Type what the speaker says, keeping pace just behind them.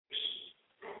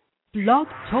Blog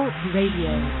Talk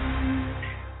Radio.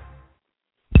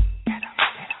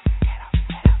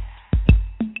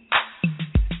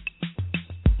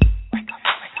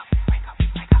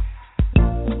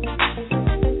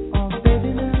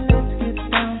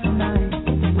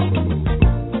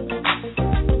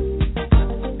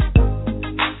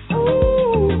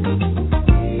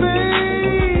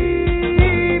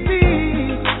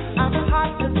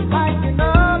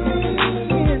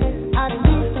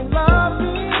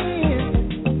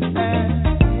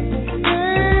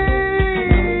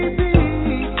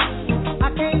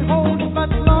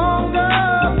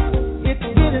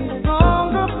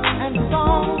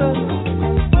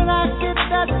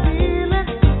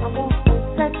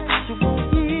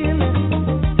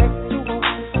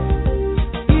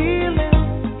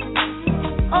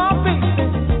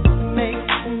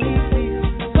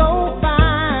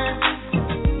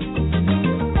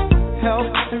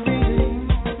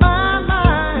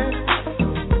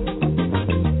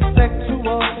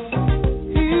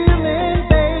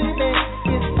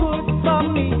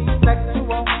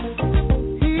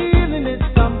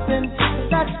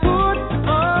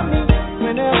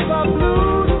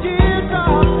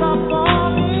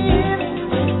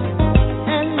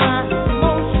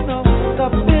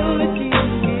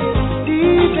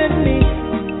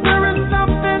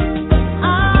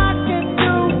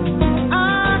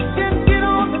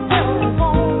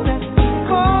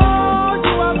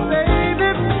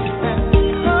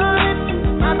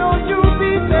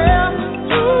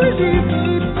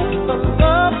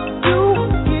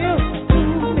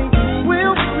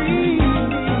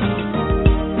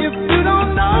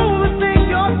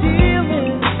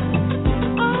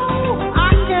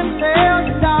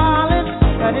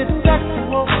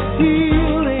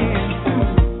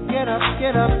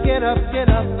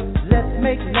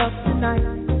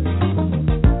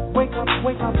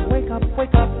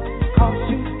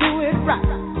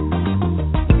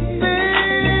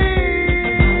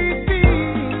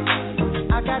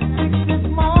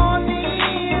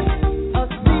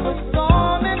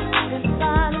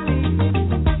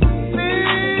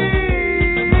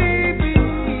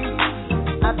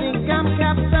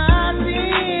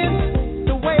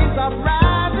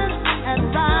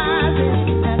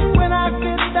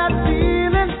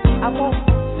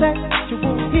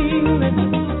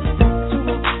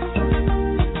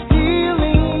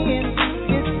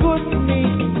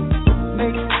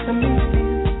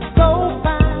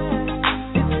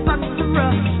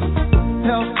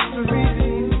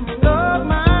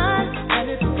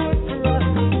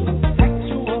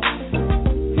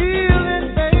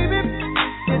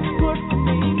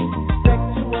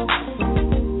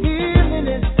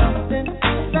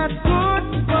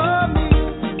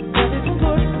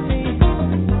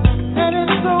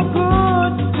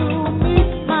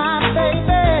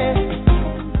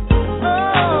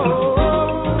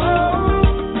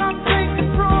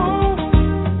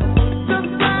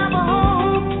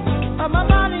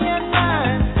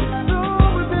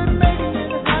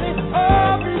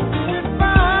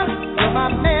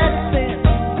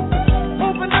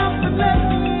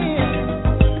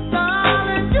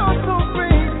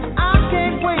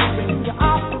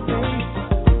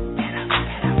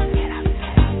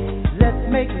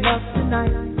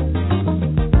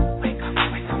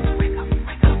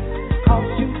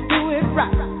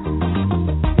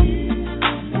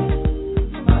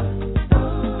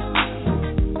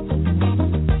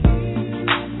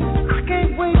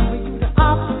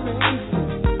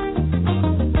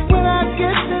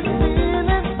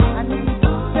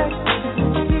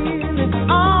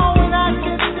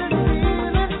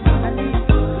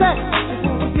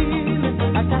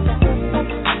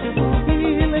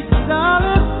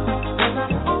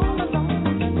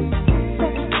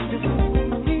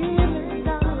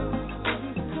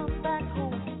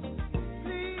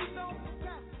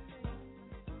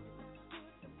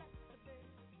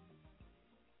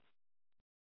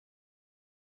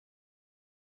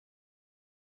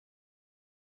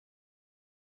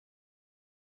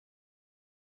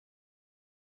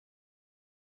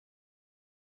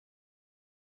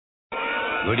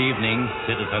 Good evening,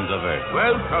 citizens of Earth.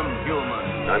 Welcome,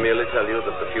 humans. I merely tell you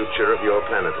that the future of your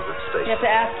planet is at stake. We have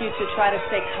to ask you to try to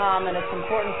stay calm, and it's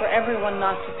important for everyone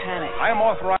not to panic. I am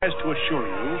authorized to assure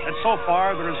you that so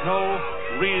far there is no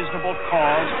reasonable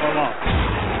cause for alarm.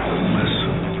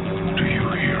 Listen. Do you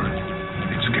hear it?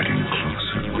 It's getting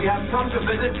closer. We have come to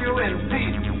visit you in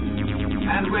peace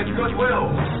and with goodwill.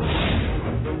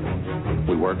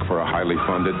 We work for a highly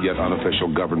funded yet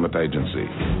unofficial government agency.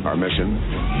 Our mission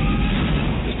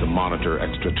is to monitor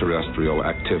extraterrestrial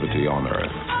activity on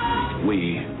Earth.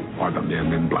 We are the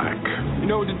men in black. You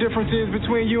know what the difference is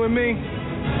between you and me?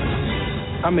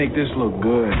 I make this look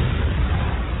good.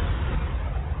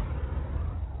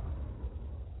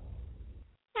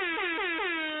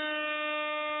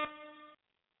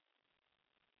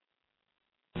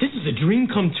 This is a dream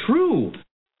come true.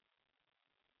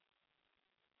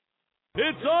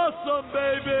 It's awesome,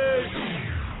 baby!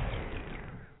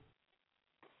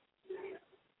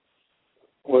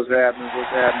 What's happening?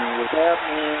 What's happening? What's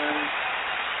happening?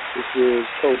 This is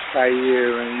Coach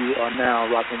Khayr, and you are now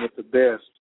rocking with the best.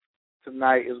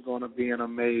 Tonight is going to be an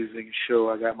amazing show.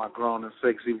 I got my grown and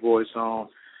sexy voice on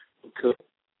because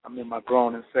I'm in my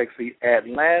grown and sexy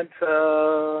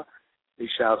Atlanta. Big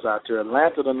shouts out to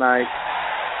Atlanta tonight.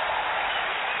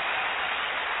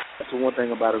 That's the one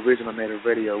thing about Original Native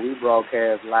Radio. We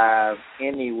broadcast live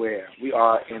anywhere. We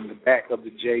are in the back of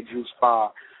the J. Juice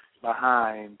Spa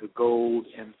behind the gold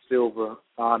and silver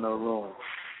honor room.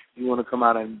 You want to come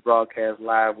out and broadcast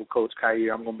live with Coach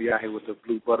Khayr, I'm going to be out here with the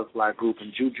Blue Butterfly Group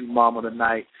and Juju Mama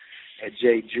tonight at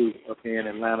J. Juice up here in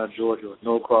Atlanta, Georgia, or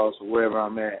Norcross, or wherever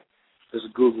I'm at.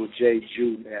 Just Google J.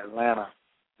 Juice Atlanta.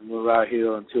 And we're out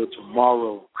here until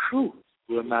tomorrow. Whew,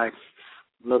 real nice.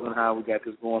 Loving how we got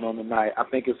this going on tonight. I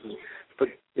think it's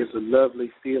a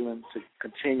lovely feeling to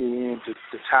continue into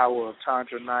the Tower of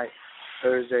Tantra night,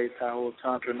 Thursday Tower of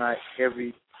Tantra night,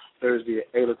 every Thursday at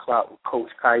 8 o'clock with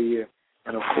Coach Khayr.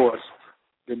 And, of course,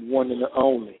 the one and the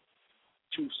only,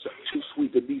 too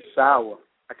sweet to be sour.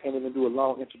 I can't even do a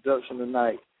long introduction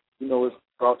tonight. You know, it's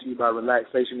brought to you by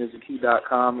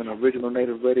RelaxationIsTheKey.com and Original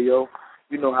Native Radio.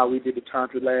 You know how we did the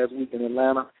Tantra last week in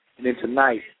Atlanta. And then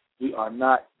tonight, we are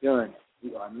not done.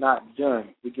 We are not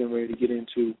done. We're getting ready to get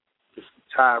into this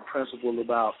entire principle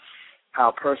about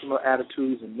how personal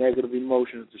attitudes and negative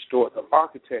emotions distort the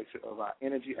architecture of our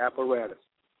energy apparatus.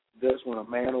 Thus, when a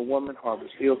man or woman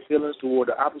harbors ill feelings toward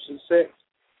the opposite sex,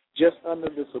 just under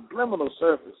the subliminal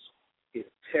surface, it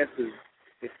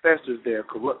festers there,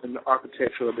 corrupting the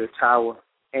architecture of their tower,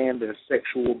 and their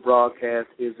sexual broadcast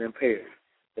is impaired.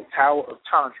 The Tower of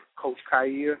Tantra, Coach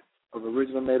Khayr of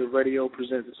Original Native Radio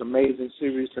presents this amazing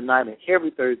series tonight and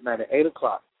every Thursday night at 8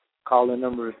 o'clock. Call-in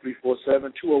number is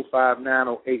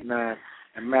 347-205-9089,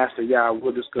 and Master Yao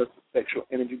will discuss the sexual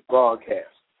energy broadcast.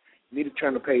 You need to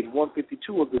turn to page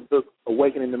 152 of the book,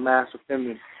 Awakening the Master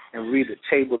Feminine, and read the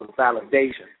table of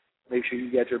validation. Make sure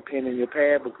you got your pen and your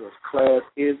pad because class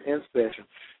is in session.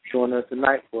 Join us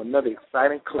tonight for another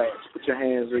exciting class. Put your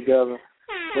hands together.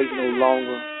 Wait no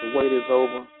longer. The wait is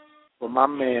over. For my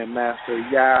man, Master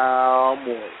Yao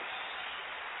Morris.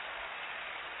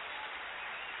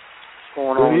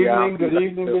 What's going on, Yao?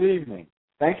 Good evening.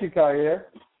 Thank you, Khayr.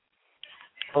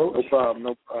 No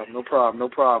problem.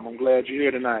 I'm glad you're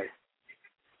here tonight.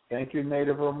 Thank you,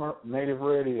 Native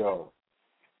Radio.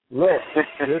 Look,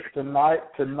 tonight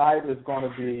is going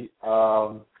to be,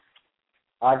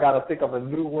 I got to think of a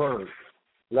new word.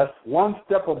 Let's one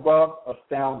step above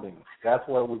astounding. That's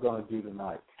what we're going to do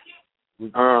tonight. We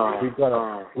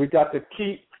got to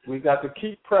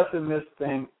keep pressing this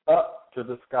thing up to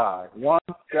the sky. One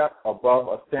step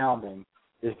above astounding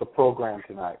is the program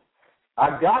tonight.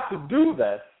 I got to do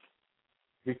this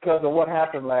because of what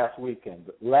happened last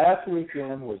weekend. Last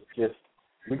weekend was just,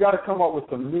 we got to come up with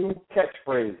some new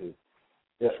catchphrases.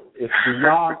 It's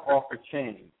beyond off the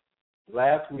chain.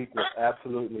 Last week was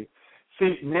absolutely,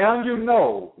 see, now you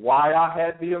know why I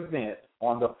had the event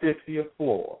on the 50th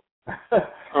floor.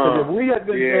 Because if we had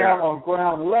been down on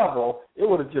ground level, it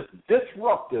would have just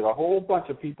disrupted a whole bunch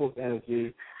of people's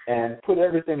energy and put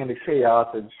everything into chaos,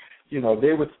 and, you know,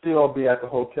 they would still be at the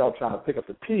hotel trying to pick up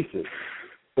the pieces.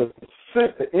 The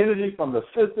energy from the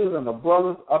sisters and the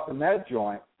brothers up in that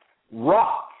joint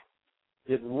rocked.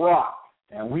 It rocked.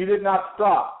 And we did not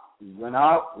stop. We went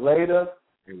out later,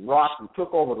 we rocked and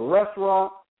took over the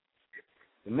restaurant.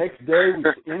 The next day,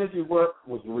 the energy work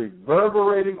was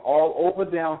reverberating all over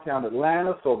downtown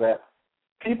Atlanta so that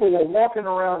people were walking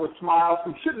around with smiles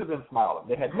who shouldn't have been smiling.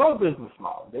 They had no business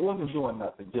smiling. They wasn't doing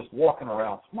nothing, just walking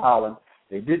around smiling.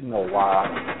 They didn't know why.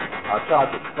 I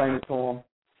tried to explain it to them.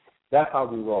 That's how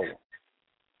we roll.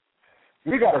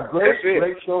 We got a great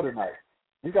show tonight.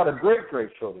 We got a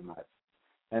great show tonight.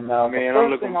 And the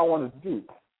first thing I want to do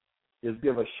is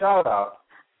give a shout-out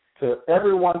to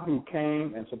everyone who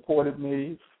came and supported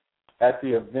me at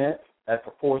the event at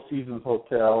the Four Seasons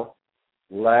Hotel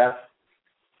last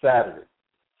Saturday.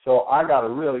 So I got to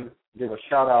really give a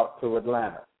shout-out to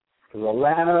Atlanta. Because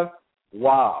Atlanta,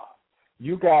 wow,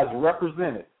 you guys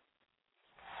represented.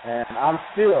 And I'm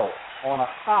still on a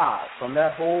high from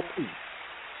that whole piece.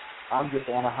 I'm just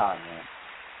on a high, man.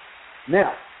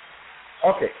 Now,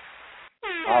 okay,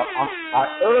 I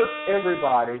urge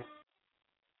everybody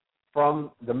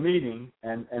from the meeting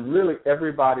and really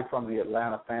everybody from the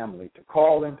Atlanta family to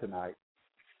call in tonight.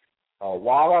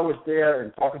 While I was there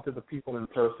and talking to the people in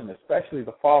person, especially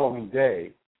the following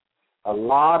day, a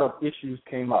lot of issues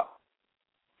came up.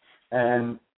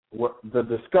 And the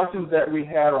discussions that we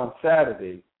had on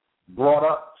Saturday brought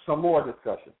up some more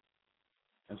discussion.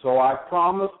 And so I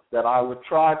promised that I would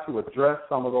try to address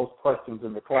some of those questions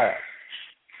in the class.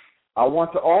 I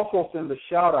want to also send a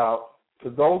shout-out to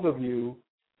those of you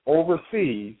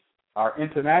overseas, our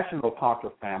international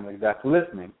Tantra family that's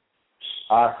listening.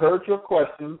 I heard your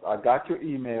questions, I got your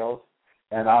emails,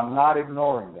 and I'm not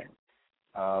ignoring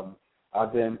them.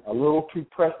 I've been a little too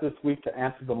pressed this week to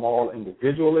answer them all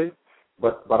individually,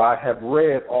 but I have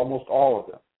read almost all of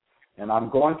them. And I'm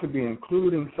going to be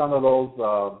including some of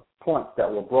those points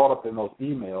that were brought up in those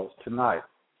emails tonight.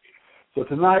 So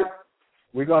tonight,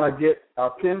 we're going to get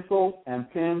our pencils and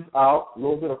pens out, a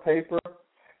little bit of paper.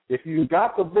 If you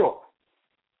got the book,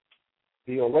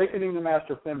 The Awakening the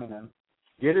Master Feminine,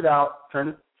 get it out, turn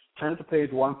it to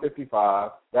page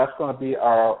 155. That's going to be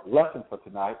our lesson for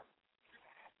tonight.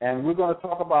 And we're going to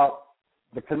talk about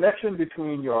the connection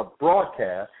between your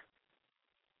broadcast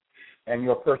and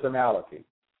your personality.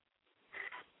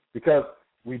 Because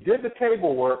we did the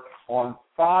table work on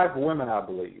 5 women, I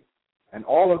believe, and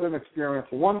all of them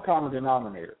experienced one common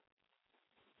denominator.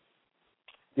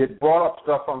 It brought up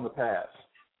stuff from the past.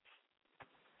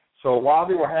 So while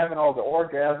they were having all the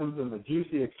orgasms and the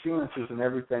juicy experiences and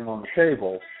everything on the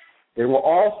table, they were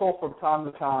also from time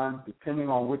to time, depending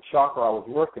on which chakra I was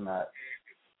working at,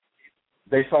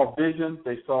 they saw visions,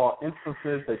 they saw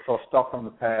instances, they saw stuff from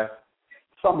the past.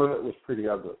 Some of it was pretty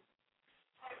ugly.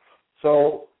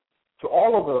 So to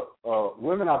all of the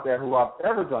women out there who I've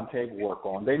ever done table work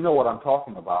on, they know what I'm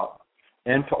talking about.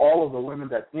 And to all of the women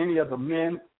that any of the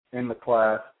men in the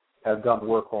class have done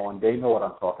work on, they know what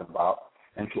I'm talking about.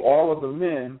 And to all of the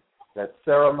men that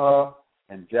Sarah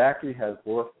and Jackie has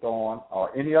worked on,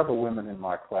 or any other women in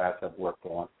my class have worked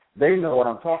on, they know what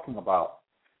I'm talking about.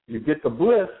 You get the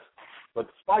bliss, but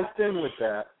spiced in with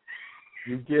that,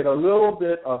 you get a little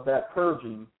bit of that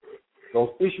purging. Those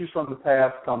issues from the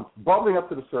past come bubbling up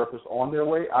to the surface on their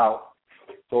way out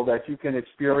so that you can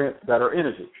experience better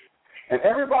energy. And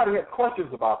everybody had questions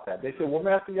about that. They said, well,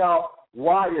 Master Yao,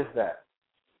 why is that?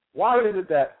 Why is it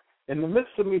that in the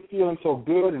midst of me feeling so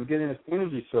good and getting this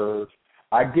energy surge,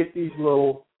 I get these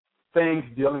little things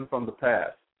dealing from the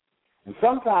past? And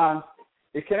sometimes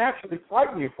it can actually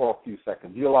frighten you for a few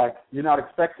seconds. You're not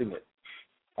expecting it.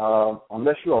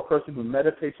 Unless you're a person who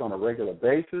meditates on a regular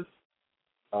basis,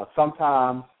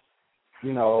 sometimes,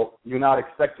 you're not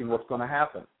expecting what's going to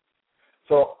happen.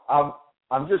 So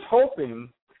I'm just hoping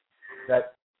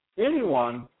that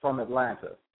anyone from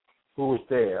Atlanta who is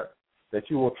there, that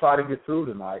you will try to get through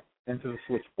tonight into the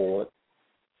switchboard.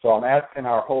 So I'm asking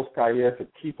our host, Khayr, to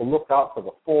keep a lookout for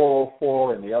the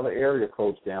 404 and the other area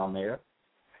codes down there.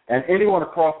 And anyone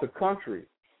across the country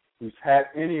who's had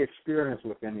any experience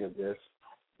with any of this,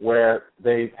 where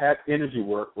they've had energy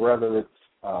work, whether it's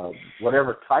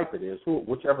whatever type it is,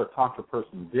 whichever Tantra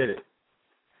person did it.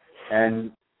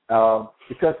 And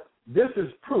because this is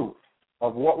proof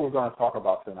of what we're going to talk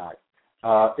about tonight.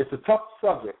 It's a tough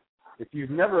subject. If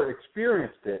you've never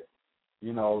experienced it,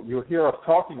 you'll hear us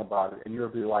talking about it, and you'll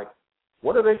be like,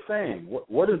 what are they saying?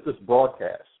 What is this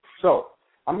broadcast? So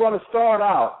I'm going to start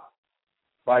out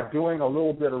by doing a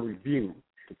little bit of review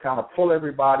to kind of pull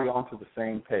everybody onto the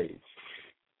same page.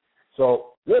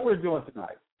 So what we're doing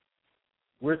tonight,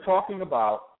 we're talking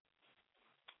about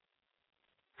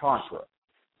Tantra.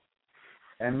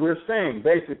 And we're saying,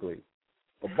 basically,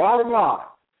 the bottom line,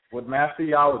 what Master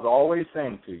Yao is always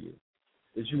saying to you,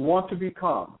 is you want to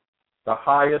become the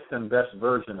highest and best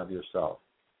version of yourself.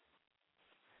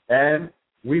 And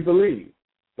we believe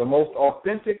the most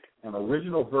authentic and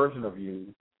original version of you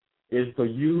is the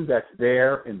you that's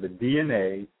there in the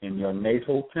DNA in your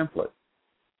natal template.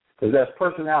 Because there's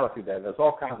personality there. There's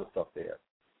all kinds of stuff there.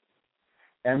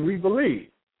 And we believe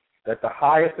that the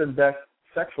highest and best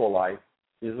sexual life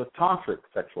is a tantric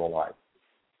sexual life.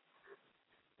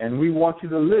 And we want you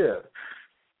to live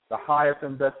the highest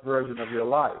and best version of your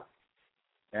life.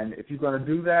 And if you're going to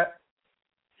do that,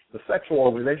 the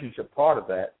sexual relationship part of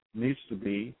that needs to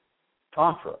be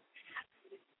Tantra.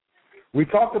 We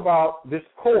talked about this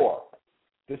core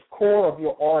of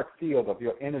your auric field, of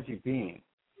your energy being,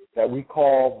 that we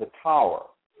call the tower,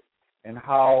 and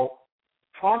how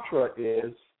Tantra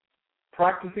is,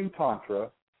 practicing Tantra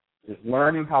is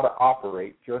learning how to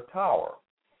operate your tower.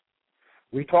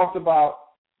 We talked about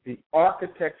the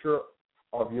architecture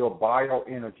of your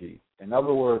bioenergy. In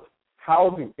other words,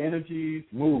 how do energies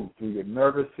move through your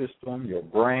nervous system, your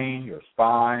brain, your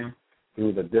spine,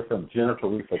 through the different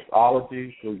genital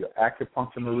reflexology, through your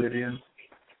acupuncture meridians.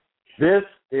 This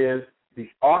is the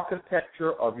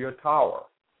architecture of your tower.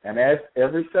 And as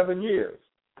every 7 years,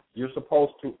 you're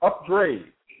supposed to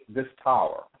upgrade this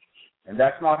tower. And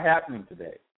that's not happening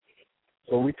today.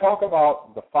 So we talk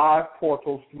about the 5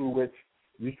 portals through which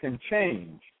you can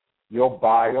change your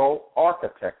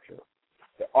bioarchitecture,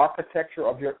 the architecture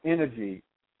of your energy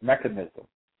mechanism.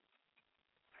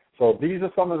 So these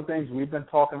are some of the things we've been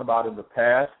talking about in the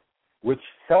past, which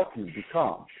help you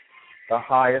become the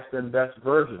highest and best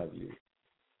version of you.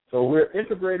 So we're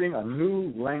integrating a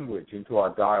new language into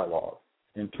our dialogue,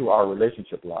 into our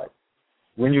relationship life.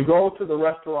 When you go to the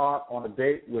restaurant on a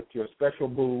date with your special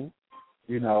boo,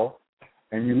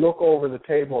 and you look over the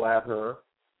table at her,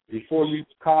 before you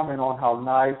comment on how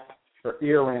nice her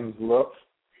earrings look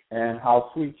and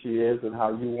how sweet she is and how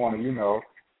you want to,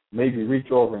 maybe reach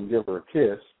over and give her a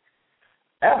kiss,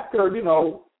 ask her,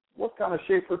 what kind of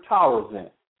shape her tower's in.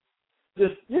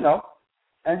 Just,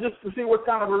 and just to see what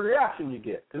kind of a reaction you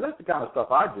get. Because that's the kind of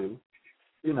stuff I do.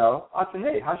 I say,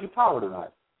 hey, how's your tower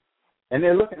tonight? And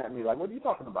they're looking at me like, what are you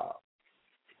talking about?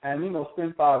 And,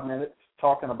 spend 5 minutes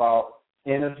talking about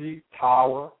energy,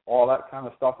 tower, all that kind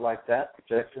of stuff like that,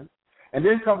 projection. And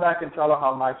then come back and tell her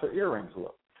how nice her earrings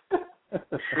look.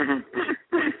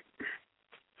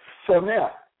 So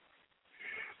now,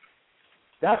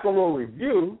 that's a little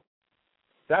review.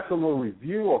 That's a little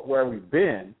review of where we've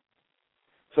been.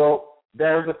 So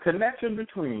there's a connection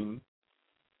between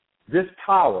this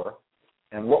tower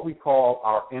and what we call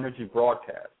our energy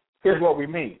broadcast. Here's what we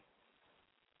mean.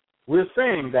 We're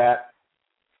saying that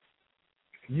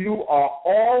you are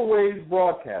always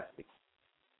broadcasting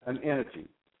an energy.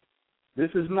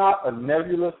 This is not a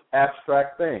nebulous,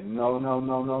 abstract thing. No, no,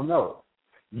 no, no, no.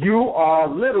 You are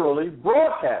literally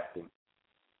broadcasting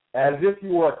as if you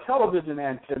were a television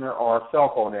antenna or a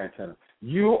cell phone antenna.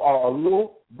 You are a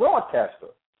little broadcaster.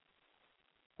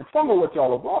 And some of what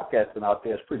y'all are broadcasting out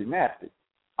there is pretty nasty.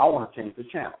 I want to change the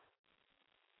channel.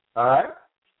 All right?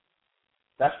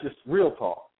 That's just real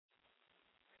talk.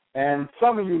 And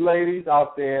some of you ladies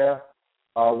out there,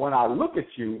 when I look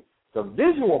at you, the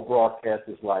visual broadcast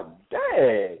is like,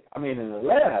 dang. I mean, in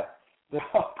Atlanta,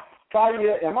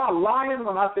 am I lying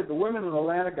when I said the women in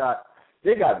Atlanta got,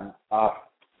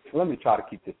 let me try to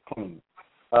keep this clean.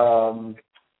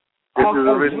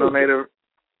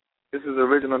 This is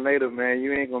original native, man.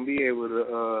 You ain't gonna be able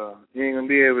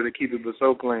to keep it but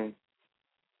so clean.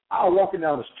 I was walking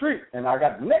down the street and I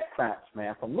got neck cramps,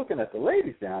 man, from looking at the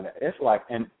ladies down there. It's like,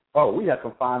 we had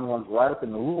some fine ones right up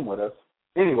in the room with us.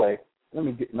 Anyway, let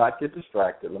me not get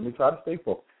distracted. Let me try to stay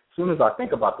focused. As soon as I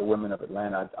think about the women of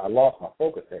Atlanta, I lost my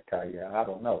focus there, Khayr. I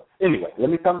don't know. Anyway, let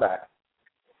me come back.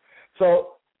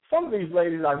 So some of these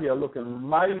ladies out here are looking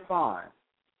mighty fine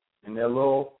in their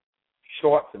little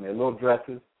shorts and their little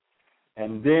dresses.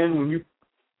 And then when you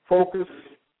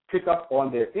pick up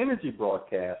on their energy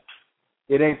broadcast,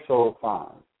 it ain't so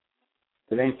fine.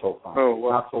 It ain't so fine. Oh, wow.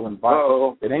 Not so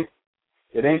inviting.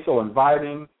 It ain't so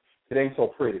inviting. It ain't so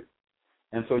pretty.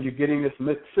 And so you're getting this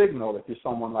mixed signal if you're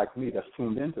someone like me that's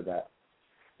tuned into that.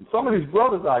 And some of these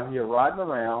brothers out here riding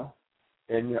around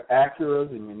in your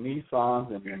Acuras and your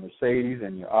Nissans and your Mercedes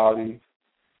and your Audis,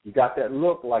 you got that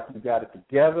look like you got it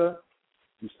together.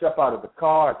 You step out of the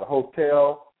car at the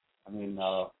hotel. I mean,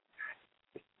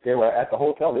 they were at the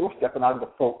hotel. They were stepping out of the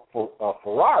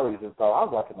Ferraris and stuff. I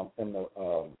was like in the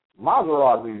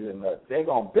Maseratis and the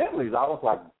daggone Bentleys. I was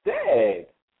like, dang.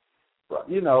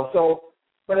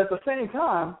 But at the same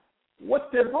time, what's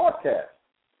their broadcast?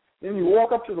 Then you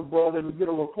walk up to the brother and you get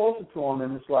a little closer to him,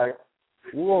 and it's like,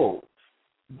 whoa,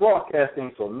 broadcast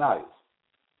ain't so nice.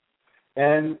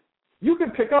 And you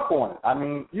can pick up on it. I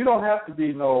mean, you don't have to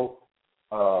be no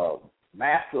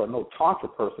master or no Tantra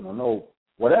person or no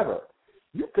whatever.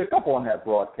 You pick up on that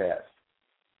broadcast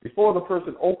before the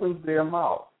person opens their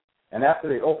mouth. And after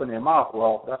they open their mouth,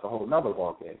 well, that's a whole nother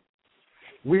ballgame.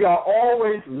 We are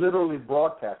always literally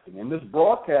broadcasting, and this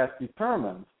broadcast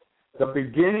determines the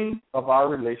beginning of our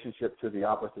relationship to the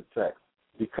opposite sex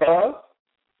because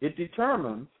it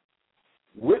determines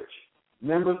which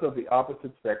members of the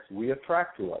opposite sex we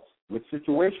attract to us, which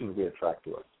situations we attract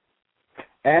to us.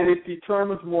 And it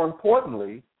determines, more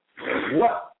importantly,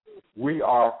 what we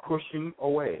are pushing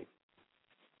away.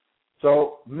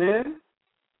 So, men,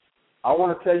 I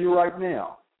want to tell you right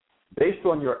now, based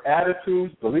on your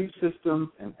attitudes, belief systems,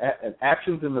 and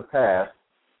actions in the past,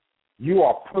 you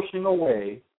are pushing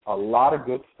away a lot of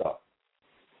good stuff.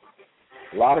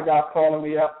 A lot of guys calling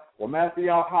me up, well, Master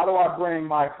Yao, how do I bring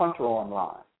my hunter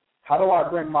online? How do I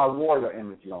bring my warrior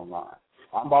energy online?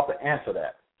 I'm about to answer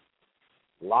that.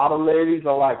 A lot of ladies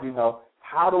are like,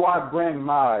 how do I bring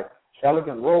my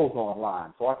elegant rose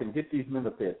online so I can get these men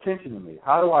to pay attention to me?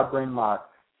 How do I bring my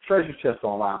treasure chest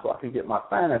online so I can get my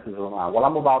finances online? Well,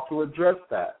 I'm about to address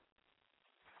that.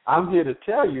 I'm here to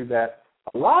tell you that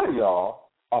a lot of y'all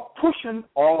are pushing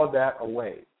all of that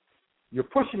away. You're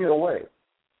pushing it away.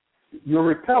 You're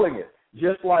repelling it,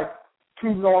 just like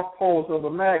two north poles of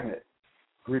a magnet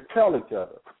repel each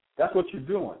other. That's what you're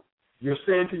doing. You're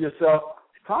saying to yourself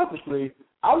consciously,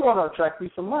 I want to attract me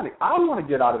some money. I want to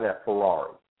get out of that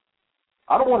Ferrari.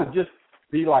 I don't want to just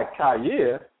be like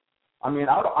Khayr. I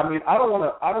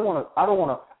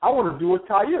want to do what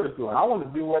Khayr is doing. I want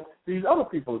to do what these other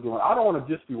people are doing. I don't want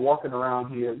to just be walking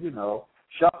around here,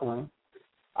 shuffling.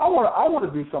 I want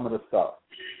to do some of this stuff.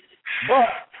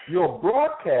 But your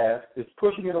broadcast is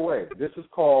pushing it away. This is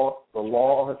called the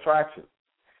law of attraction.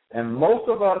 And most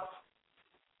of us,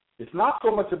 it's not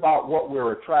so much about what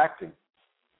we're attracting.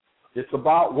 It's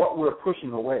about what we're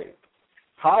pushing away.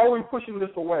 How are we pushing this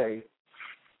away?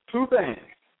 Two things.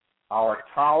 Our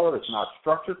tower is not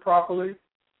structured properly,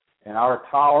 and our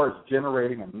tower is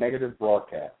generating a negative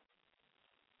broadcast.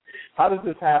 How does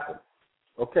this happen?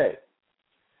 Okay.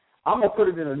 I'm going to put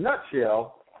it in a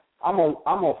nutshell. I'm going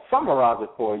to summarize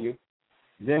it for you.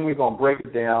 Then we're going to break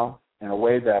it down in a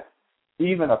way that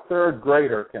even a third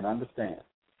grader can understand.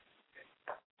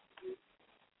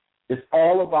 It's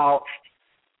all about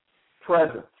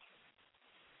presence.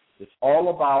 It's all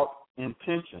about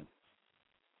intention.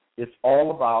 It's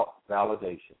all about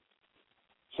validation.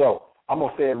 So I'm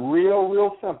going to say it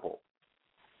real simple.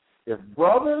 If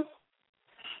brothers,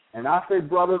 and I say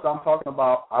brothers, I'm talking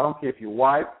about, I don't care if you're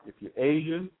white, if you're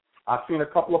Asian. I've seen a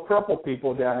couple of purple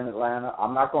people down in Atlanta.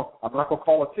 I'm not going to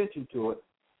call attention to it,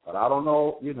 but I don't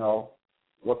know,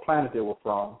 what planet they were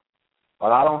from,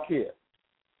 but I don't care.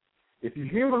 If you're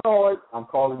humanoid, I'm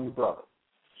calling you brother.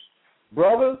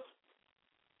 Brothers,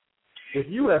 if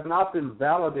you have not been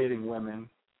validating women,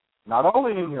 not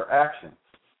only in your actions,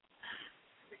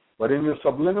 but in your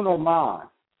subliminal mind,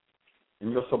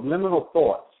 in your subliminal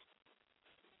thoughts,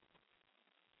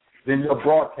 then your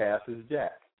broadcast is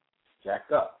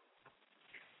jacked up.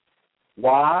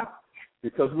 Why?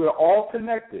 Because we're all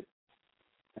connected,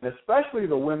 and especially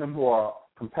the women who are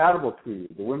compatible to you,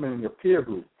 the women in your peer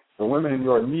group, the women in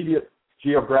your immediate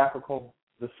geographical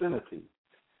vicinity.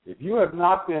 If you have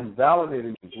not been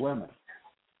validating these women,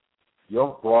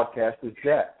 your broadcast is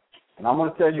jacked. And I'm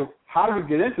going to tell you how to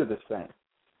get into this thing.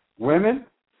 Women,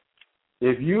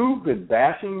 if you've been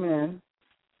bashing men,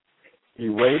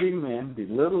 berating men,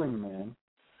 belittling men,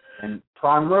 and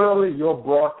primarily your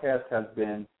broadcast has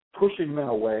been pushing men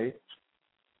away,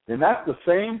 then that's the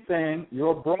same thing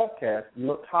your broadcast,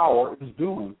 your tower is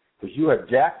doing, because you have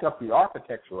jacked up the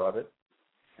architecture of it.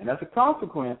 And as a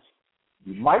consequence,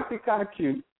 you might be kind of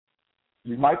cute,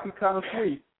 you might be kind of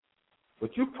sweet,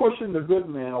 but you're pushing the good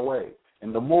men away.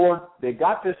 And the more they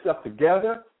got this stuff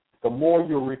together, the more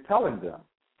you're repelling them,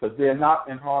 because they're not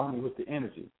in harmony with the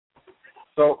energy.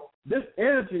 So this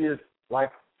energy is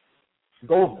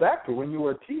goes back to when you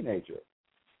were a teenager.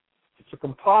 It's a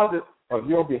composite of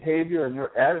your behavior and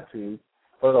your attitude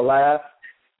ever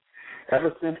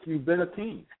since you've been a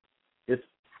teen.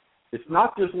 It's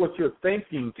not just what you're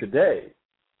thinking today.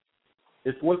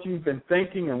 It's what you've been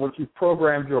thinking and what you've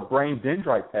programmed your brain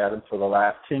dendrite patterns for the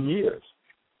last 10 years.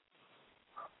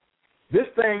 This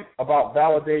thing about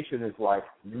validation is like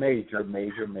major.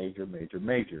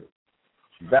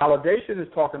 Validation is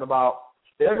talking about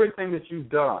everything that you've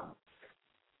done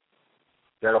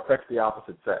that affects the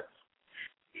opposite sex.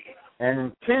 And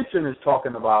intention is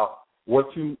talking about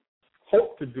what you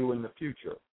hope to do in the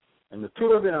future. And the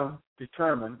two of them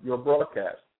determine your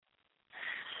broadcast.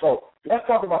 So let's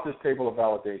talk about this table of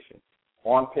validation.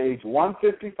 On page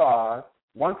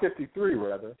 153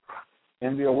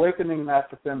 in the Awakening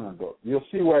Master Feminine book, you'll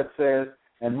see where it says,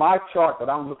 and my chart that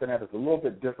I'm looking at is a little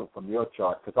bit different from your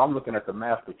chart because I'm looking at the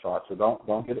master chart, so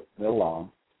don't get it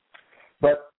wrong.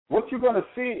 But what you're going to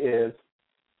see is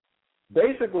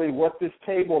basically what this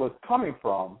table is coming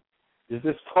from is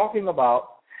this talking about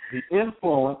the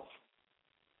influence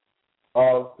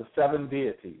of the seven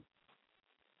deities.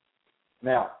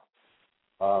 Now,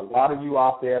 a lot of you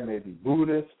out there may be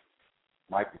Buddhist,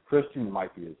 might be Christian,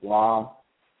 might be Islam.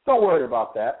 Don't worry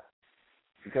about that,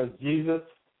 because Jesus,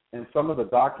 in some of the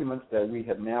documents that we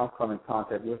have now come in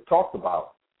contact with, talked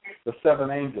about the seven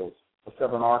angels, the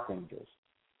seven archangels.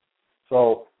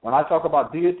 So when I talk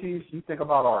about deities, you think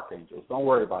about archangels. Don't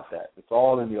worry about that. It's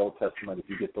all in the Old Testament if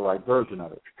you get the right version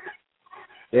of it.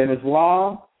 In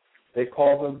Islam, they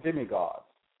call them demigods.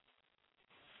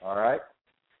 All right?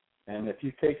 And if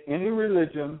you take any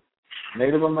religion,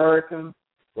 Native American,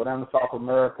 go down to South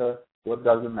America, what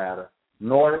doesn't matter,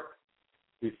 Nordic,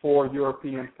 before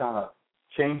Europeans kind of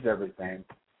changed everything,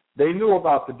 they knew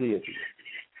about the deities.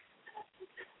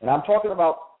 And I'm talking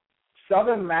about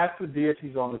 7 master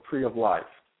deities on the Tree of Life.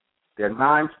 There are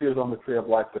 9 spheres on the Tree of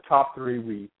Life. The top 3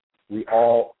 we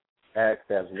all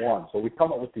act as one. So we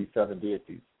come up with these 7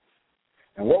 deities.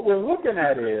 And what we're looking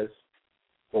at is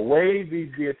the way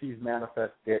these deities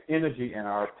manifest their energy in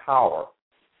our tower.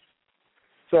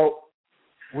 So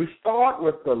we start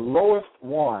with the lowest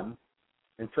one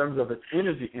in terms of its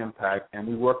energy impact, and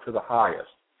we work to the highest.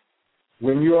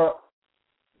 When you're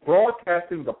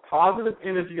broadcasting the positive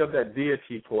energy of that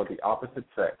deity toward the opposite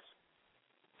sex,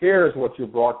 here is what you're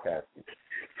broadcasting.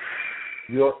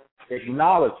 Your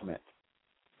acknowledgement.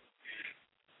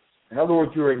 In other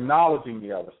words, you're acknowledging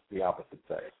the opposite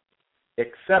sex.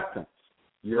 Acceptance.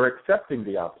 You're accepting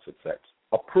the opposite sex.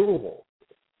 Approval.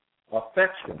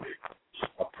 Affection.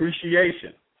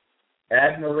 Appreciation.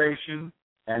 Admiration.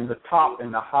 And the top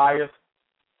and the highest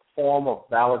form of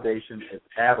validation is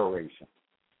adoration.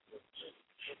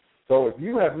 So if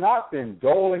you have not been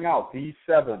doling out these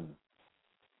 7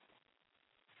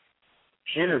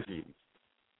 energies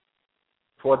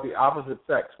toward the opposite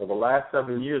sex for the last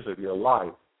 7 years of your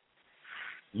life,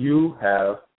 you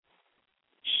have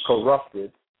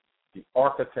corrupted the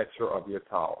architecture of your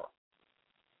tower.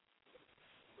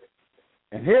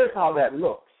 And here's how that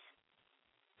looks.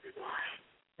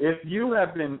 If you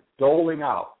have been doling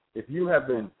out, if you have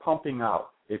been pumping out,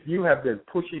 if you have been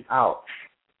pushing out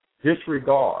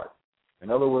disregard, in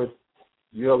other words,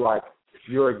 you're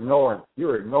ignoring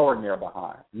their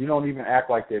behind. You don't even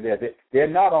act like they're there. They're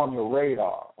not on your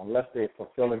radar unless they're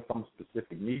fulfilling some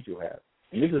specific need you have.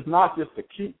 And this is not just the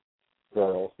cute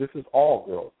girls. This is all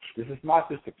girls. This is not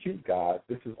just the cute guys.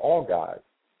 This is all guys.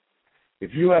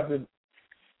 If you have been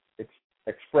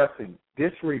expressing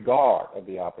disregard of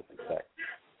the opposite sex,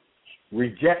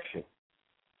 rejection,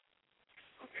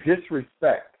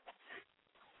 disrespect,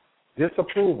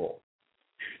 disapproval,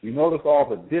 you notice all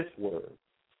the dis words,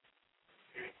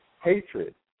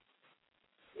 hatred,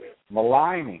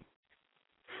 maligning,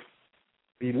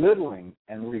 belittling,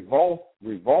 and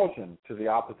revulsion to the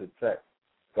opposite sex.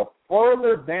 The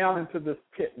further down into this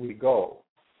pit we go,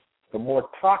 the more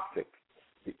toxic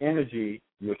the energy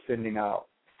you're sending out.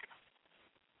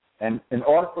 And in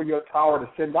order for your tower to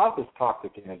send out this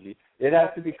toxic energy, it has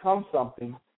to become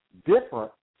something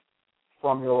different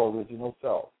from your original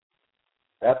self.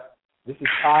 This is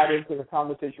tied into the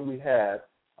conversation we had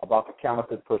about the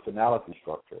counterfeit personality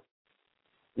structure.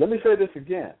 Let me say this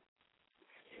again.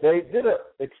 They did an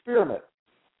experiment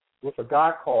with a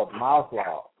guy called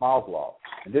Maslow,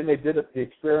 and then they did the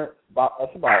experiment about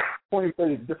 20,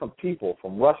 30 different people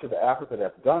from Russia to Africa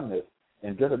that have done this,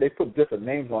 and they put different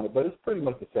names on it, but it's pretty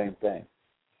much the same thing.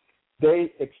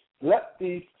 They let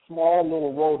these small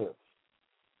little rodents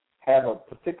have a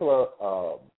particular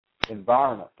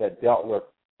environment that dealt with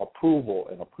approval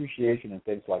and appreciation and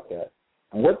things like that.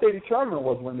 And what they determined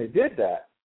was when they did that,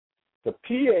 the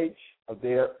pH of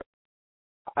their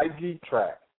IG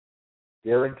tract,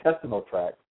 their intestinal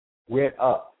tract, went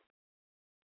up.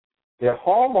 Their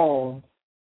hormones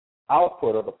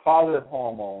output of the positive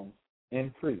hormones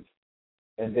increased,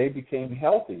 and they became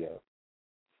healthier.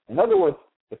 In other words,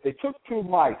 if they took 2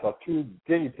 mice or 2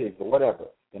 guinea pigs or whatever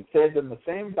and fed them the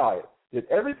same diet, did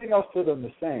everything else to them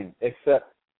the same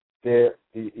except the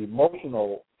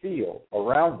emotional field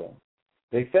around them,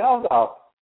 they found out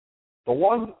the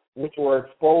ones which were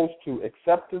exposed to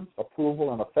acceptance,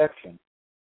 approval, and affection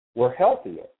were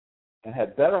healthier and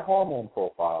had better hormone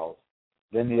profiles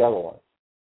than the other ones.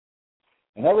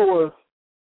 In other words,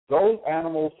 those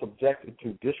animals subjected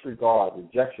to disregard,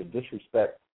 rejection,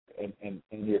 disrespect in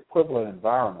the equivalent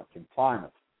environments and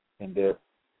climates in their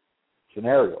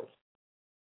scenarios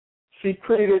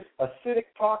secreted acidic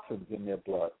toxins in their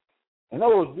blood. In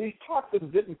other words, these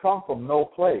toxins didn't come from no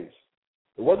place.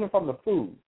 It wasn't from the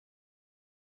food.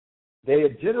 They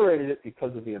had generated it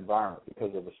because of the environment,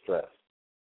 because of the stress.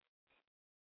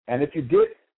 And if you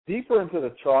get deeper into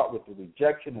the chart with the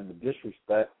rejection and the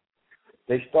disrespect,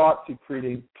 they start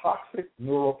secreting toxic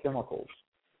neurochemicals.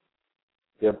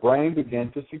 Their brain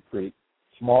begins to secrete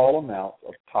small amounts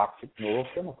of toxic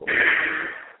neurochemicals.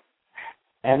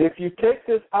 And if you take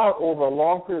this out over a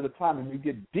long period of time and you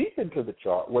get deep into the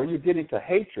chart where you're getting to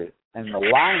hatred and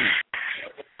maligning,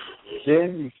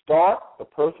 then the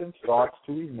person starts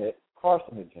to emit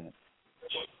carcinogens.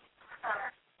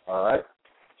 All right?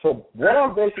 So what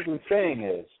I'm basically saying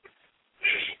is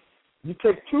you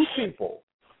take 2 people,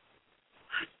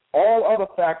 all other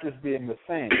factors being the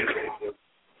same.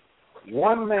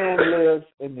 One man lives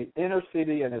in the inner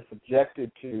city and is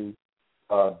subjected to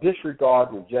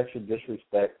disregard, rejection,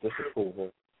 disrespect,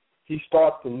 disapproval, he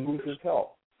starts to lose his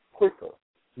health quicker.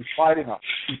 He's fighting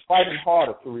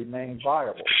harder to remain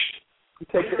viable. You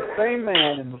take the same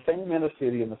man in the same inner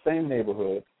city, in the same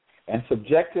neighborhood, and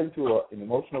subject him to an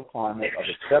emotional climate of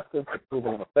acceptance,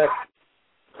 approval, and affection.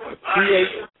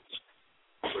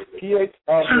 pH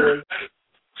of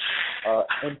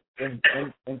his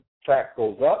in tract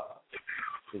goes up,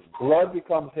 his blood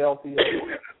becomes healthier,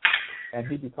 and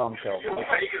he becomes healthier.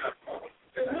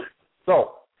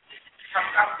 So,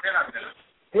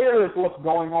 here is what's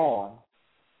going on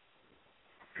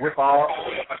with our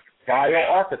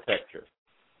bioarchitecture.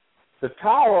 The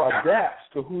tower adapts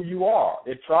to who you are.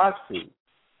 It tries to.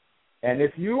 And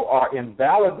if you are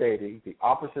invalidating the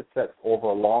opposite sex over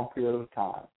a long period of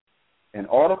time, in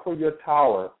order for your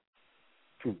tower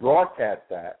to broadcast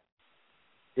that,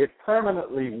 it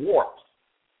permanently warps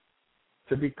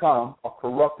to become a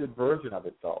corrupted version of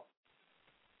itself.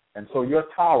 And so your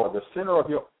tower, the center of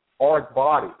your auric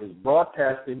body, is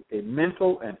broadcasting a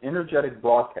mental and energetic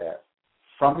broadcast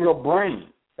from your brain.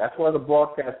 That's where the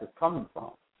broadcast is coming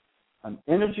from. An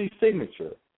energy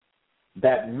signature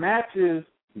that matches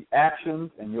the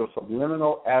actions and your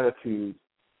subliminal attitudes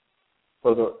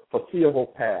for the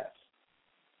foreseeable past.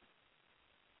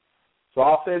 So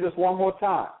I'll say this one more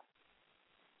time.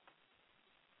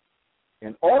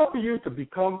 In order for you to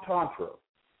become Tantra,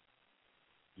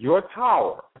 your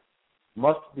tower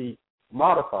must be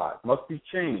modified, must be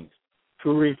changed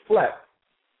to reflect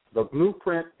the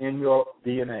blueprint in your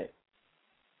DNA.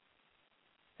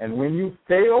 And when you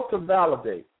fail to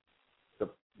validate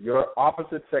your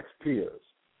opposite sex peers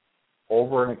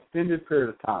over an extended period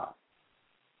of time,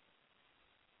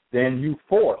 then you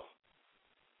force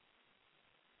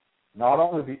not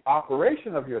only the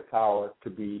operation of your tower to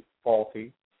be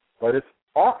faulty, but its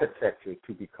architecture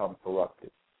to become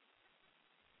corrupted.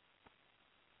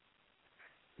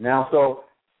 Now, so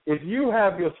if you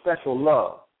have your special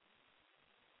love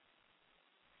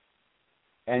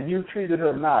and you treated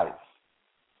her nice,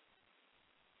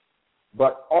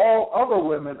 but all other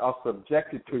women are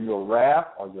subjected to your wrath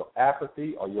or your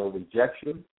apathy or your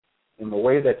rejection in the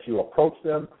way that you approach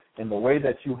them, in the way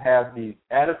that you have these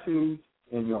attitudes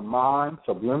in your mind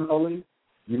subliminally.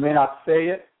 You may not say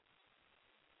it,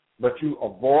 but you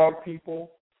avoid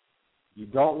people. You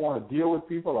don't want to deal with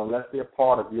people unless they're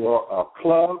part of your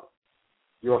club,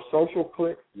 your social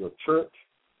clique, your church,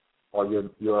 or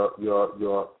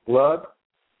your blood.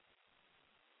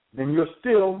 Then you're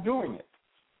still doing it.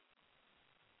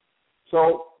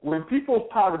 So when people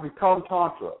try to become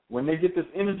Tantra, when they get this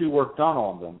energy work done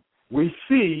on them, we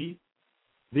see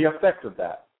the effect of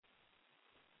that.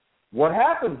 What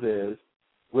happens is,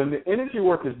 when the energy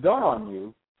work is done on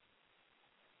you,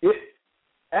 it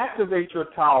activates your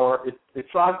tower. It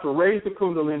tries to raise the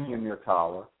kundalini in your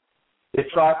tower. It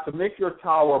tries to make your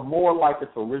tower more like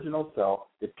its original self.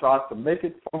 It tries to make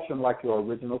it function like your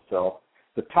original self.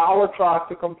 The tower tries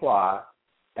to comply,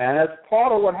 and as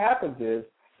part of what happens is,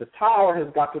 the tower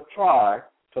has got to try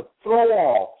to throw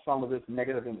off some of this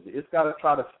negative energy. It's got to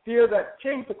try to steer that,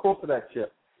 change the course of that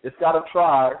ship. It's got to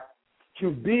try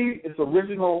to be its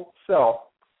original self.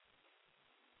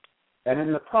 And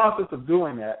in the process of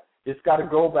doing that, it's got to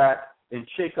go back and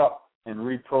shake up and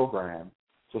reprogram.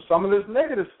 So some of this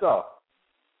negative stuff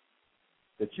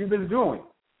that you've been doing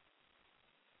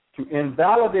to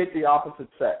invalidate the opposite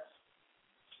sex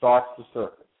starts to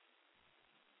surface.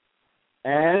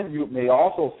 And you may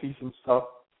also see some stuff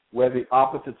where the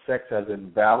opposite sex has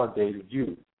invalidated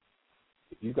you.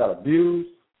 If you got abused,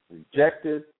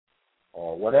 rejected,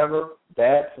 or whatever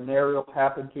bad scenarios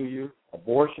happened to you,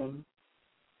 abortion,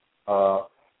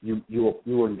 you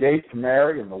were engaged to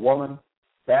marry and the woman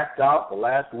backed out the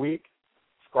last week,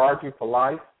 scarred you for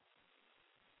life,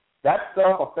 that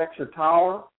stuff affects your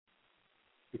tower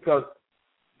because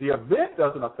the event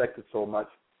doesn't affect it so much,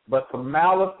 but the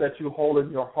malice that you hold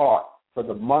in your heart for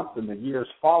the months and the years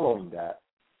following that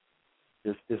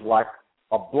is like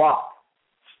a block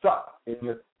stuck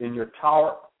in your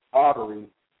tower artery,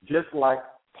 just like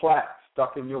plaque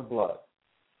stuck in your blood.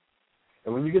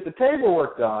 And when you get the table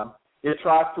work done, it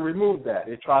tries to remove that.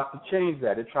 It tries to change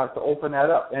that. It tries to open that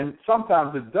up. And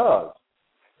sometimes it does.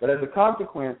 But as a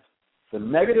consequence, the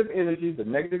negative energy, the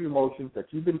negative emotions that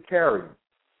you've been carrying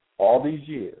all these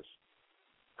years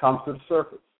comes to the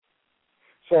surface.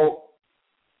 So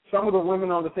some of the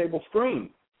women on the table screamed.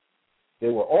 They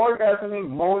were orgasming,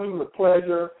 moaning with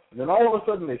pleasure, and then all of a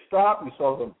sudden they stopped. You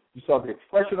saw the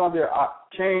expression on their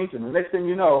change, and the next thing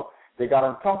you know, they got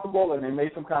uncomfortable and they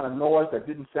made some kind of noise that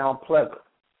didn't sound pleasant.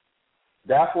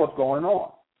 That's what's going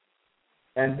on.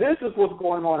 And this is what's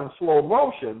going on in slow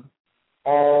motion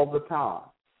all the time.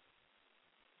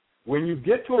 when you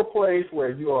get to a place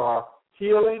where you are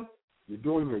healing, you're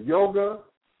doing your yoga,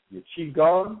 your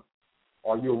qigong,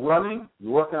 or you're running,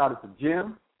 you're working out at the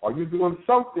gym, or you're doing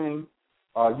something,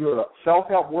 you're at a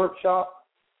self-help workshop,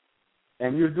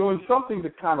 and you're doing something to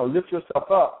kind of lift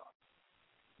yourself up,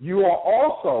 you are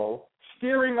also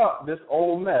stirring up this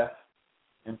old mess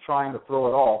and trying to throw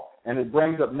it off, and it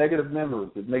brings up negative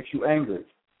memories. It makes you angry.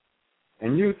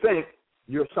 And you think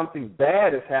something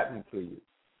bad is happening to you,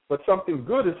 but something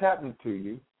good is happening to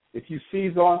you if you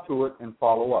seize onto it and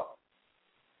follow up.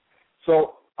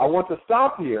 So I want to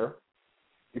stop here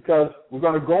because we're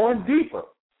going to go in deeper.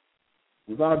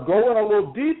 We're going to go in a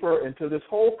little deeper into this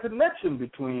whole connection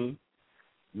between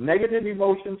negative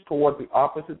emotions toward the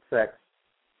opposite sex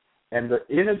and the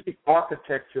energy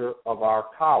architecture of our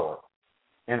tower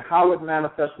and how it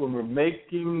manifests when we're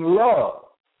making love.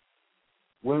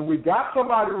 When we got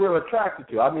somebody we're attracted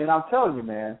to, I mean, I'm telling you,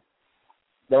 man,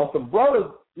 there were some brothers,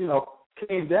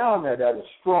 came down there that was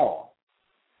strong.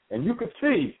 And you could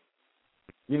see,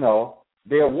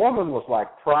 their woman was like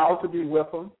proud to be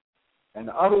with them. And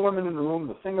the other women in the room,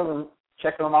 the single,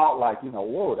 checking them out like,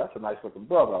 whoa, that's a nice looking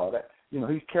brother. Or that,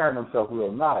 he's carrying himself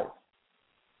real nice.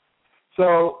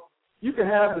 So you can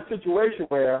have the situation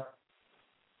where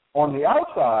on the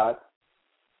outside,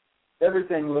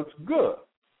 everything looks good.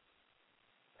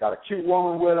 Got a cute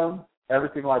woman with him,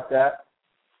 everything like that.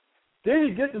 Then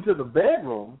he gets into the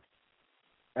bedroom,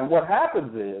 and what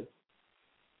happens is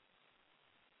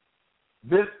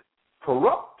this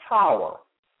corrupt tower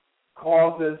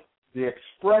causes the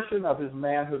expression of his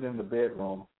manhood in the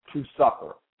bedroom to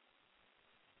suffer.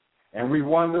 And we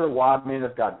wonder why men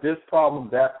have got this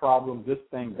problem, this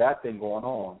thing, that thing going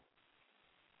on.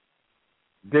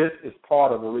 This is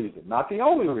part of the reason. Not the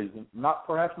only reason,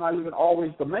 perhaps not even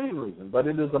always the main reason, but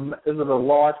it is a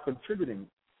large contributing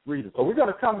reason. So we're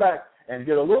going to come back and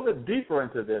get a little bit deeper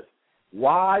into this.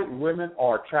 Why women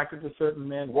are attracted to certain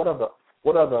men. What are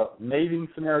the mating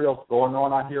scenarios going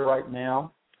on out here right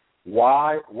now?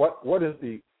 Why? What is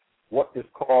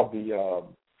called the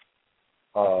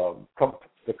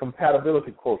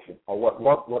compatibility quotient, or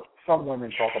what some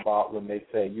women talk about when they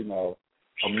say,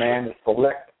 a man is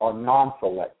select or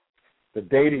non-select, the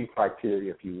dating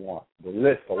criteria, if you want, the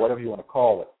list, or whatever you want to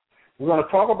call it. We're going to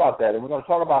talk about that, and we're going to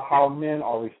talk about how men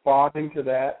are responding to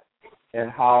that and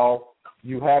how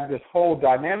you have this whole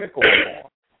dynamic going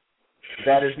on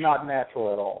that is not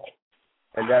natural at all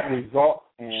and that results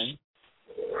in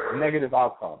negative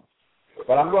outcomes.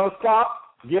 But I'm going to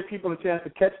stop, give people a chance to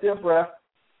catch their breath,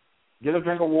 get a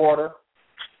drink of water,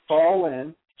 call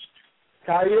in.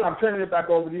 Khayr, I'm turning it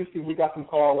back over to you. See if we got some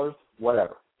callers,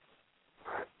 whatever.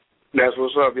 That's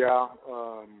what's up,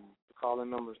 y'all. The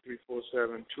calling number is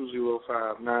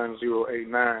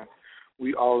 347-205-9089.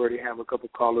 We already have a couple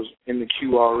callers in the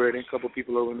queue already, a couple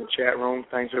people over in the chat room.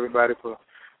 Thanks, everybody, for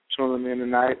tuning in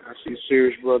tonight. I see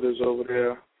Serious Brothers over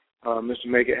there, Mr.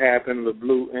 Make It Happen, the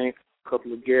Blue Ink, a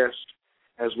couple of guests,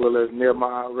 as well as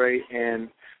Nehemiah Ray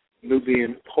and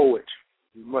Nubian Poet.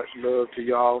 Much love to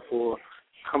y'all for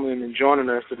coming in and joining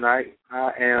us tonight.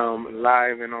 I am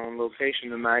live and on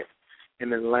location tonight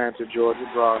in Atlanta, Georgia,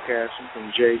 broadcasting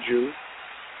from Jeju.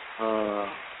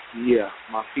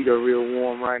 My feet are real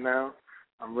warm right now.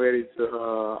 I'm ready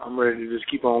to just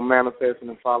keep on manifesting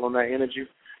and following that energy.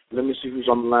 Let me see who's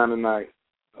on the line tonight.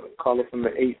 Caller from the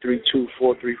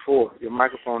 832-434. Your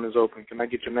microphone is open. Can I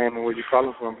get your name and where you're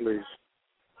calling from, please?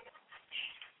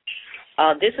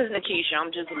 This is Nikisha.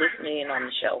 I'm just listening in on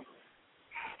the show.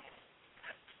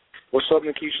 What's up,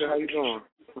 Nikisha? How you doing?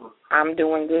 I'm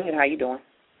doing good. How you doing?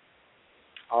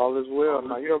 All is well.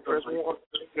 Now, press one.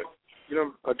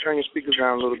 Turn your speakers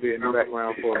down a little bit in the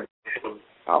background for me.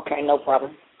 Okay, no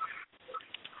problem.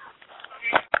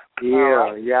 We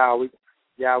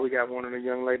got one of the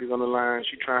young ladies on the line.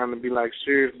 She trying to be like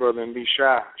Serious Brother and be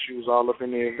shy. She was all up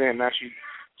in the event. Now she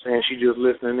saying she just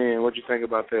listening in. What you think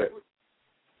about that?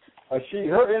 Her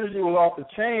energy was off the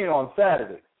chain on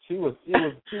Saturday. She was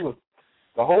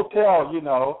the hotel,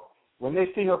 when they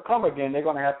see her come again, they're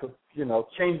going to have to,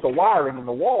 change the wiring in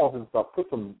the walls and stuff, put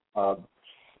some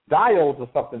diodes or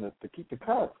something to keep the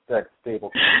current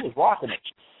stable. She was rocking it.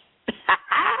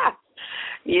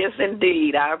 Yes,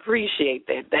 indeed. I appreciate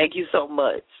that. Thank you so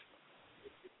much.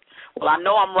 Well, I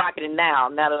know I'm rocking it now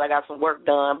that I got some work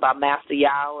done by Master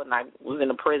Yao and I was in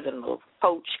the prison of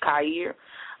Coach Khayr.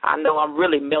 I know I'm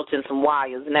really melting some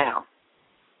wires now.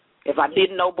 If I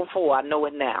didn't know before, I know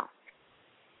it now.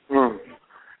 I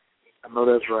know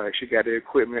that's right. She got the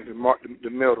equipment to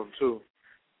melt them, too.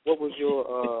 What was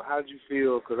your, how did you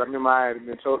feel? Because I remember I had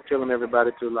been telling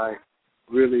everybody to,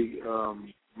 really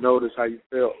notice how you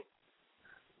felt.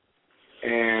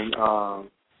 And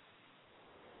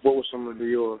what were some of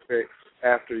your effects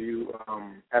after you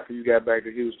got back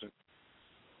to Houston?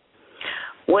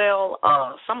 Well,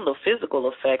 some of the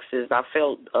physical effects is I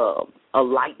felt a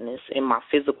lightness in my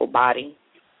physical body.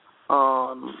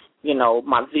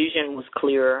 My vision was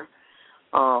clearer.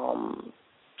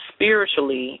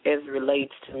 Spiritually, as it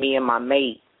relates to me and my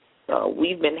mate,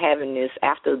 we've been having this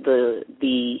after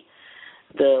the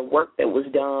work that was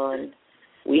done.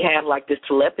 We have like this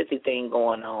telepathy thing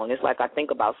going on. It's like I think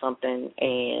about something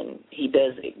and he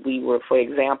does it. For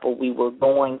example, we were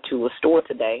going to a store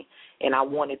today, and I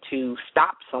wanted to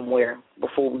stop somewhere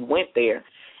before we went there,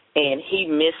 and he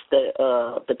missed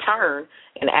the turn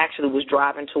and actually was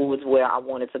driving towards where I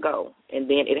wanted to go, and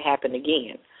then it happened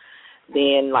again.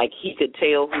 Then, like, he could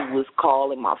tell who was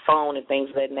calling my phone and things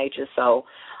of that nature. So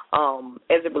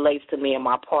as it relates to me and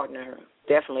my partner,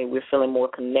 definitely we're feeling more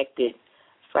connected.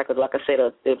 It's like I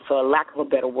said, for lack of a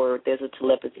better word, there's a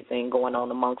telepathy thing going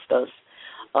on amongst us.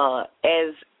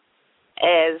 As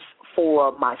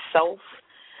for myself,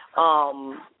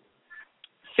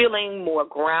 feeling more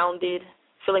grounded,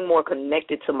 feeling more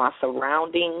connected to my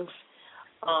surroundings,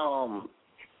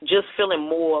 just feeling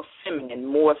more feminine,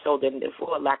 more so than,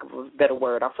 for lack of a better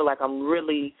word. I feel like I'm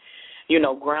really,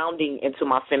 grounding into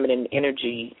my feminine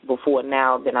energy before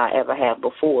now than I ever have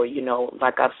before.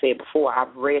 Like I've said before,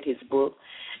 I've read his book,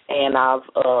 and I've,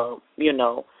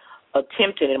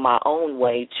 attempted in my own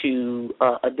way to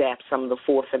adapt some of the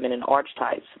 4 feminine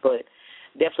archetypes. But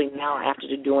definitely now, after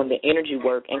doing the energy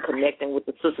work and connecting with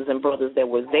the sisters and brothers that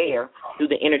were there through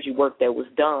the energy work that was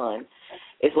done,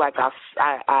 it's like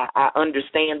I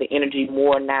understand the energy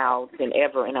more now than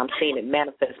ever, and I'm seeing it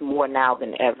manifest more now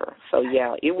than ever. So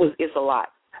yeah, it's a lot.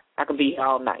 I could be here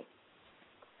all night.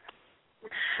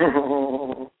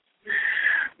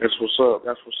 That's what's up.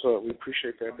 We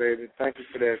appreciate that, baby. Thank you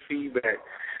for that feedback.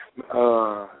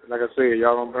 Like I said,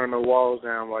 y'all don't burn no walls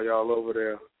down while y'all over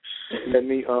there. Let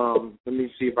me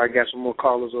see if I got some more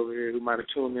callers over here who might have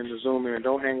tuned in to Zoom in.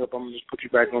 Don't hang up. I'm gonna just put you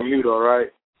back on mute. All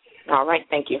right. All right.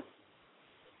 Thank you.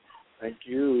 Thank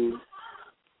you.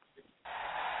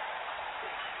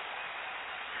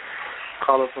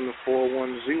 Caller from the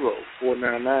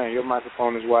 410-499. Your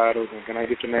microphone is wide open. Can I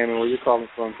get your name and where you're calling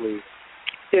from, please?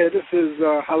 Yeah, this is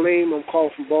Halim. I'm calling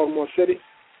from Baltimore City.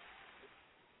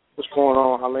 What's going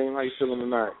on, Halim? How you feeling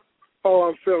tonight? Oh,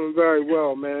 I'm feeling very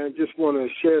well, man. Just want to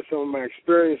share some of my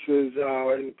experiences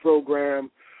in the program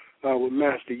with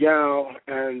Master Yao.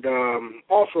 And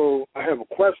also, I have a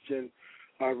question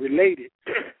related.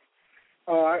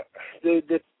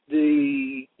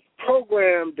 The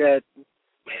program that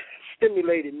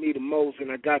stimulated me the most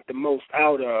and I got the most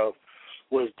out of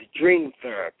was the dream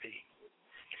therapy.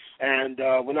 And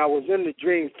when I was in the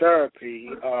dream therapy,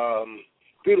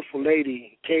 beautiful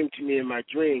lady came to me in my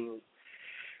dream,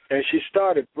 and she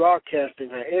started broadcasting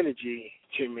her energy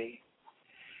to me.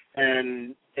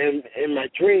 And in my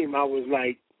dream, I was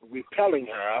like repelling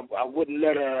her. I wouldn't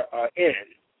let her in.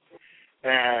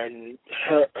 And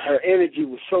her energy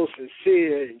was so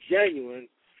sincere and genuine,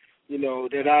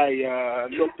 that I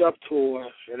looked up to her,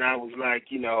 and I was like,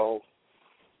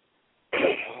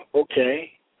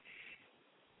 okay.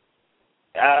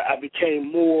 I became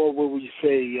more, what would you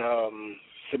say,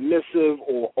 submissive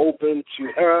or open to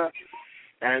her,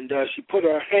 and she put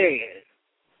her hand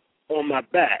on my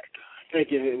back,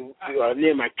 thinking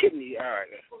near my kidney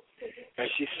area, and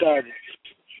she started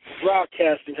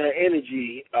broadcasting her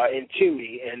energy into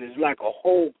me, and it's like a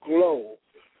whole glow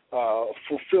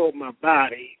fulfilled my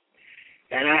body,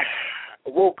 and I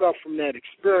woke up from that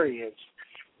experience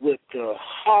with the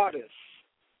hardest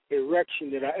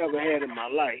erection that I ever had in my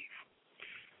life.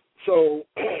 So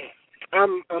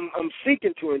I'm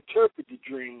seeking to interpret the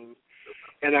dream,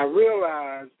 and I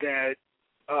realized that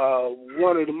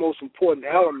one of the most important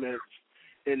elements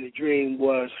in the dream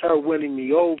was her winning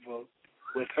me over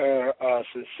with her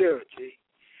sincerity.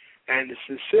 And the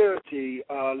sincerity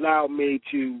allowed me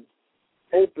to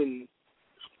open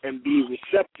and be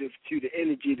receptive to the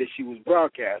energy that she was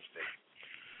broadcasting.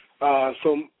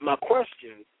 So my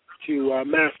question to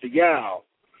Master Yao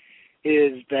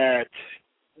is that,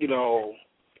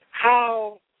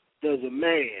 how does a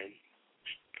man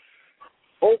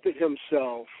open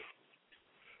himself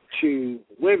to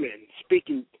women,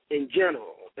 speaking in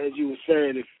general? As you were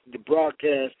saying, if the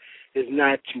broadcast is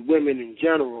not to women in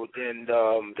general, then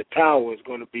the tower is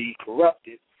going to be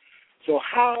corrupted. So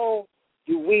how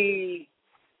do we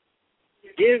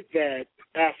give that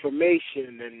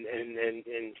affirmation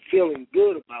and feeling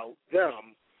good about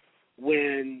them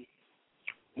when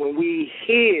we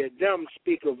hear them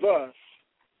speak of us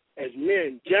as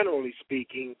men, generally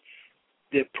speaking,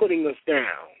 they're putting us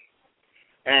down.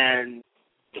 And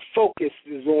the focus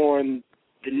is on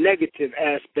the negative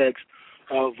aspects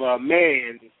of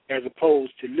man as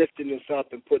opposed to lifting us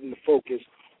up and putting the focus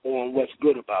on what's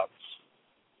good about us.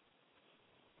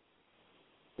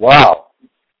 Wow.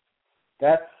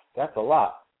 That's a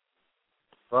lot.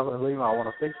 Brother Lima, I want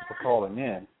to thank you for calling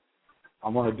in.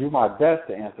 I'm going to do my best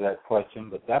to answer that question,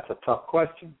 but that's a tough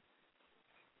question.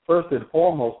 First and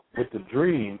foremost, with the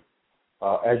dream,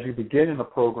 as you begin in the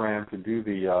program to do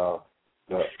the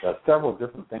several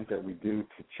different things that we do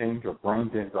to change your brain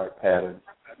dendrite patterns,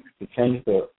 to change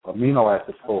the amino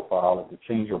acid profile, and to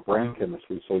change your brain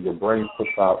chemistry so your brain puts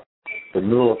out the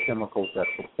neurochemicals that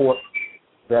support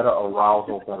better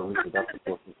arousal, better reproductive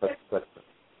force, etc.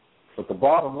 But the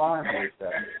bottom line is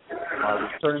that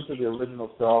returning to the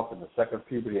original self and the second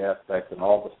puberty aspect and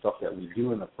all the stuff that we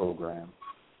do in the program,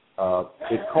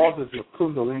 it causes your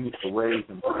kundalini to raise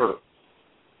and spurt.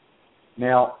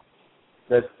 Now,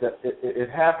 it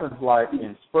happens like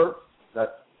in spurts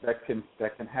that can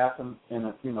happen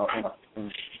in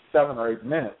 7 or 8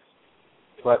 minutes,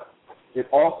 but it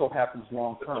also happens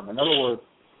long term. In other words,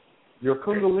 your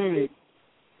kundalini.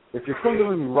 If your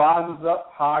kundalini rises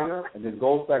up higher and then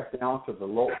goes back down to the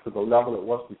level it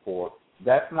was before,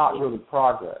 that's not really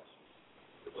progress.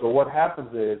 So what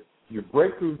happens is you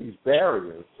break through these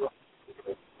barriers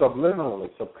subliminally,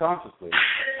 subconsciously.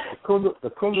 The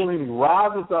kundalini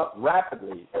rises up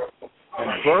rapidly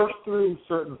and bursts through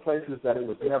certain places that it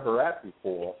was never at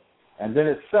before, and then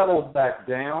it settles back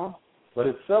down, but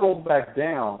it settles back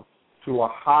down to a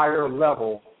higher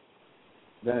level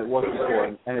than it was before,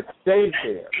 and it stays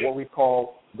there, what we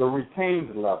call the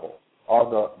retained level, or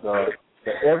the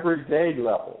everyday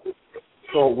level.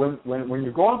 So when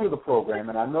you're going through the program,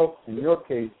 and I know in your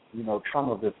case, some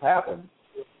of this happens,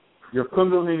 your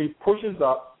kundalini pushes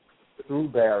up through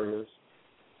barriers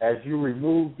as you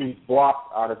remove these blocks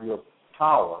out of your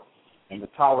tower, and the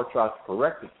tower tries to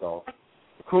correct itself.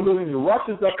 The kundalini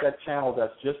rushes up that channel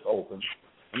that's just open,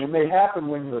 and it may happen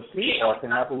when you're asleep or it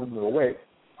can happen when you're awake.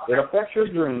 It affects your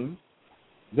dreams,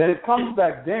 then it comes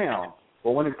back down,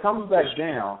 but when it comes back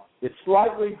down, it's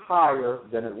slightly higher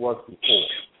than it was before,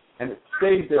 and it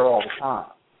stays there all the time.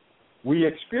 We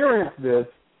experience this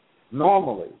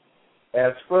normally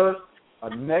as first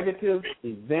a negative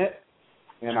event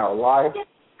in our life,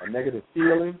 a negative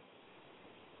feeling,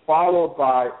 followed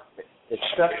by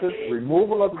acceptance,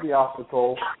 removal of the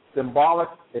obstacle, symbolic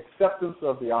acceptance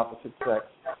of the opposite sex.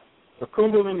 The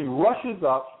kundalini rushes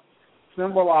up,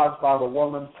 symbolized by the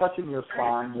woman touching your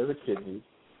spine near the kidneys,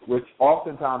 which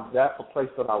oftentimes that's a place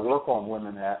that I work on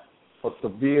women at for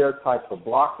severe types of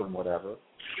blocks and whatever.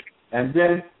 And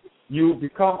then you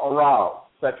become aroused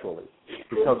sexually,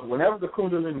 because whenever the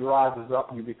kundalini rises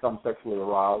up, you become sexually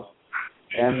aroused.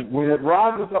 And when it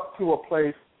rises up to a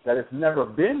place that it's never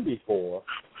been before,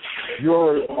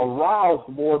 you're aroused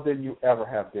more than you ever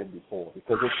have been before,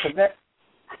 because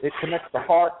it connects the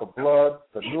heart, the blood,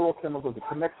 the neurochemicals. It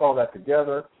connects all that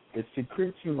together. It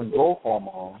secretes human growth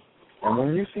hormone. And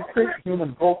when you secrete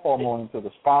human growth hormone into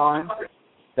the spine,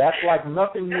 that's like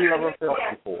nothing you ever felt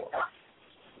before.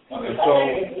 And so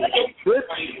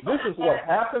this is what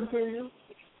happened to you.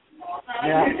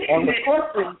 Now, on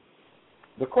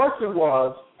the question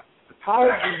was, how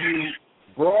do you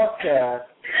broadcast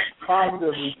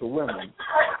positively to women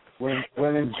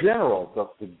when in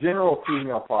general, the general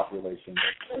female population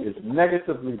is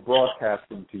negatively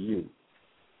broadcasting to you?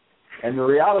 And the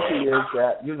reality is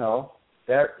that,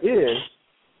 there is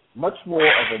much more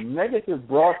of a negative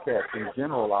broadcast in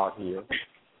general out here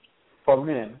for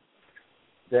men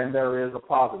than there is a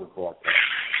positive broadcast.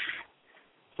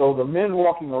 So the men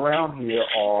walking around here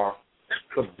are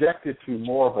subjected to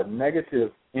more of a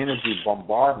negative energy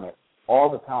bombardment all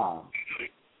the time.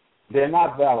 They're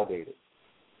not validated.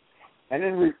 And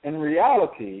in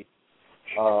reality,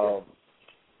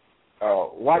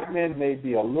 white men may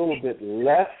be a little bit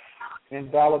less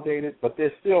invalidated, but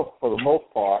they're still, for the most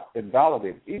part,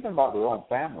 invalidated, even by their own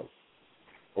families.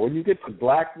 But when you get to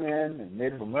black men and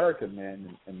Native American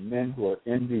men and men who are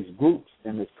in these groups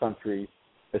in this country,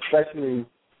 especially,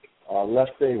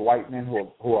 let's say, white men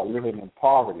who are living in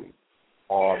poverty,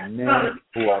 or men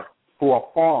who are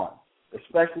foreign,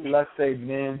 especially, let's say,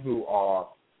 men who are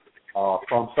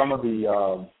from some of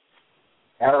the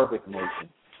Arabic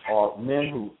nations, or men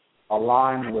who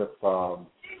align with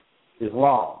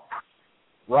Islam.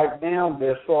 Right now,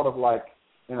 they're sort of like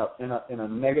in a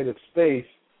negative space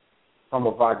from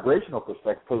a vibrational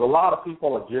perspective, because a lot of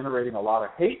people are generating a lot of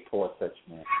hate towards such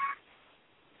men.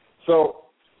 So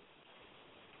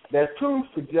there's two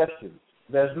suggestions.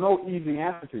 There's no easy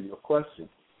answer to your question.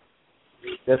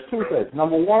 There's two things.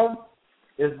 Number one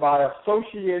is by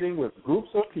associating with groups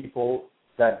of people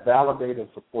that validate and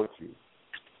support you.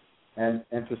 And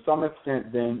to some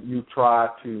extent, then you try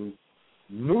to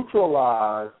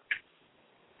neutralize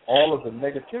all of the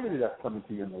negativity that's coming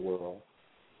to you in the world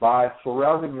by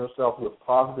surrounding yourself with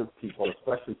positive people,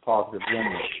 especially positive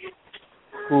women,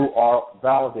 who are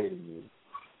validating you.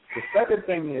 The second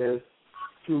thing is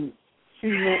to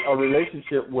cement a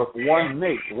relationship with one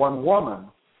mate, one woman,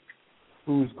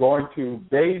 who's going to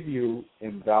bathe you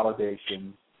in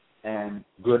validation and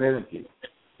good energy.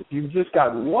 If you've just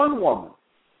got one woman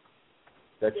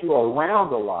that you are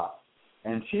around a lot,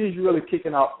 and she's really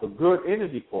kicking out the good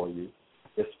energy for you,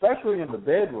 especially in the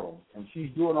bedroom, and she's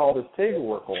doing all this table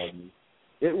work on you,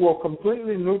 it will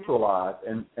completely neutralize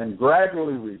and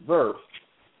gradually reverse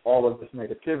all of this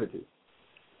negativity.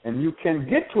 And you can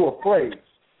get to a place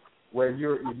where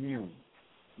you're immune.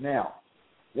 Now,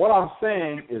 what I'm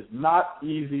saying is not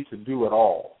easy to do at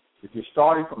all. If you're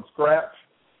starting from scratch,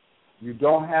 you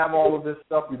don't have all of this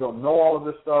stuff, you don't know all of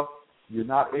this stuff, you're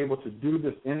not able to do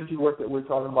this energy work that we're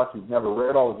talking about, you've never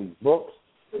read all of these books,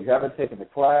 you haven't taken the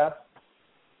class,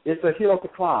 it's a hill to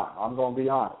climb, I'm going to be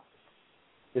honest.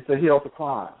 It's a hill to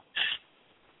climb.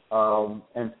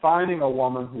 And finding a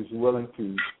woman who's willing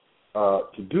to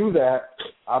do that,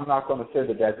 I'm not going to say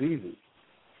that that's easy.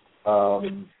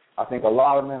 I think a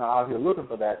lot of men are out here looking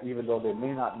for that, even though they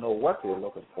may not know what they're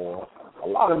looking for. A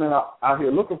lot of men are out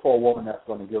here looking for a woman that's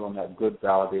going to give them that good,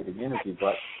 validating energy,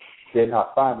 but they're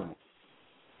not finding it.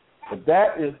 But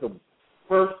that is the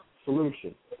first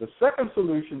solution. The second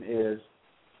solution is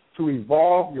to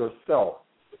evolve yourself,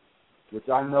 which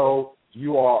I know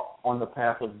you are on the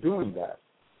path of doing that.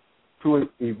 To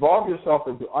evolve yourself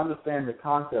and to understand the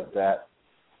concept that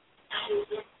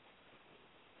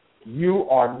you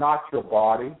are not your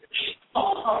body.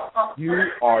 You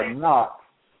are not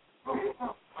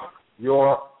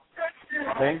your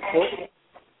banquet.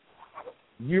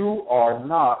 You are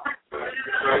not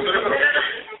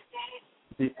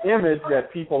the image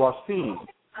that people are seeing.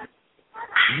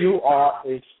 You are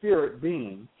a spirit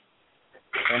being,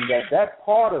 and that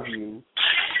part of you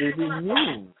is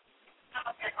immune.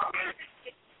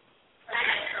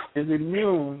 Is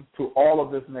immune to all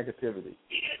of this negativity.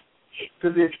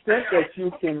 To the extent that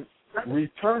you can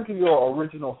return to your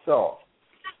original self,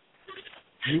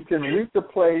 you can reach a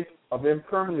place of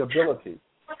impermeability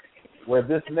where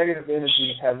this negative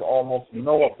energy has almost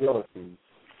no ability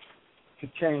to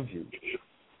change you,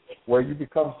 where you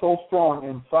become so strong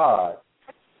inside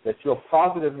that your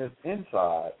positiveness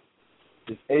inside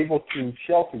is able to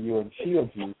shelter you and shield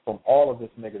you from all of this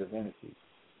negative energy.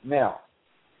 Now,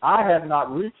 I have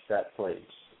not reached that place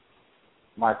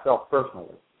myself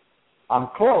personally. I'm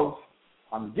close.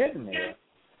 I'm getting there.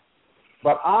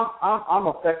 But I'm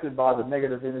affected by the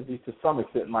negative energy to some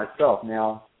extent myself.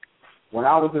 Now, when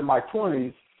I was in my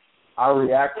 20s, I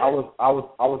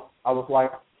was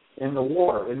like in the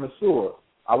water, in the sewer.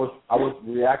 I was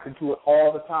reacting to it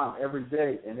all the time, every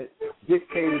day, and it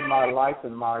dictated my life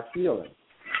and my feelings.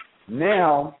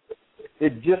 Now,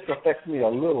 it just affects me a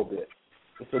little bit.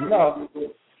 It's enough.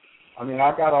 I mean,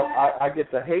 I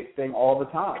get the hate thing all the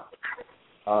time.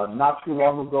 Not too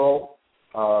long ago,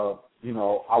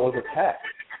 I was attacked.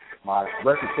 My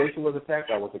reputation was attacked.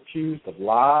 I was accused of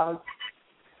lies.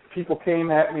 People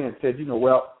came at me and said,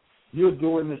 well, you're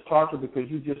doing this Tantra because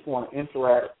you just want to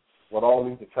interact with all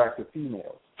these attractive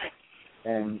females.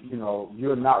 And,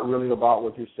 you're not really about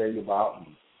what you say you're about. And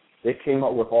they came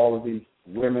up with all of these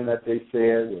women that they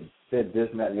said this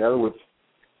and that and the other, which,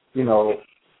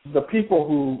 the people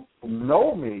who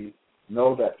know me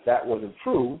know that wasn't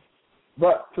true.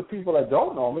 But to people that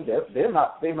don't know me,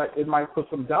 it might put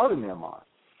some doubt in their mind.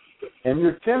 And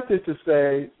you're tempted to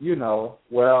say,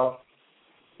 well,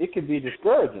 it can be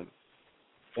discouraging.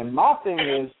 And my thing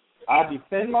is, I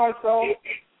defend myself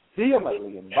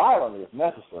vehemently and violently if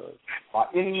necessary. By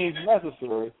any means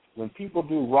necessary, when people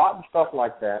do rotten stuff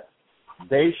like that,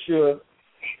 they should,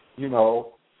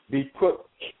 be put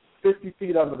 50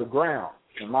 feet under the ground,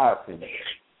 in my opinion.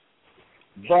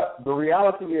 But the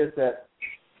reality is that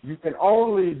you can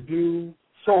only do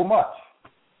so much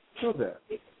to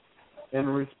them in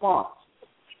response.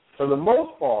 For the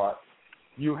most part,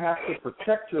 you have to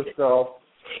protect yourself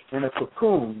in a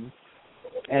cocoon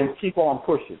and keep on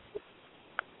pushing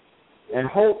and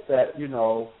hope that,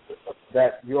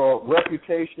 that your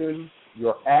reputation,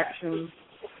 your actions,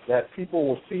 that people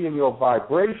will see in your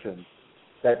vibration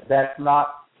that that's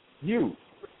not you,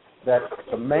 that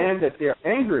the man that they're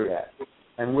angry at.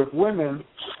 And with women,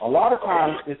 a lot of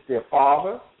times it's their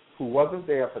father who wasn't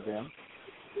there for them,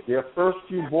 their first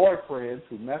few boyfriends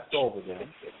who messed over them,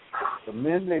 the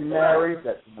men they married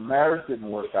that the marriage didn't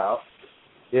work out.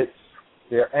 It's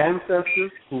their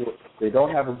ancestors who they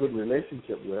don't have a good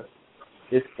relationship with.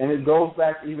 And it goes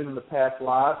back even in the past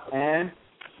lives. And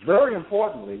very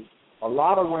importantly, a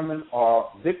lot of women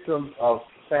are victims of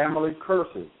family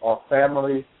curses or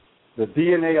the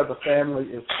DNA of the family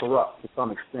is corrupt to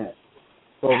some extent.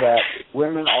 So that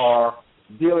women are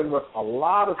dealing with a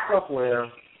lot of stuff where,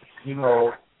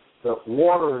 the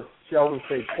water is, shall we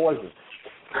say, poison.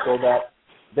 So that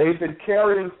they've been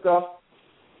carrying stuff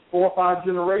 4 or 5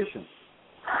 generations,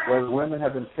 where women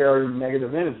have been carrying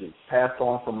negative energy passed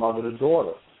on from mother to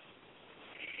daughter.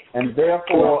 And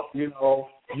therefore, you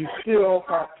still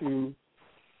have to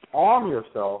arm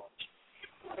yourself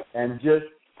and just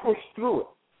push through it.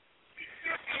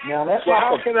 Now, that's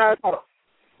how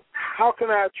can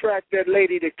I attract that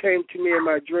lady that came to me in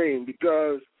my dream?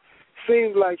 Because it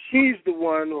seems like she's the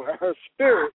one, or her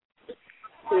spirit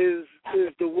is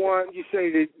the one, you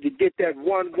say, to get that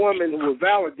one woman who will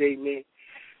validate me.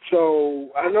 So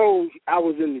I know I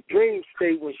was in the dream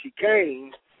state when she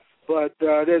came, but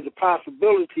there's a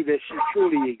possibility that she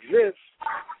truly exists.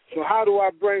 So how do I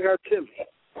bring her to me?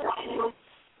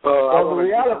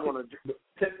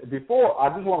 Before, I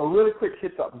just want a really quick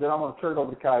hit up, then I'm going to turn it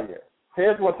over to Khayr.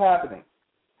 Here's what's happening.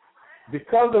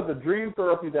 Because of the dream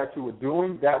therapy that you were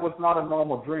doing, that was not a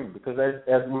normal dream. Because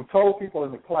as we told people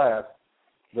in the class,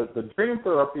 the dream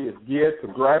therapy is geared to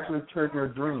gradually turn your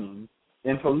dreams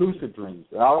into lucid dreams.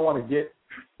 And I don't want to get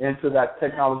into that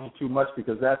technology too much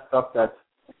because that's stuff that's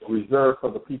reserved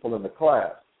for the people in the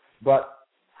class. But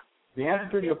the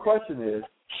answer to your question is,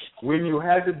 when you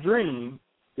had the dream,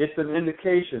 it's an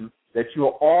indication that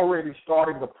you're already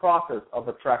starting the process of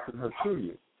attracting her to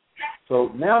you. So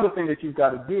now the thing that you've got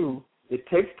to do, it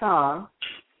takes time.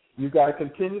 You've got to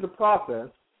continue the process.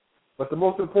 But the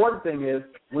most important thing is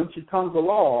when she comes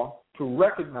along to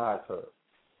recognize her.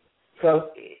 Because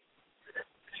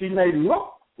she may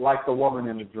look like the woman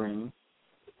in the dream,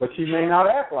 but she may not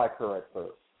act like her at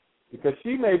first. Because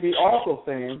she may be also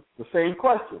saying the same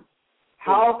question.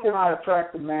 How can I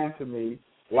attract a man to me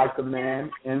like the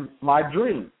man in my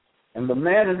dream? And the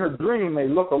man in her dream may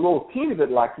look a little teeny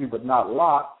bit like you, but not a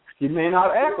lot. He may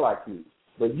not act like you.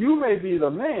 But you may be the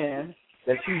man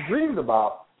that she dreamed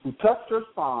about who touched her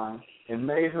spine and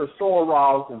made her so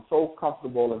aroused and so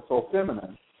comfortable and so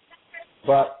feminine.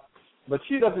 But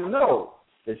she doesn't know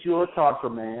that you're a Tantra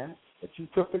man, that you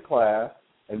took the class,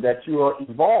 and that you are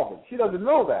evolving. She doesn't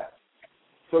know that.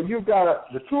 So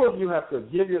the two of you have to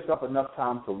give yourself enough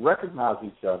time to recognize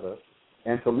each other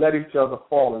and to let each other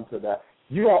fall into that.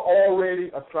 You are already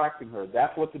attracting her.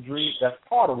 That's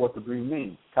part of what the dream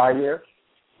means. Khayr?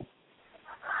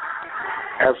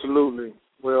 Absolutely.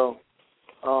 Well,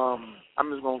 I'm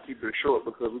just gonna keep it short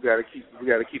because we gotta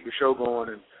keep the show going,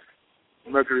 and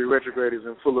Mercury retrograde is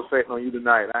in full effect on you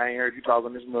tonight. I ain't heard you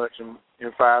talking this much in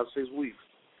 5 or 6 weeks.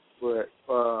 But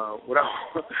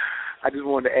I just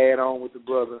wanted to add on with the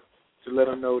brother to let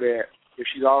her know that if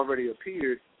she's already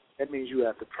appeared, that means you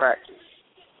have to practice.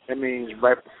 That means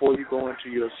right before you go into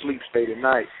your sleep state at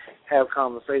night, have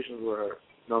conversations with her.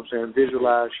 You know what I'm saying?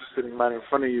 Visualize she's sitting right in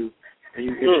front of you and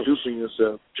you introducing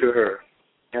yourself to her.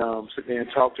 Sit there and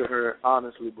talk to her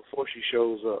honestly before she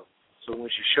shows up. So when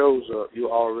she shows up, you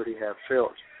already have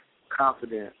felt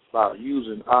confident about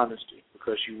using honesty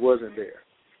because she wasn't there.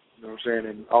 You know what I'm saying?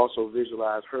 And also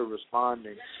visualize her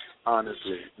responding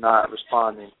honestly, not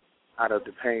responding out of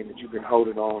the pain that you've been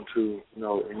holding on to, in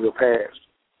your past.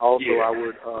 Also, I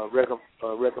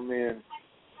would recommend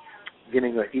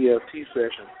getting an EFT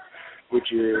session,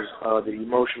 which is the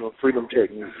emotional freedom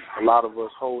technique. A lot of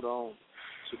us hold on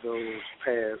to those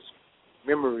past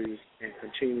memories and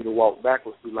continue to walk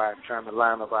backwards through life, trying to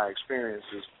line up our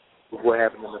experiences with what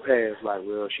happened in the past. Like,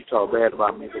 well, she talked bad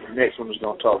about me, but the next one is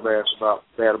going to talk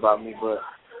bad about me. But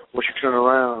once you turn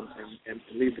around and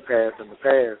leave the past in the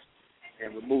past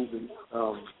and remove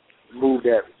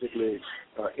that particular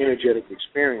energetic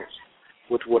experience,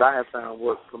 which what I have found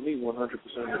works for me 100% of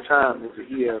the time is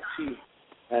the EFT,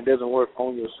 and it doesn't work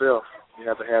on yourself. You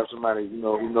have to have somebody who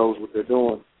knows what they're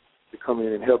doing to come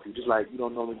in and help you. Just like you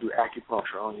don't normally do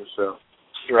acupuncture on yourself.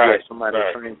 Right. Let somebody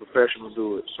trained professional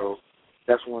do it. So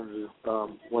that's one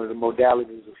of the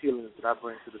modalities of healing that I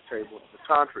bring to the table. The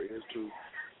Tantra is to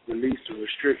release the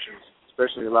restrictions,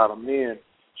 especially a lot of men.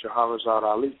 Shahrazad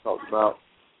Ali talked about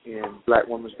in Black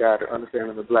Woman's Guide to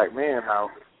Understanding the Black Man how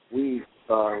we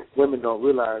women don't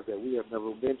realize that we have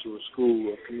never been to a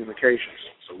school of communications,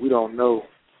 so we don't know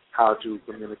how to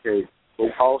communicate. But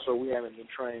also we haven't been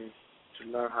trained to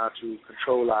learn how to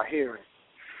control our hearing.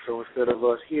 So instead of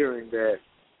us hearing that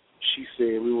she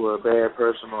said we were a bad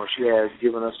person or she has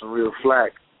given us some real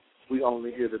flack, we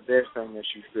only hear the best thing that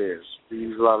she says. We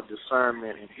use a lot of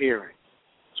discernment in hearing.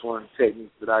 That's one of the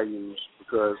techniques that I use,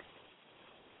 because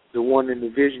the one in the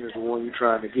vision is the one you're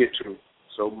trying to get to.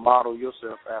 So model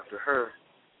yourself after her,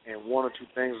 and one or two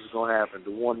things is going to happen.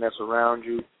 The one that's around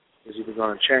you is either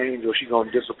going to change or she's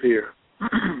going to disappear.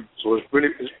 So it's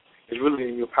really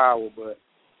in your power, but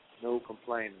no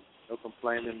complaining. No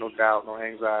complaining, no doubt, no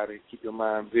anxiety. Keep your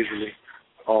mind visually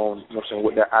on, you know what I'm saying,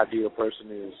 what that ideal person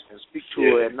is. And speak to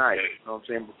her at night, you know what I'm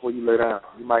saying, before you lay down.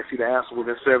 You might see the answer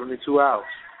within 72 hours.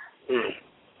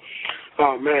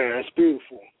 Oh, man, that's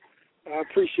beautiful. I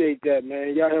appreciate that,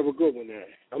 man. Y'all have a good one, man.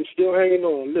 I'm still hanging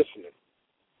on, listening.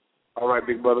 All right,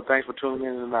 big brother. Thanks for tuning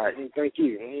in tonight. Thank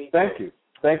you. Thank you.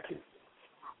 Thank you.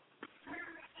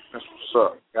 That's what's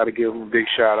up. Got to give him a big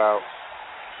shout out.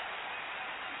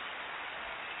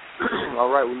 All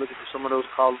right, we're looking for some of those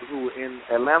callers who were in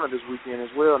Atlanta this weekend as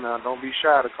well. Now, don't be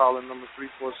shy to call in number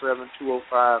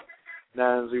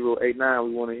 347-205-9089.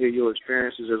 We want to hear your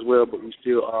experiences as well, but we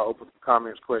still are open for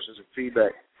comments, questions, and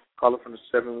feedback. Call it from the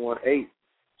 718-693.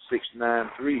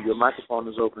 Your microphone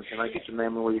is open. Can I get your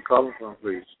name and where you're calling from,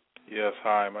 please? Yes,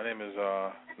 hi. My name is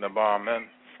Nabar Amen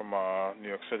from New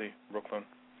York City, Brooklyn.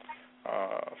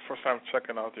 First time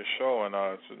checking out your show, and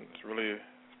it's really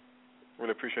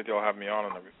appreciate y'all having me on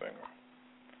and everything.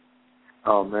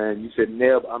 Oh, man. You said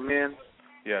Neb Amen?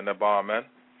 Yeah, Nabar Amen.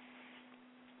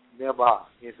 Neba.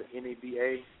 It's an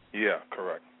N-E-B-A? Yeah,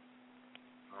 correct.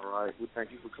 All right. We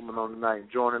thank you for coming on tonight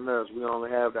and joining us. We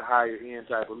only have the higher end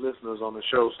type of listeners on the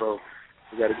show, so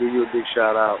we got to give you a big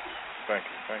shout out. Thank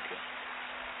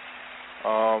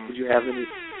you. Did you have any?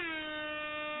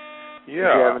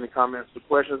 Yeah. Did you have any comments or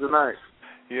questions tonight?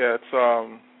 Yeah, it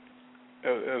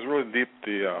was really deep.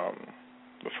 The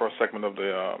first segment of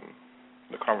the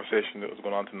conversation that was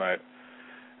going on tonight,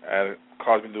 and it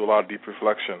caused me to do a lot of deep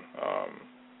reflection.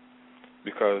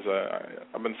 Because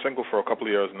I've been single for a couple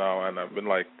of years now, and I've been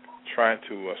trying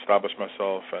to establish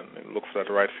myself and look for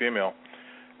the right female.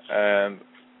 And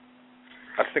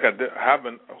I think I have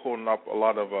been holding up a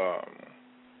lot of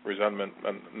resentment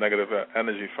and negative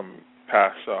energy from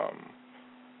past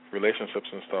relationships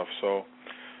and stuff. So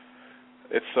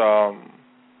it's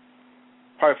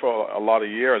probably for a lot of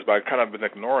years, but I've kind of been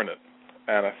ignoring it.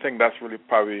 And I think that's really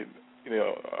probably,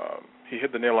 he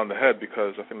hit the nail on the head,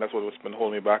 because I think that's what's been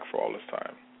holding me back for all this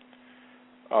time.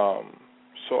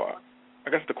 So I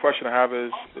guess the question I have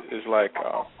is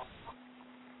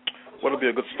what would be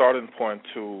a good starting point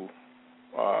to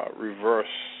reverse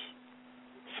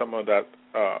some of that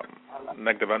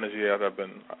negative energy that have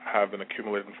been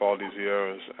accumulating for all these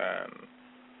years and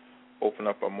open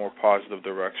up a more positive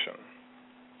direction?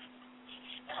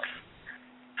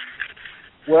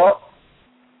 Well,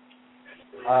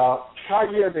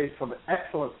 Khayr made some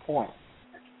excellent points.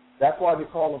 That's why we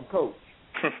call him Coach.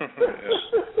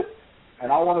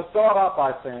 And I want to start off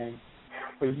by saying,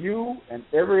 for you and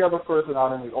every other person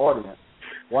out in the audience,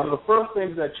 one of the first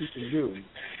things that you can do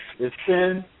is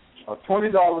send a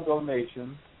 $20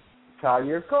 donation to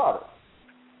Khayr Carter,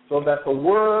 so that the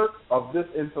word of this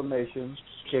information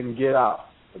can get out.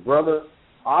 The brother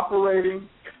operating,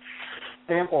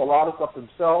 paying for a lot of stuff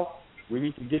himself. We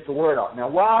need to get the word out. Now,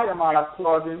 why am I not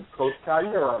plugging Coach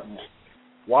Khayr right now?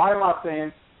 Why am I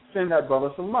saying send that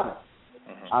brother some money?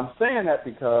 I'm saying that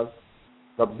because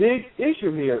the big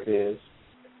issue here is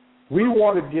we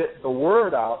want to get the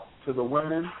word out to the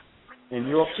women in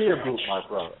your peer group, my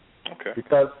brother. Okay.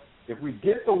 Because if we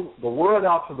get the word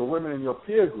out to the women in your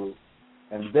peer group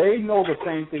and they know the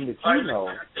same thing that you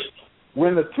know,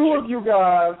 when the two of you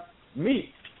guys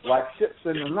meet like ships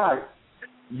in the night,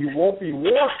 you won't be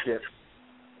warships.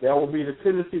 There will be the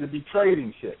tendency to be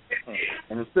trading ships.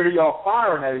 And instead of y'all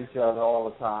firing at each other all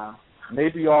the time,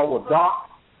 maybe y'all will dock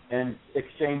and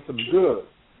exchange some goods.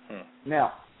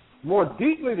 Now, more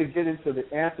deeply to get into the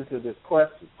answer to this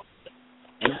question,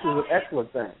 and this is an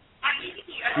excellent thing.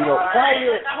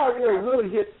 Khayr really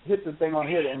hit the thing on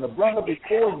head, and the brother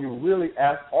before you really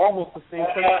asked almost the same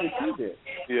question that you did.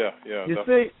 Yeah. You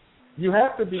see, you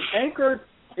have to be anchored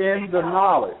in the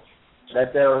knowledge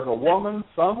that there is a woman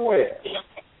somewhere,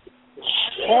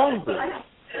 hungry,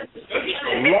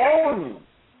 longing,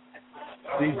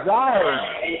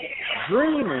 desiring,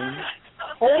 dreaming,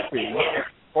 hoping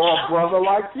for a brother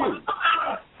like you.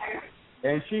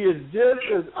 And she is just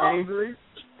as angry,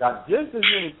 got just as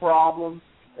many problems,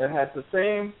 and has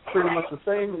pretty much the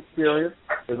same experience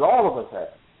as all of us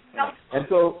have. And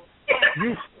so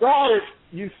you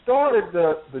started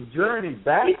the journey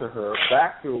back to her,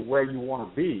 back to where you want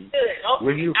to be,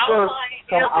 when you first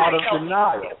come out of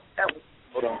denial.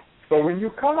 So when you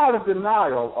come out of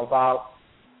denial about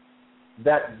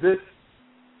that this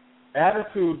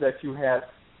attitude that you had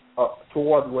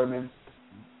toward women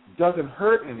doesn't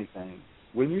hurt anything,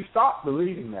 when you stop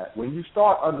believing that, when you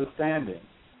start understanding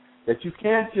that you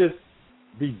can't just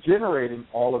be generating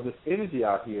all of this energy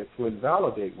out here to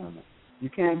invalidate women, you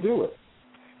can't do it.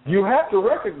 You have to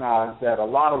recognize that a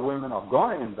lot of women are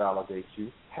going to invalidate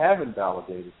you, have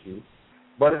invalidated you,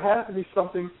 but it has to be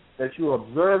something that you're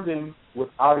observing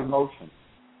without emotion.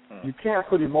 You can't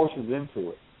put emotions into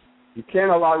it. You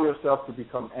can't allow yourself to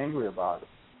become angry about it.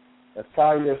 As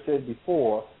Khayr said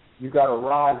before, you got to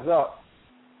rise up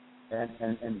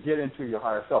and get into your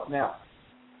higher self. Now,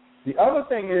 the other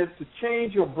thing is to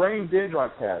change your brain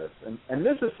dendrite patterns. And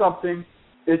this is something,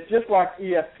 it's just like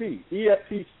EFT.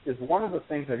 EFT is one of the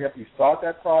things that help you start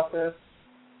that process,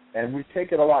 and we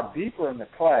take it a lot deeper in the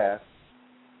class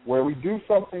where we do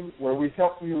something where we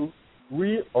help you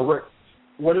rearrange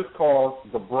what is called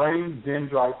the brain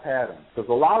dendrite pattern. Because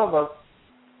a lot of us,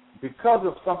 because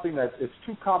of something that is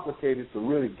too complicated to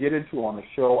really get into on the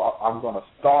show, I'm going to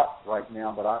start right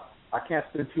now, but I can't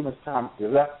spend too much time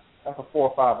because that's a 4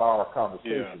 or 5 hour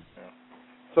conversation. Yeah.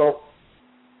 So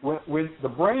when the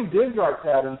brain dendrite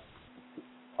patterns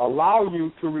allow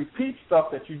you to repeat stuff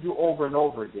that you do over and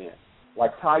over again,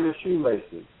 like tie your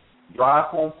shoelaces, drive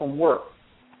home from work.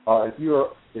 If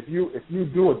you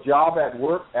do a job at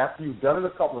work, after you've done it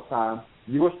a couple of times,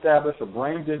 you establish a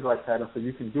brain dendrite pattern so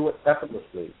you can do it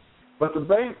effortlessly. But the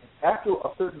brain, after a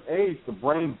certain age, the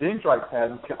brain dendrite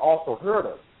pattern can also hurt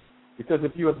us. Because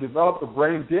if you have developed a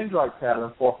brain dendrite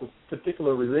pattern for a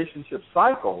particular relationship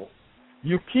cycle,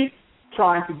 you keep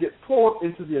trying to get pulled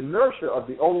into the inertia of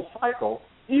the old cycle,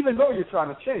 even though you're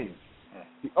trying to change.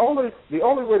 The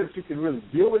only way that you can really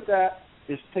deal with that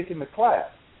is taking the class.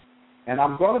 And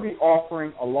I'm going to be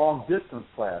offering a long-distance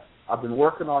class. I've been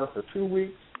working on it for 2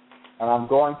 weeks, and I'm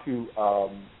going to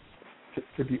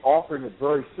be offering it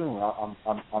very soon.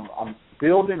 I'm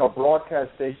building a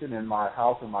broadcast station in my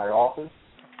house, in my office,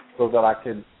 so that I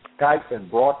can Skype and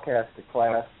broadcast the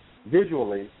class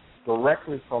visually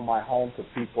directly from my home to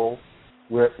people.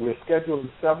 We're scheduling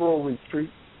several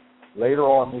retreats later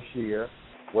on this year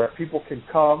where people can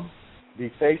come,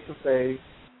 be face-to-face,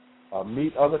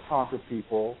 meet other Tantra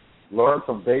people, learn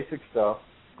some basic stuff,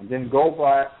 and then go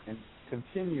back and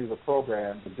continue the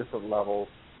program at different levels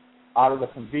out of the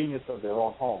convenience of their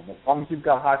own home. As long as you've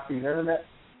got high-speed internet,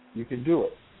 you can do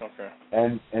it. Okay.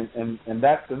 And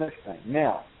that's the next thing.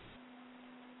 Now,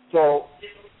 so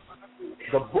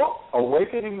the book,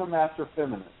 Awakening the Master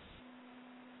Feminine,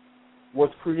 was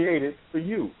created for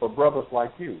you, for brothers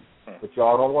like you, but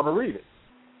y'all don't want to read it.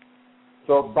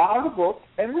 So buy the book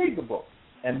and read the book,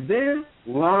 and then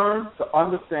learn to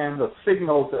understand the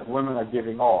signals that women are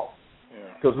giving off.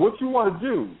 Because what you want to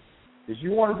do is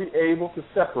you want to be able to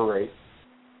separate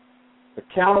the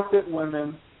counterfeit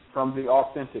women from the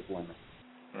authentic women.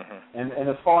 And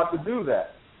it's hard to do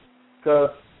that because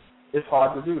it's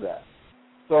hard to do that.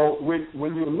 So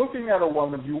when you're looking at a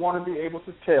woman, you want to be able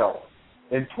to tell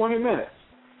in 20 minutes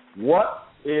what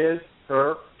is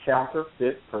her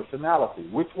counterfeit personality.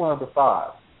 Which one of the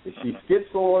 5? Is she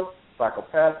schizoid,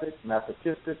 psychopathic,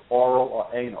 masochistic, oral,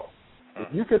 or anal?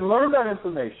 If you can learn that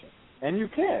information, and you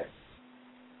can,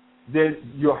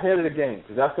 then you're ahead of the game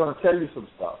because that's going to tell you some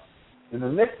stuff. And the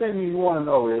next thing you want to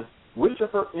know is which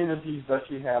of her energies does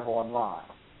she have online?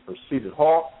 Her seated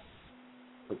hawk,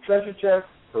 her treasure chest,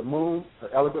 her moon, her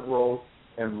elegant rose,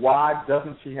 and why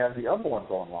doesn't she have the other ones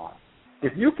online?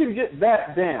 If you can get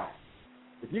that down,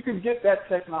 if you can get that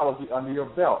technology under your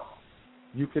belt,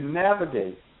 you can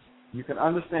navigate, you can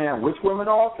understand which women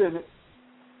are authentic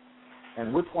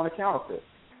and which one are counterfeit.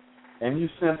 And you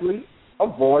simply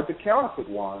avoid the counterfeit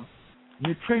ones.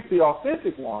 You treat the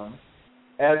authentic ones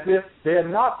as if they're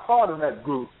not part of that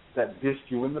group that dissed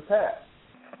you in the past.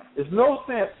 There's no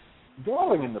sense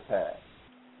dwelling in the past.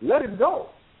 Let it go.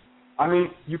 I mean,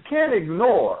 you can't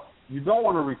ignore. You don't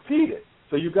want to repeat it.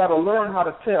 So you got to learn how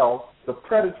to tell the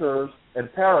predators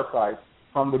and parasites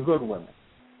from the good women.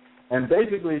 And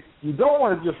basically, you don't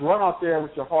want to just run out there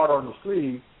with your heart on your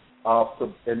sleeve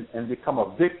and become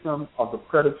a victim of the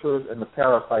predators and the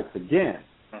parasites again.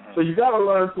 So you got to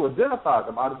learn to identify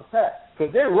them out of the pack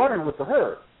because they're running with the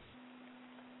herd.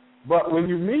 But when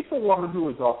you meet a woman who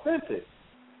is authentic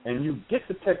and you get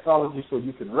the technology so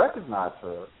you can recognize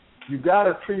her, you got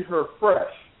to treat her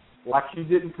fresh, like she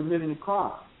didn't commit any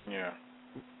crime. Yeah.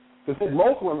 Because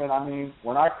most women, I mean,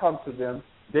 when I come to them,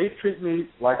 they treat me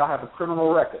like I have a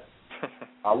criminal record.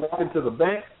 I walk into the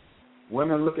bank,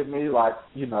 women look at me like,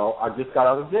 you know, I just got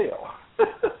out of jail.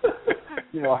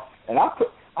 You know, and I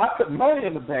put money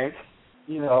in the bank,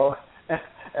 you know,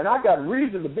 and I got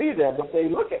reason to be there, but they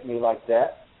look at me like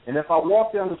that. And if I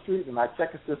walk down the street and I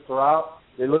check a sister out,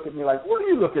 they look at me like, what are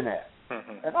you looking at?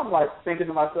 And I'm like thinking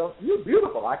to myself, you're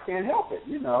beautiful. I can't help it,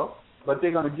 But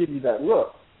they're going to give you that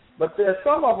look. But there's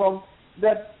some of them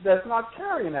that's not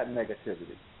carrying that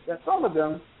negativity. There's some of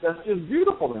them that's just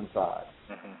beautiful inside.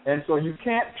 And so you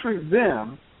can't treat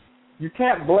them, you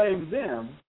can't blame them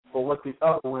for what the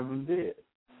other women did.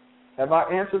 Have I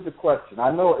answered the question?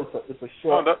 I know it's a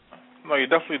short. No, you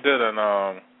definitely did, and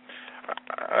I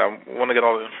want to get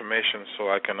all the information so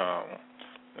I can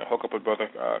hook up with Brother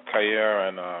Khayr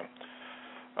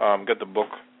and get the book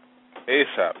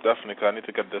ASAP. Definitely, because I need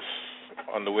to get this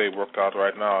on the way worked out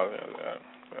right now.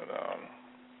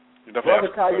 Brother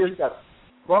Khayr's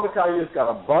got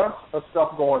a bunch of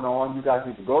stuff going on. You guys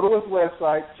need to go to his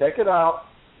website, check it out.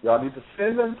 Y'all need to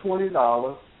send him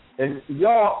 $20. And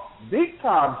y'all,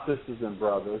 big-time sisters and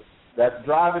brothers that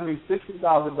driving these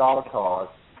 $60,000 cars,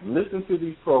 listen to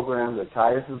these programs that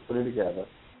Khayr is putting together,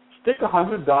 stick a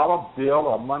 $100 bill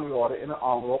or money order in an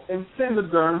envelope and send the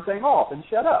darn thing off and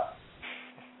shut up.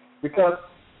 Because,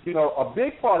 a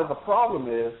big part of the problem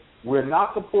is we're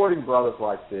not supporting brothers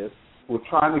like this who are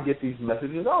trying to get these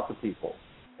messages out to people.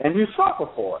 And you suffer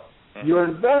for it. You're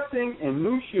investing in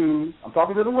new shoes. I'm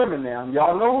talking to the women now.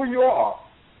 Y'all know who you are.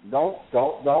 Don't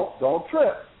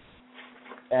trip.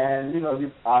 And,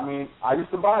 I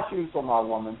used to buy shoes for my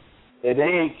woman. They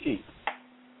ain't cheap.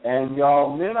 And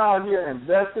y'all men out here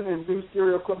investing in new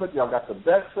stereo equipment. Y'all got the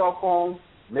best cell phones.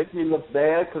 Make me look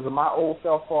bad because of my old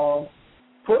cell phone.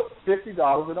 Put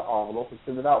 $50 in the envelope and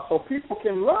send it out so people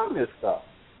can learn this stuff.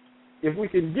 If we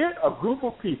can get a group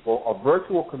of people, a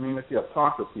virtual community of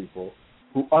Tantra people,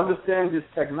 who understand this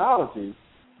technology,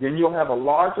 then you'll have a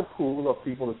larger pool of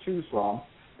people to choose from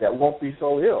that won't be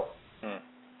so ill.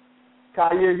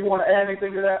 Khayr, you want to add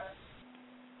anything to that?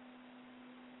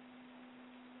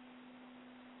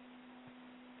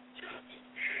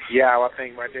 Yeah, I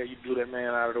think right there you blew that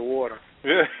man out of the water.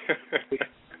 Yeah. Big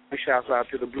shouts out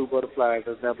to the Blue Butterflies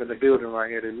that's up in the building right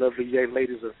here. The lovely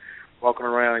ladies are walking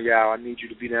around. Y'all, I need you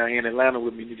to be down here in Atlanta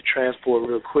with me. You need to transport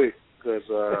real quick because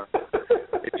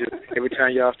every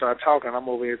time y'all start talking, I'm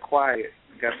over here quiet.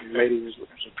 Got some ladies with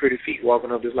some pretty feet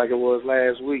walking up just like it was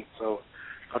last week. So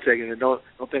I'm taking it. Don't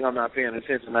think I'm not paying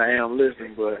attention. I am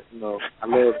listening, but I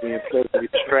love being pleasantly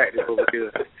distracted over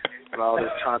here with all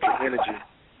this tantric energy.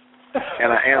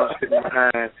 And I am sitting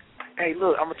behind. Hey,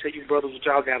 look, I'm gonna tell you, brothers, what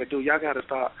y'all got to do. Y'all got to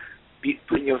start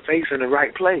putting your face in the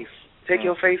right place. Take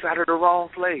your face out of the wrong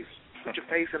place. Put your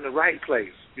face in the right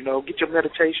place. Get your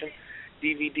meditation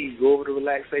DVD. Go over to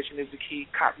Relaxation is the Key.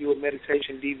 Copy your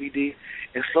meditation DVD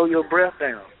and slow your breath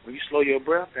down. When you slow your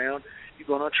breath down, you're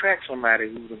going to attract somebody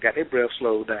who's got their breath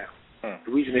slowed down.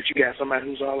 The reason that you got somebody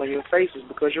who's all in your face is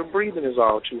because your breathing is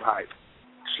all too high.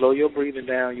 Slow your breathing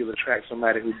down, you'll attract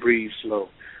somebody who breathes slow.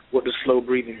 What does slow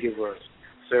breathing give us?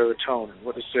 Serotonin.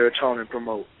 What does serotonin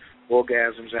promote?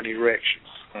 Orgasms and erections.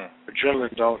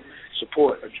 Adrenaline don't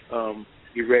support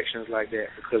erections like that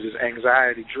because it's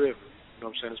anxiety-driven. You know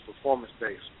what I'm saying? It's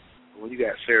performance-based. But when you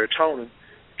got serotonin,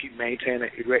 keep maintaining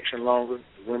erection longer.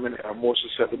 The women are more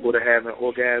susceptible to having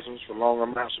orgasms for longer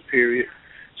amounts of period.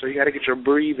 So you got to get your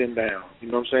breathing down. You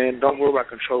know what I'm saying? Don't worry about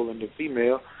controlling the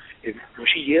female. When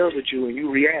she yells at you and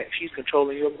you react, she's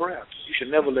controlling your breath. You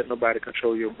should never let nobody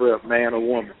control your breath, man or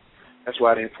woman. That's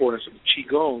why the importance of the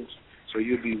Qigong, so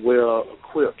you'll be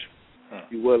well-equipped.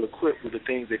 Be well-equipped with the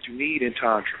things that you need in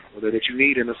Tantra, or that you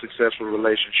need in a successful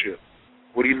relationship.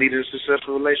 What do you need in a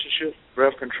successful relationship?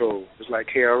 Breath control. It's like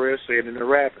KRS said in the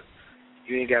rapping.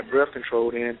 You ain't got breath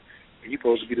control then, and you're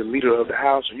supposed to be the leader of the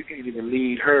house, and you can't even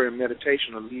lead her in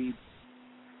meditation or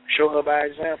show her by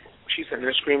example. She's sitting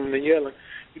there screaming and yelling.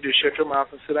 You just shut your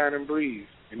mouth and sit down and breathe.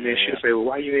 And then she'll say, well,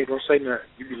 why you ain't going to say nothing?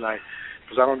 You be like,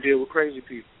 because I don't deal with crazy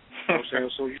people. You know what I'm saying?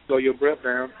 So you slow your breath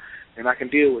down, and I can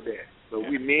deal with that. But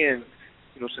we men,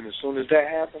 you know what I'm saying, as soon as that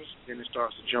happens, then it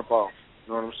starts to jump off.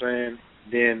 You know what I'm saying?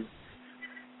 Then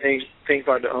things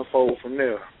start to unfold from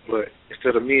there. But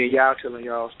instead of me and y'all telling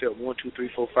y'all step 1, 2, 3,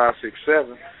 4, 5, 6,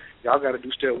 7, y'all got to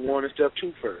do step 1 and step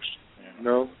 2 first. You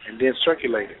know, and then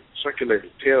circulate it.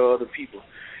 Tell other people.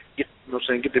 You know what I'm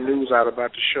saying? Get the news out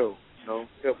about the show. You know,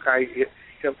 help Khayr,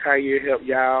 help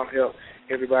y'all, help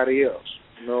everybody else.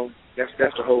 You know, that's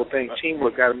the whole thing.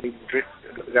 Teamwork got to be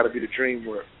the dream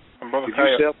work. And Brother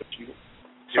Khayr,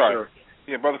 sorry.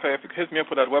 Yeah, Brother Khayr, hit me up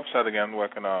with that website again where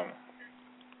I can.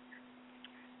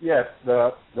 Yes,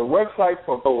 the website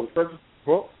for the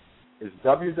book is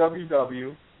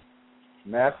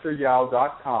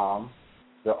www.masteryao.com.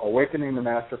 The Awakening the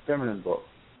Master Feminine book.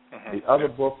 The other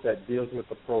book that deals with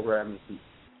the program is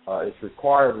it's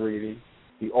required reading,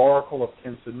 The Oracle of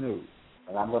Kinsanu.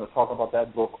 And I'm going to talk about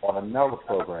that book on another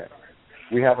program.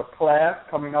 We have a class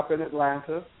coming up in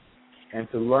Atlanta And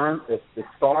to learn, it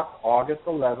starts August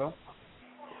 11th.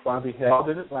 It's going to be held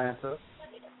in Atlanta.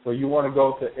 So you want to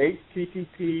go to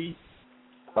HTTP,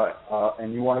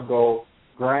 and you want to go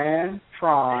Grand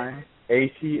Trine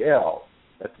ATL.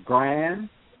 That's Grand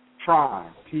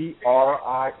Trine,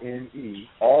 TRINE,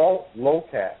 all low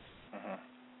caps,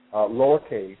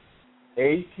 lowercase,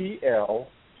 ATL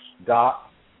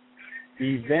dot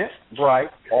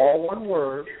Eventbrite, all one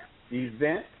word,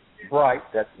 Eventbrite,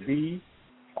 that's BRITE,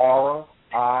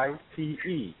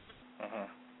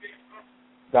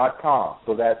 .com.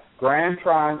 So that's Grand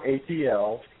Trine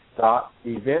ATL dot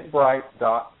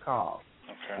Eventbrite.com.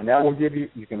 And that will give you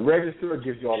can register. It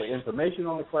gives you all the information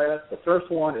on the class. The first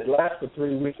one, it lasts for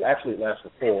 3 weeks. Actually, it lasts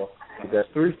for 4. But there's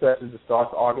 3 sessions. It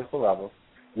starts August 11th.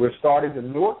 We're starting the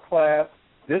Newark class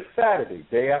this Saturday,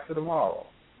 day after tomorrow.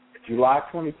 July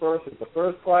 21st is the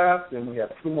first class. Then we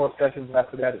have 2 more sessions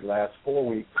after that. It lasts 4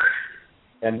 weeks.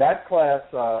 And that class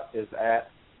is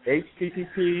at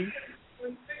HTTP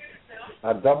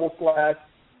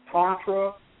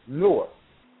 /Tantra Newark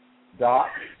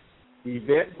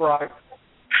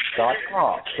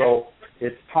 .eventbrite.com. So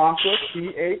it's Tantra,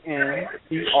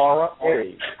 TANTRA,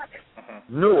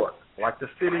 Newark, like the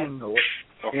city in Newark,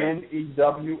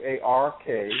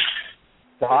 NEWARK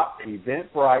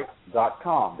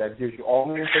 .eventbrite.com. That gives you all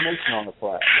the information on the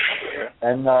class.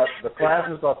 And the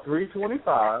classes are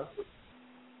 $325.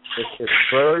 It's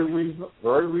very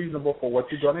reasonable for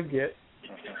what you're going to get.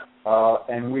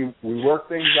 And we work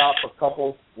things out for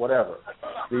couples, whatever.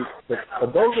 For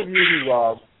those of you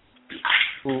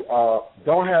who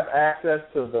don't have access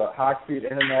to the high-speed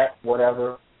internet,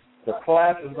 whatever, the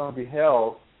class is going to be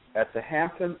held at the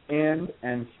Hampton Inn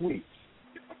and Suites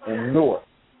in Newark.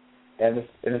 And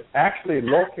it's actually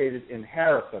located in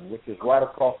Harrison, which is right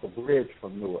across the bridge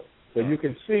from Newark. So you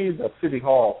can see the City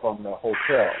Hall from the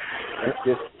hotel.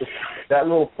 That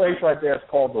little place right there is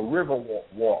called the River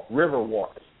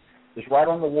Walk. It's right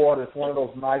on the water. It's one of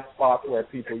those nice spots where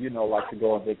people, like to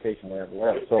go on vacation,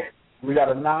 whatever. So we got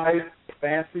a nice,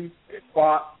 fancy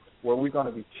spot where we're going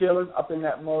to be chilling up in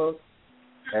that mug.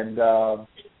 And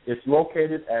it's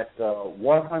located at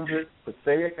 100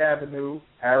 Passaic Avenue,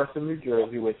 Harrison, New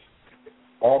Jersey, which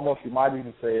almost, you might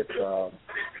even say it's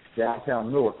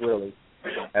downtown Newark, really.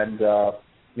 And,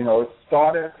 it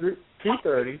started at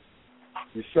 2:30.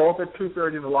 You show up at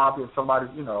 2:30 in the lobby, and somebody's,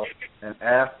 and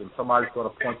ask, and somebody's going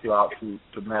to point you out to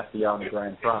Master Yao and the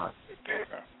Grand Trine.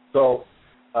 So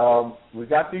we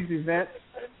got these events,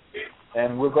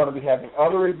 and we're going to be having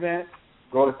other events.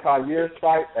 Go to Khayr's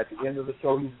site. At the end of the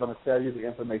show, he's going to tell you the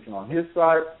information on his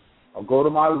site. I'll go to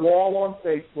my wall on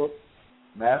Facebook.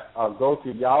 I'll go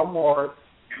to Yao Morris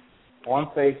on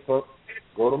Facebook.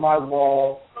 Go to my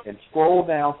wall and scroll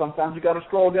down. Sometimes you got to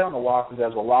scroll down a while because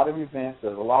there's a lot of events.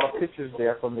 There's a lot of pictures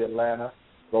there from the Atlanta.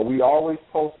 But we always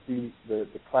post the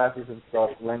classes and stuff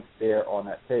linked there on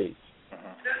that page.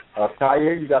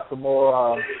 Khayr, you got some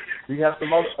more? Do you have some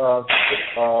more?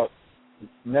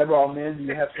 Never all men. Do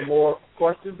you have some more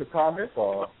questions or comments?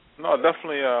 Or? No,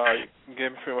 definitely. You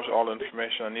gave me pretty much all the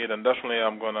information I need, and definitely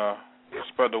I'm gonna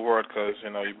spread the word because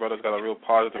you brothers got a real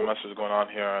positive message going on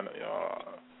here, and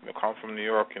you come from New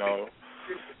York, a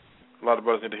lot of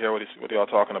brothers need to hear what y'all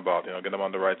talking about, get them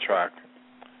on the right track.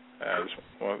 And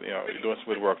you're doing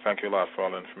some good work. Thank you a lot for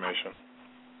all the information.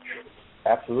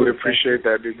 Absolutely. We appreciate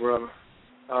that, big brother.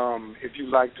 If you'd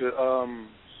like to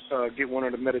get one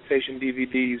of the meditation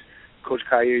DVDs, Coach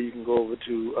Khayr, you can go over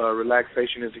to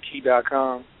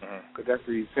relaxationisthekey.com because that's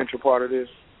the central part of this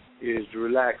is the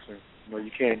relaxing.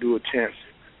 You can't do it tense.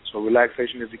 So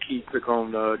relaxation is the key. Click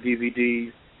on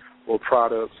DVDs or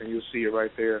products, and you'll see it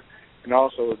right there. And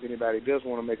also, if anybody does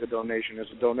want to make a donation,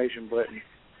 there's a donation button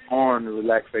on the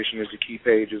Relaxation is the Key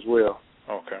page as well.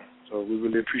 Okay. So we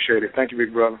really appreciate it. Thank you,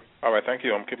 big brother. All right, thank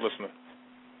you. I'm keep listening.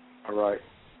 All right.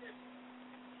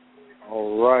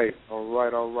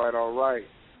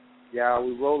 Yeah,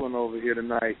 we're rolling over here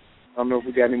tonight. I don't know if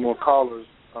we got any more callers.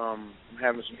 I'm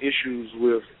having some issues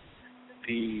with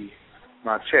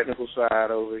my technical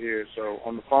side over here. So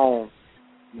on the phone,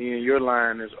 me and your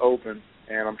line is open,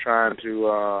 and I'm trying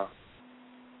to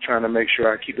make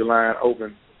sure I keep the line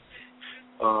open,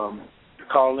 the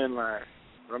call-in line.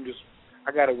 But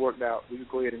I got it worked out. We can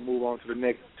go ahead and move on to the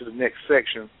next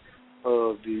section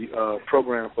of the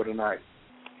program for tonight.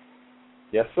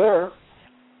 Yes, sir.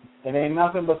 It ain't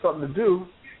nothing but something to do.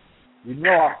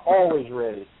 I'm always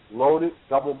ready. Loaded,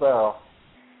 double barrel.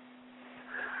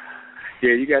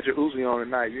 Yeah, you got your Uzi on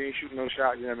tonight. You ain't shooting no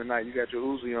shotgun tonight. You got your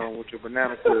Uzi on with your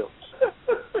banana clips.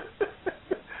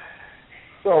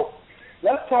 So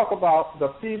let's talk about the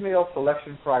female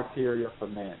selection criteria for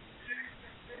men.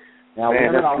 Now,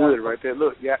 man, that's good right there.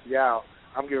 Look, Yao,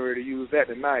 I'm getting ready to use that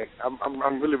tonight.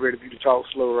 I'm really ready for you to talk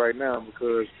slow right now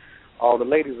because all the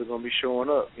ladies are going to be showing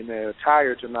up, and their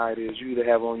attire tonight is you either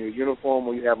have on your uniform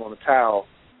or you have on a towel.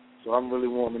 So I'm really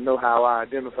wanting to know how I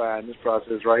identify in this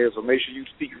process right here. So make sure you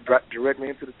speak directly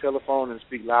into the telephone and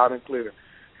speak loud and clear,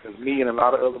 because me and a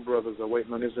lot of other brothers are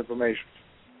waiting on this information.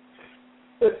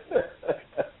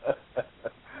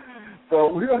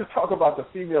 So we're going to talk about the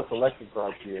female selection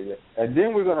criteria, and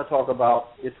then we're going to talk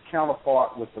about its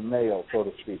counterpart with the male, so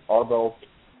to speak. Although,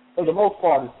 for the most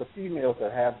part, it's the females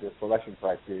that have the selection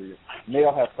criteria.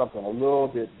 Male have something a little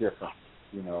bit different,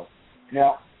 you know.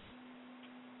 Now,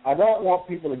 I don't want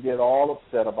people to get all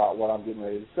upset about what I'm getting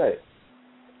ready to say,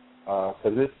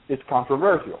 because it's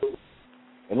controversial.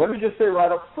 And let me just say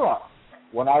right up front,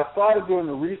 when I started doing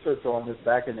the research on this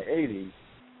back in the 80s,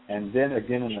 and then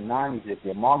again in the 90s at the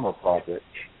Amama Project,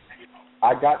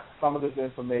 I got some of this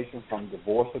information from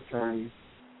divorce attorneys,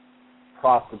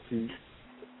 prostitutes,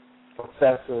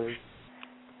 professors,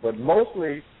 but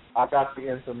mostly I got the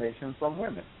information from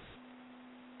women,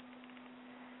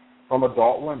 from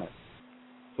adult women.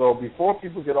 So before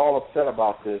people get all upset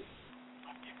about this,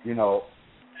 you know,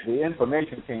 the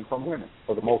information came from women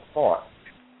for the most part.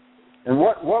 And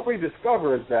what we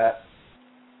discover is that,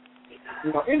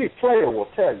 you know, any player will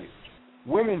tell you,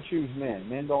 women choose men.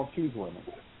 Men don't choose women.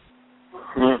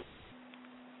 Mm-hmm.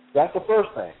 That's the first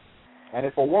thing. And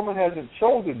if a woman hasn't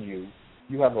chosen you,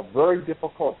 you have a very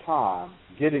difficult time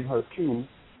getting her to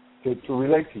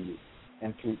relate to you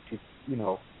and to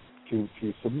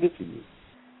submit to you.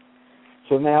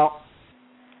 So now,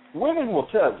 women will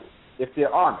tell you, if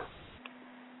they're honest,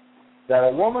 that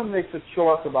a woman makes a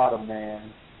choice about a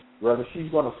man, whether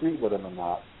she's going to sleep with him or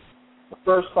not, the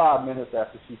first 5 minutes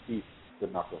after she sees the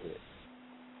knucklehead.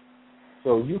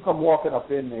 So you come walking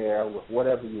up in there with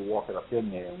whatever you're walking up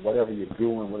in there, and whatever you're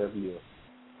doing, whatever you're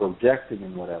projecting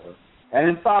and whatever, and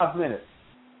in 5 minutes,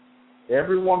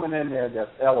 every woman in there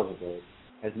that's eligible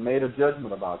has made a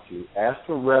judgment about you as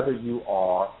to whether you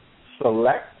are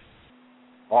select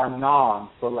or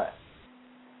non-select.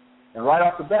 And right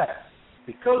off the bat,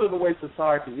 because of the way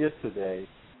society is today,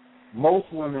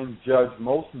 most women judge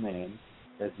most men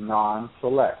as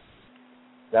non-select.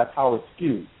 That's how it's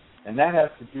skewed. And that has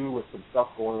to do with some stuff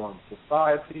going on in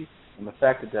society and the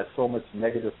fact that there's so much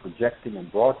negative projecting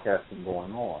and broadcasting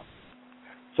going on.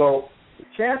 So the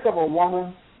chance of a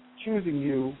woman choosing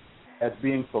you as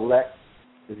being select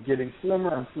is getting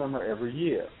slimmer and slimmer every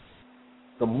year.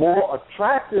 The more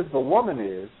attractive the woman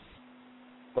is,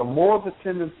 the more the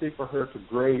tendency for her to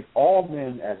grade all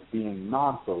men as being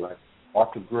non-select,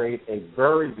 or to grade a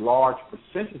very large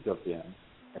percentage of them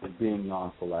as being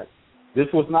non-select. This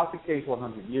was not the case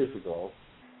 100 years ago,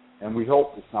 and we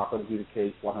hope it's not going to be the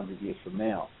case 100 years from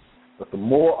now. But the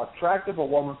more attractive a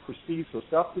woman perceives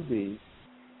herself to be,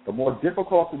 the more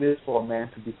difficult it is for a man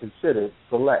to be considered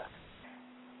select.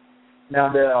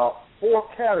 Now, there are 4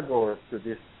 categories to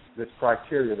this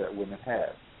criteria that women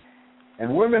have.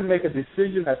 And women make a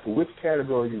decision as to which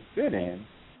category you fit in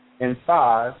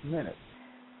 5 minutes.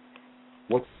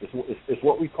 It's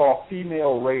what we call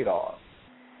female radar.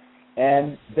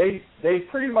 And they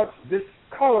pretty much, this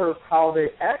colors how they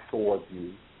act towards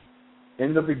you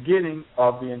in the beginning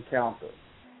of the encounter.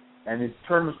 And it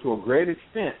determines to a great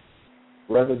extent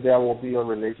whether there will be a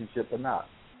relationship or not.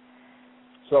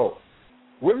 So,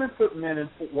 women put men in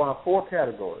one of 4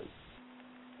 categories.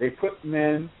 They put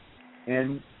men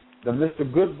in the Mr.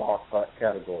 Goodbar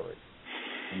category.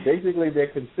 And basically, they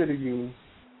consider you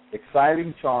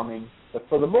exciting, charming, but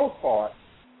for the most part,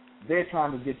 they're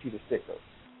trying to get you to stick her.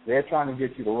 They're trying to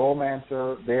get you to romance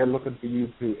her. They're looking for you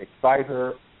to excite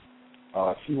her.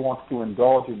 She wants to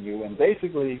indulge in you. And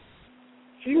basically,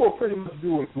 she will pretty much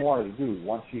do what you want her to do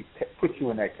once she puts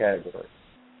you in that category.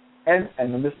 And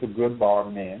the Mr.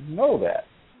 Goodbar men know that.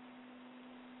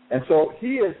 And so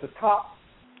he is the top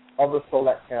of the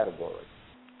select category.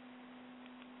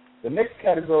 The next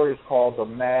category is called the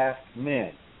masked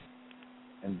men.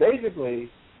 And basically,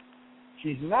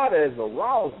 she's not as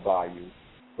aroused by you,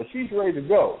 but she's ready to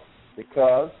go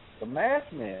because the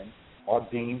masked men are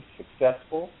deemed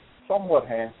successful, somewhat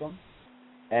handsome,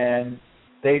 and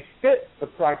they fit the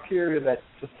criteria that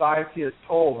society has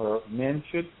told her men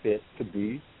should fit to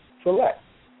be select.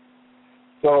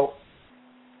 So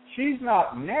she's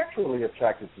not naturally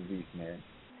attracted to these men.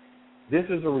 This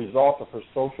is a result of her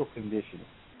social conditioning.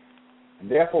 And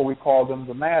therefore we call them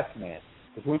the masked men.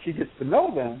 Because when she gets to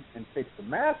know them and takes the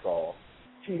mask off,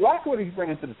 she likes what he's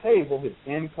bringing to the table, his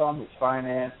income, his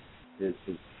finance, his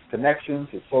connections,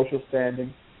 his social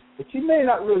standing. But she may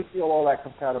not really feel all that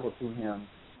compatible to him,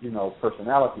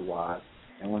 personality-wise.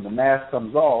 And when the mask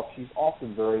comes off, she's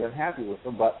often very unhappy with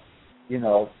him. But, you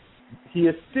know, he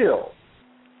is still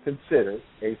considered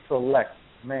a select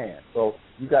man. So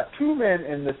you got two men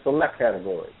in the select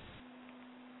category.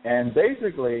 And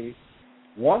basically,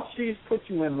 once she's put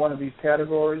you in one of these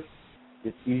categories,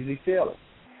 it's easy sailing.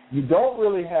 You don't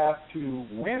really have to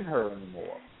win her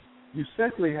anymore. You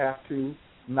simply have to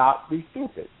not be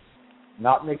stupid,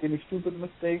 not make any stupid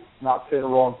mistakes, not say the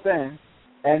wrong thing,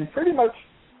 and pretty much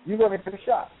you're going to get a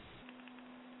shot.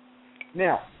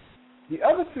 Now, the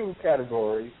other two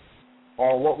categories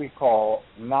are what we call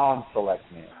non-select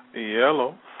men.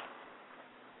 Yellow.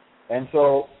 And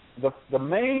so the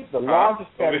largest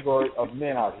category of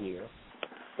men out here,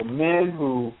 the men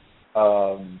who,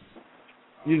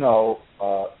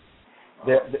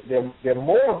 there are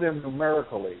more of them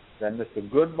numerically than Mr.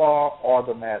 Goodbar or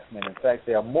the masked men. In fact,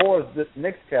 there are more of this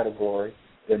next category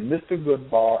than Mr.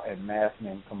 Goodbar and masked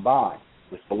men combined.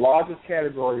 It's the largest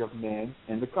category of men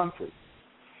in the country.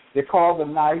 They're called the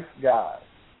nice guys,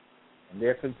 and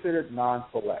they're considered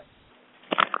non-select.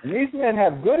 And these men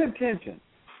have good intentions,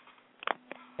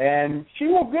 and she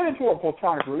will get into a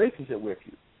platonic relationship with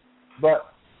you,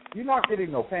 but you're not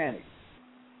getting no panties,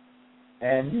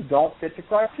 and you don't fit the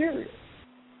criteria.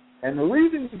 And the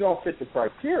reason you don't fit the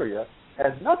criteria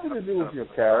has nothing to do with your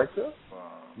character.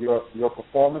 Your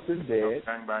performance in bed.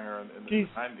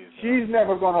 She's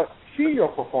never going to see your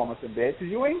performance in bed because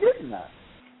you ain't getting that.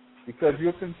 Because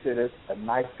you're considered a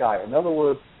nice guy. In other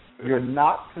words, you're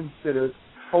not considered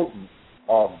potent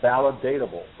or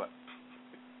validatable.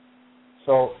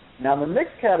 So now the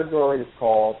next category is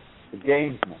called the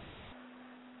gamesman.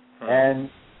 And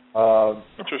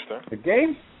interesting.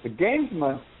 The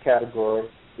gamesman category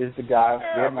is the guy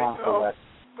they're non-select.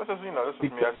 This is me. I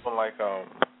don't like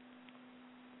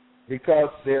because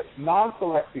they're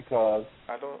non-select because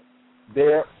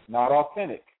they're not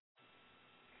authentic.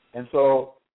 And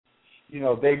so,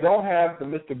 they don't have the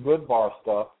Mr. Goodbar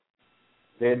stuff.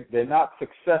 They're not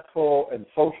successful and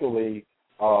socially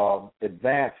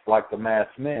advanced like the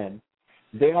masked men.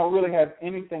 They don't really have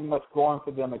anything much going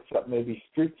for them except maybe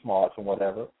street smarts and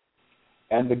whatever.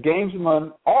 And the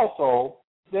gamesmen also,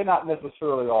 they're not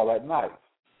necessarily all that nice.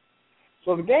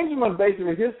 So the gamesman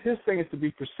basically, his thing is to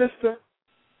be persistent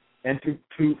and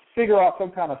to figure out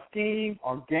some kind of scheme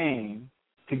or game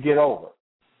to get over.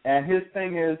 And his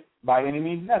thing is by any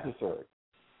means necessary.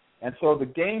 And so the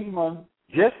gamesman,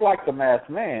 just like the masked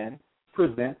man,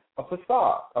 presents a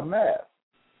facade, a mask.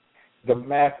 The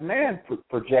masked man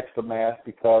projects the mask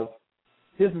because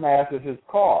his mask is his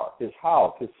car, his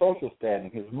house, his social standing,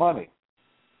 his money,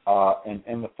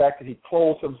 and the fact that he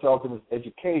clothes himself in his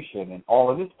education and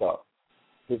all of this stuff.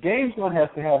 The gamesman has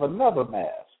to have another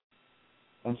mask.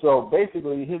 And so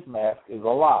basically his mask is a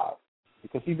lie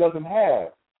because he doesn't have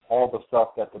all the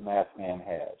stuff that the masked man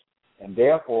has. And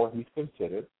therefore he's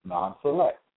considered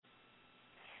non-select.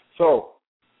 So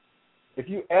if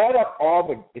you add up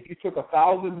if you took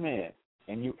 1,000 men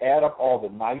and you add up all the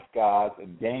nice guys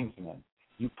and gamesmen,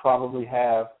 you probably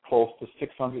have close to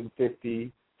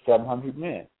 650, 700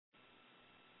 men.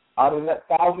 Out of that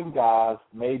 1,000 guys,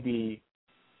 maybe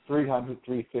 300,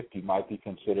 350 might be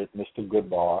considered Mr.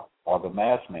 Goodbar or the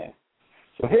masked man.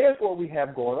 So here's what we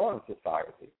have going on in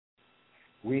society.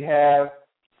 We have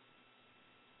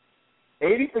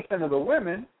 80% of the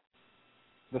women,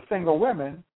 the single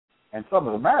women, and some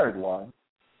of the married ones,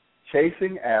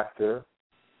 chasing after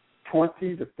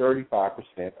 20 to 35%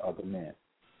 of the men.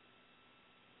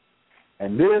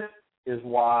 And this is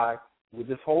why with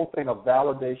this whole thing of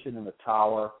validation in the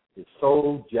tower is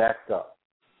so jacked up.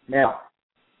 Now,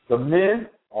 the men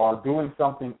are doing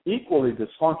something equally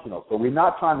dysfunctional. So we're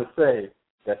not trying to say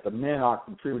that the men aren't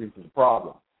contributing to the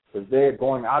problem because they're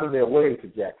going out of their way to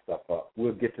jack stuff up.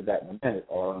 We'll get to that in a minute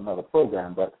or on another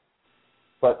program. But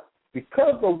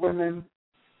because the women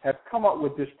have come up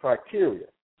with this criteria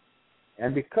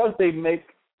and because they make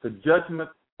the judgment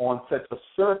on such a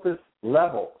surface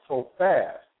level so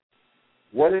fast,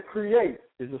 what it creates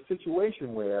is a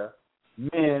situation where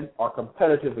men are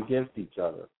competitive against each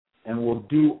other and will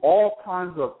do all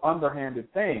kinds of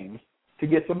underhanded things to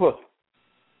get some pussy.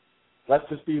 Let's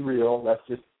just be real. Let's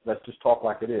just talk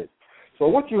like it is. So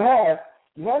what you have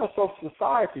a social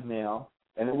society now,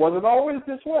 and it wasn't always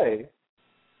this way,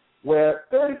 where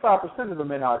 35% of the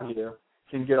men out here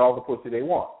can get all the pussy they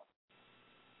want.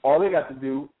 All they got to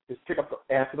do is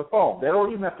answer the phone. They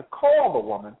don't even have to call the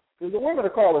woman, because the women are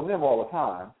calling them all the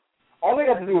time. All they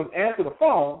got to do is answer the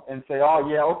phone and say, oh,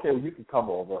 yeah, okay, well, you can come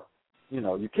over.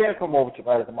 You can't come over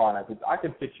tonight or tomorrow night, because I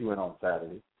can fit you in on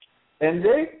Saturday. And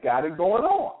they got it going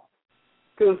on.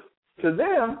 Because to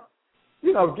them,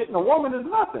 getting a woman is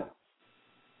nothing.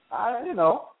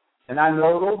 and I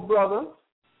know those brothers.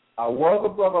 I was a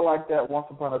brother like that once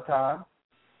upon a time,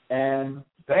 and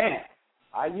bam,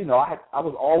 I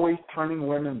was always turning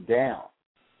women down.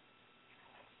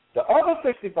 The other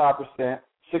 65%,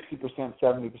 60%,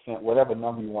 70%, whatever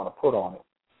number you want to put on it,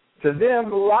 to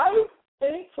them, life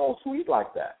ain't so sweet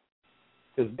like that,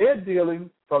 because they're dealing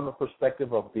from the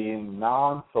perspective of being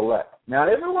non-select. Now,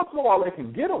 every once in a while they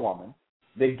can get a woman,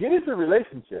 they get into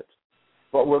relationships,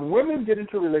 but when women get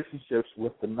into relationships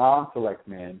with the non-select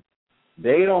men,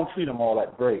 they don't treat them all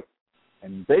that great.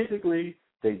 And basically,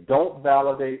 they don't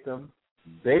validate them.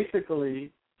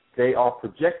 Basically, they are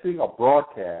projecting a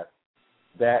broadcast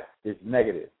that is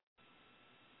negative.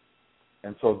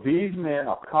 And so these men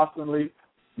are constantly,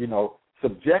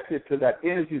 subjected to that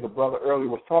energy the brother earlier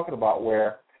was talking about,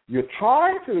 where you're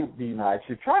trying to be nice,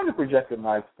 you're trying to project a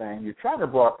nice thing, you're trying to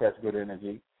broadcast good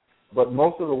energy, but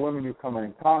most of the women you're coming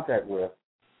in contact with,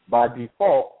 by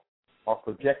default, are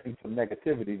projecting some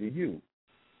negativity to you.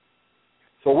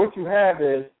 So what you have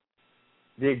is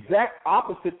the exact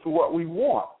opposite to what we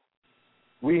want.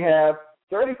 We have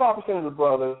 35% of the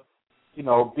brothers,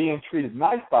 being treated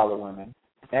nice by the women,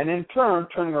 and in turn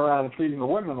turning around and treating the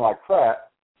women like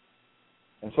crap.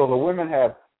 And so the women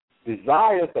have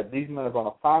desires that these men are going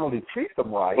to finally treat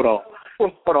them right. Hold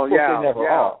on, Yeah.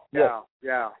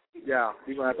 You're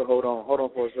going to have to hold on. Hold on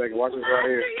for a second. Watch this right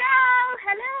here. Yao,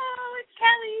 hello, it's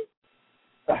Kelly.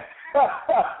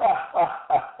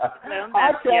 Hello,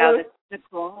 Hi, Kelly.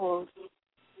 Nicole.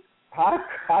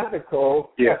 Hi,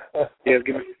 Nicole. Yeah,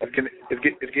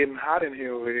 it's getting hot in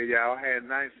here over here, y'all. I had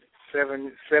nice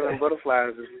seven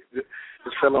butterflies just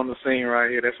fell on the scene right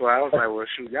here. That's why I was like, well,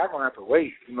 shoot, y'all going to have to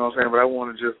wait. You know what I'm saying? But I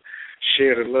want to just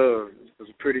share the love, because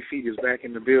the pretty feet is back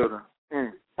in the building.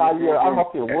 I'm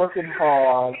up here working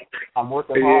hard. I'm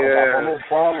working hard. Yeah.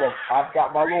 I've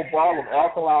got my little bottle of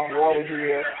alkaline water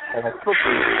here and a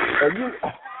cookie. And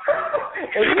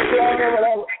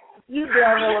you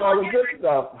down there with all the good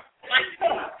stuff.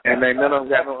 And they none of them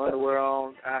got no underwear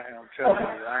on. I am telling you,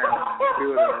 I am in the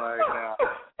building right now.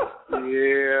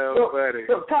 Yeah, buddy.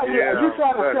 So, are you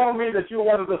trying to tell me that you're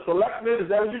one of the select men? Is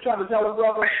that what you're trying to tell us,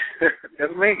 brother?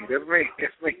 That's me.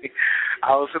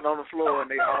 I was sitting on the floor and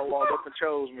they all walked up and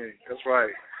chose me. That's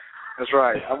right.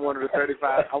 I'm one of the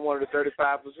 35%. I'm one of the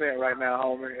 35% right now,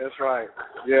 homie. That's right.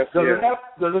 Yes. Does it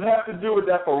have to do with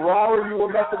that Ferrari you were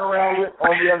messing around with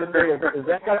on the other day? Is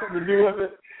that got something to do with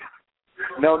it?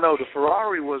 No, the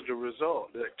Ferrari was the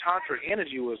result. The tantric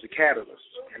energy was the catalyst.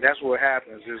 And that's what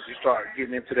happens is you start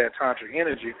getting into that tantric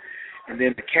energy, and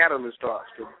then the catalyst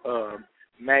starts to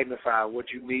magnify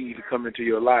what you need to come into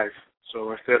your life.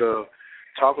 So instead of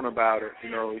talking about it,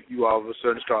 you all of a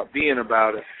sudden start being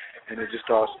about it, and it just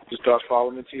starts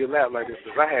falling into your lap like this.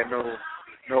 Because I had no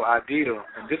idea,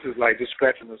 and this is like just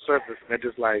scratching the surface, and they're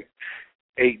just like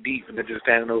 8 deep, and they're just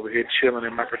standing over here chilling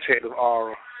in my protective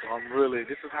aura. So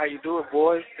this is how you do it,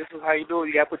 boys. This is how you do it.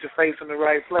 You got to put your face in the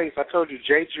right place. I told you,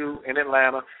 J-Jew in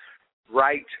Atlanta,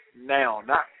 right now.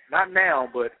 Not now,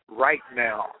 but right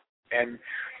now. And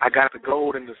I got the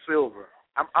gold and the silver.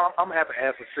 I'm going to have to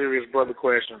ask a serious brother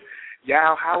question.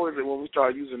 Yao, how is it when we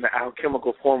start using the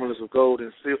alchemical formulas of gold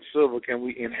and silver, can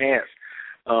we enhance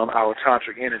our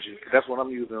tantric energy? That's what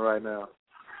I'm using right now.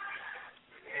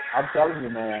 I'm telling you,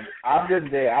 man, I've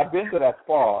been there. I've been to that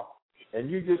spa, and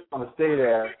you just want to stay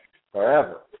there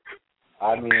forever.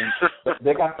 I mean,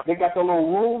 they got the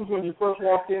little rooms when you first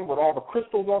walk in with all the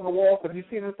crystals on the walls. Have you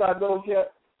seen inside those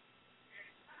yet?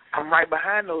 I'm right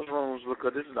behind those rooms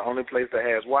because this is the only place that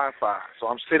has Wi-Fi. So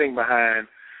I'm sitting behind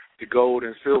the gold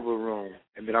and silver room,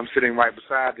 and then I'm sitting right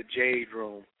beside the jade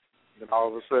room. And then all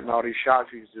of a sudden, all these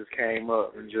Shaktis just came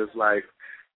up and just like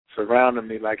surrounded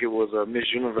me like it was a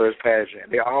Miss Universe pageant.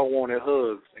 They all wanted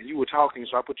hugs, and you were talking,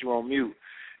 so I put you on mute.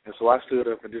 And so I stood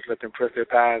up and just let them press their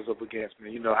thighs up against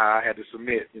me. You know how I had to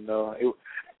submit, It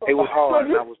was hard,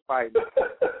 and I was fighting.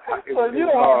 It was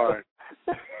hard.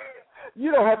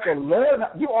 You don't have to learn.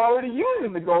 You're already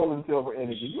using the gold and silver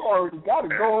energy. You already got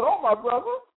it going on, my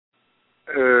brother.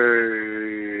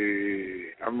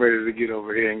 I'm ready to get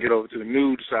over here and get over to the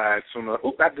nude side sooner.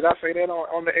 Did I say that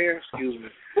on the air? Excuse me.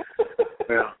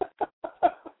 Yeah.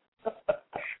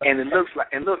 And it looks like,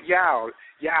 and look, Yao,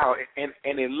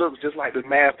 and it looks just like the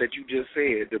math that you just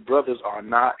said. The brothers are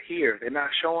not here. They're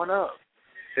not showing up.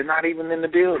 They're not even in the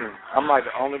building. I'm like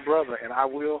the only brother, and I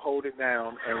will hold it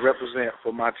down and represent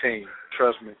for my team.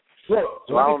 Trust me. Look,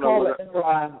 so I don't know.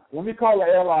 When we call the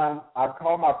airline, I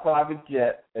call my private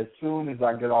jet as soon as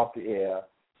I get off the air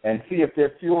and see if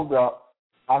they're fueled up.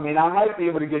 I mean, I might be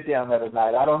able to get down there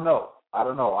tonight. I don't know. I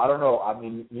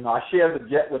mean, I share the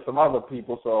jet with some other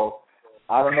people, so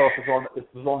I don't know if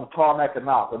it's on the tarmac or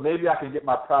not, but maybe I can get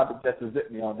my private jet to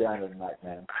zip me on down there tonight,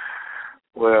 man.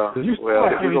 Well, if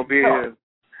you're gonna be here,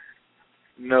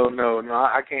 no,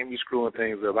 I can't be screwing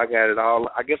things up. I got it all.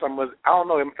 I guess I must. I don't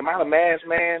know. Am I the Masked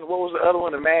Man? What was the other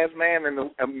one? The Masked Man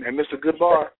and Mr.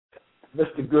 Goodbar.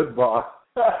 Mr. Goodbar.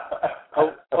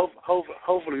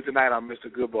 Hopefully tonight I'm Mr.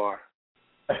 Goodbar.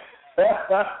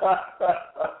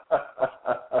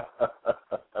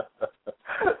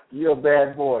 You're a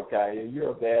bad boy, Khayr. You're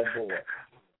a bad boy.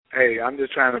 Hey, I'm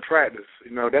just trying to practice.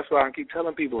 That's why I keep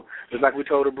telling people. Just like we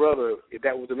told a brother, if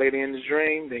that was the lady in his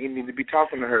dream, then he needed to be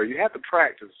talking to her. You have to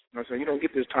practice. You know what I'm saying? You don't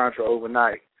get this Tantra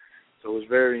overnight. So it's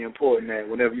very important that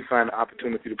whenever you find the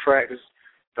opportunity to practice,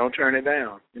 don't turn it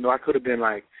down. I could have been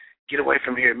like, get away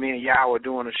from here. Me and Yao are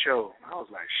doing a show. I was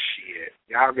like, shit,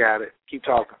 y'all got it. Keep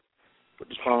talking. Put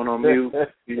the phone on mute.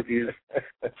 See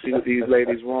what these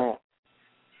ladies want.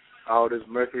 All this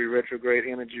Mercury retrograde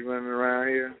energy running around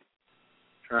here.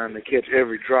 Trying to catch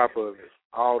every drop of it,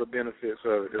 all the benefits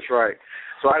of it. That's right.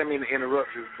 So I didn't mean to interrupt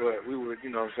you, but we were,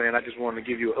 I just wanted to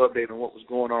give you an update on what was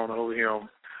going on over here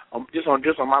just on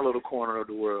my little corner of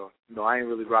the world. I ain't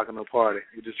really rocking no party.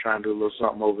 We're just trying to do a little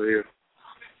something over here.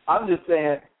 I'm just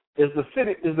saying, is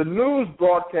the news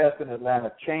broadcast in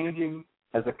Atlanta changing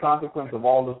as a consequence of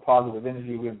all this positive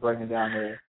energy we've been bringing down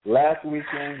there? Last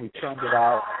weekend we turned it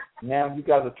out. Now you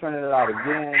guys are turning it out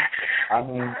again. I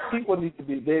mean, people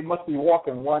they must be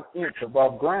walking 1 inch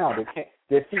above ground.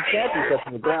 Their feet can't be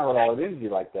touching the ground with all that energy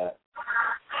like that.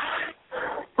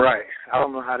 Right. I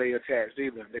don't know how they attached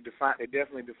either. They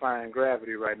definitely defying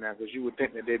gravity right now because you would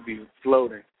think that they'd be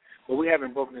floating. But we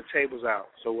haven't broken the tables out.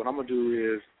 So what I'm going to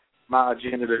do is, my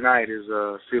agenda tonight is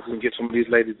see if we can get some of these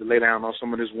ladies to lay down on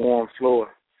some of this warm floor,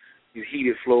 these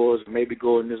heated floors, and maybe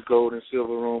go in this gold and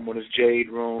silver room or this jade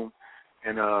room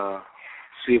and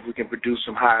see if we can produce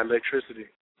some high electricity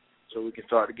so we can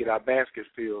start to get our baskets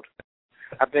filled.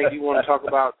 I think you want to talk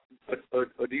about, or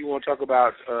do you want to talk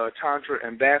about Tantra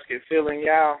and basket filling,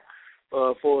 Yao,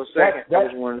 for a second? That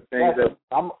was one of the things that...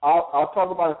 I'll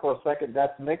talk about it for a second.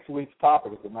 That's next week's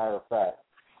topic, as a matter of fact.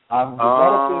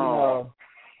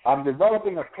 I'm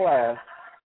developing a class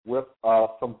with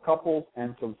some couples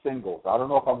and some singles. I don't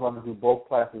know if I'm going to do both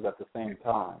classes at the same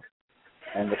time.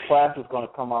 And the class is going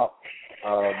to come up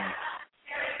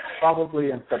probably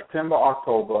in September,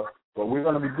 October, but we're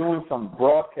going to be doing some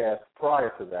broadcasts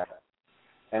prior to that.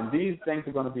 And these things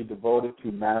are going to be devoted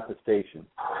to manifestation.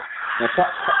 Now,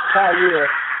 Khayr,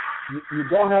 you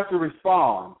don't have to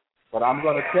respond, but I'm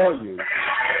going to tell you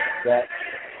that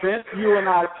since you and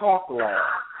I talked last,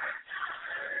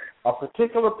 a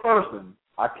particular person,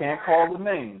 I can't call the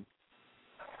name,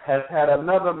 has had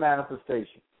another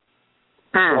manifestation.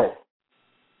 So,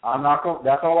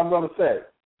 that's all I'm going to say.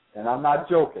 And I'm not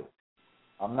joking.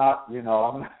 I'm not,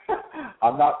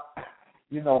 I'm not,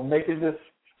 making this,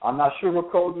 I'm not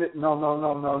sugarcoating it.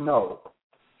 No.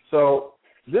 So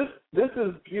this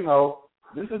is,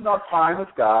 this is not pie in the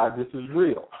sky. This is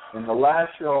real. In the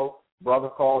last show, brother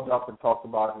called up and talked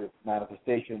about his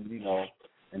manifestation,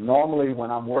 and normally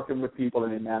when I'm working with people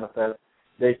and they manifest,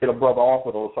 they get a brother off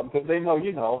with or something because they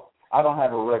know, I don't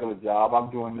have a regular job.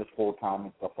 I'm doing this full time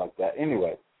and stuff like that.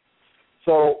 Anyway,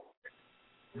 so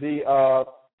the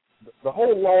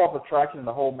whole law of attraction and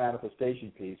the whole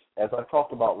manifestation piece, as I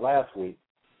talked about last week,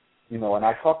 and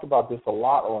I talked about this a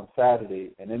lot on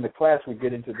Saturday, and in the class we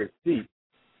get into this deep,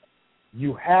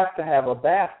 you have to have a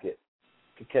basket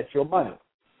to catch your money.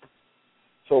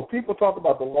 So people talk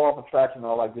about the law of attraction and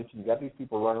all like this, and you got these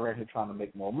people running around here trying to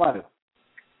make more money.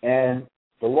 And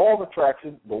the law of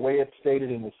attraction, the way it's stated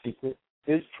in The Secret,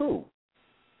 is true.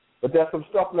 But there's some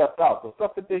stuff left out. The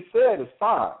stuff that they said is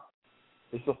fine.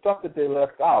 It's the stuff that they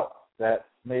left out that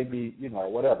maybe,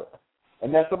 whatever.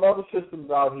 And there's some other systems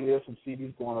out here, some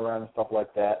CDs going around and stuff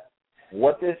like that.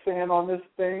 What they're saying on this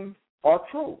thing are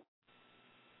true.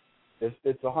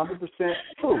 It's 100%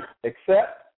 true,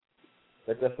 except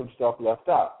that there's some stuff left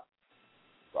out.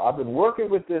 So I've been working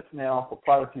with this now for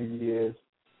quite a few years,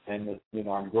 and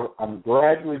I'm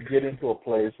gradually getting to a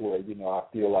place where I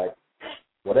feel like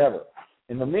whatever.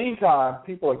 In the meantime,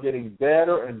 people are getting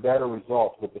better and better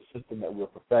results with the system that we're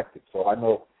perfecting. So I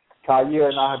know Khayr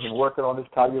and I have been working on this.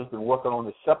 Khayr's been working on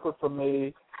this separate from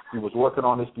me. He was working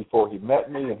on this before he met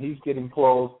me, and he's getting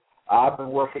close. I've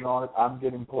been working on it. I'm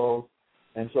getting close.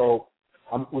 And so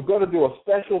we're going to do a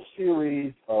special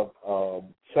series of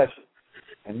sessions.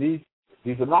 And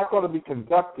these are not going to be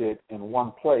conducted in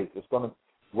one place. It's going to,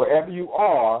 wherever you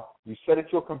are, you sit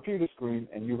at your computer screen,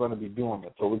 and you're going to be doing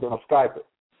it. So we're going to Skype it.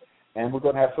 And we're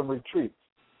going to have some retreats.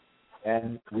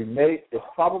 And it's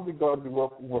probably going to be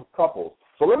working with couples.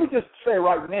 So let me just say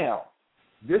right now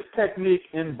this technique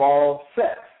involves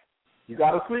sex. You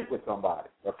got to sleep with somebody,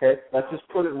 okay? Let's just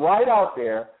put it right out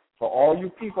there for all you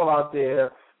people out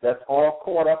there that's all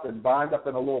caught up and bound up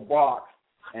in a little box,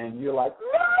 and you're like,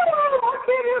 no, I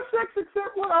can't have sex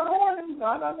except when I'm horny.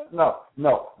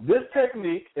 No. This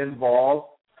technique involves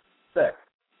sex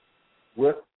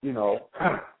with,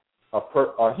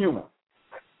 a human,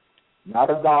 not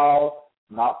a doll,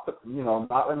 not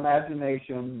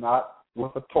imagination, not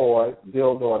with a toy,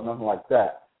 dildo, or nothing like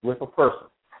that, with a person.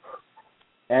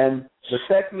 And the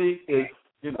technique is,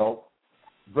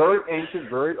 very ancient,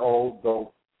 very old,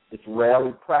 though it's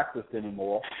rarely practiced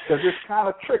anymore because it's kind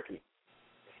of tricky.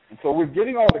 And so we're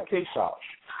getting all the kinks out.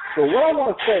 So what I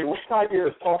want to say, what Khayr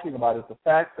is talking about is the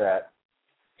fact that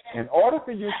in order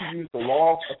for you to use the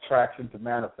law of attraction to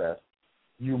manifest,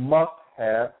 you must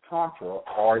have Tantra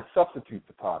or a substitute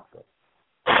for Tantra.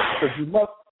 Because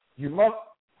you must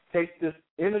take this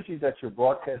energy that you're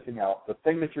broadcasting out, the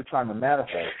thing that you're trying to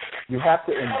manifest, you have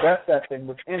to invest that thing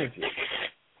with energy.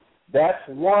 That's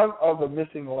one of the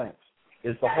missing links,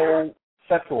 is the whole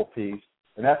sexual piece,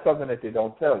 and that's something that they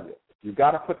don't tell you. You've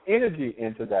got to put energy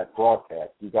into that broadcast.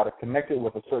 You've got to connect it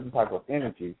with a certain type of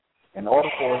energy in order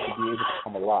for it to be able to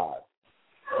come alive.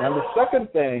 Now, the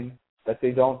second thing that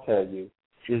they don't tell you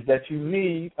is that you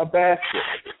need a basket.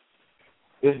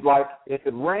 It's like if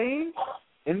it rains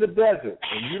in the desert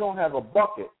and you don't have a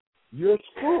bucket, you're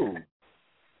screwed.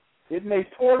 It may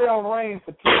pour down rain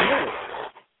for 2 minutes,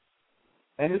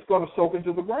 and it's going to soak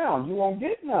into the ground. You won't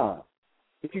get none.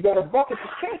 If you got a bucket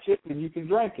to catch it, then you can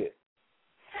drink it.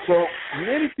 So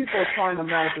many people are trying the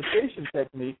manifestation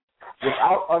technique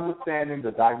without understanding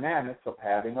the dynamics of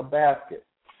having a basket.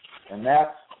 And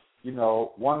that's,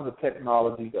 one of the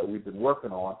technologies that we've been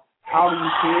working on. How do you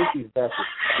create these baskets?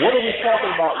 What are we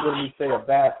talking about when we say a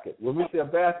basket? When we say a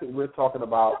basket, we're talking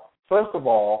about, first of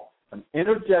all, an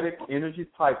energetic energy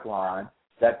pipeline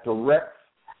that directs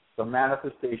the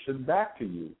manifestation back to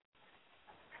you.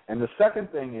 And the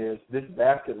second thing is this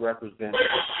basket represents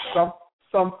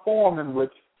some form in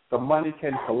which the money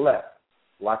can collect,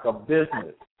 like a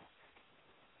business,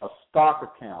 a stock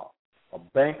account, a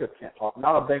bank account,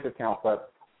 not a bank account,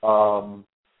 but some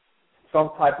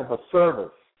type of a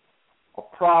service, a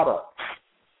product,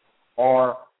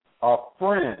 or a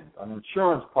friend, an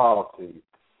insurance policy,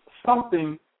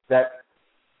 something that,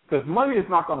 because money is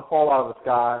not going to fall out of the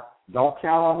sky. Don't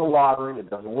count on the lottery. It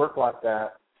doesn't work like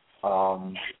that.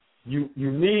 You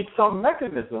need some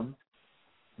mechanism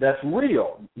that's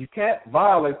real. You can't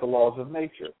violate the laws of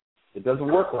nature. It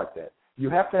doesn't work like that.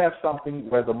 You have to have something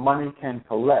where the money can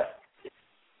collect.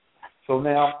 So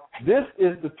now, this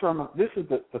is the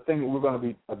thing that we're going to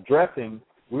be addressing.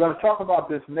 We're going to talk about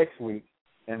this next week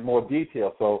in more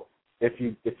detail. So if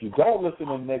you don't listen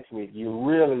in next week, you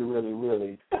really, really,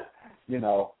 really, I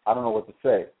don't know what to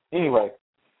say. Anyway,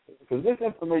 because this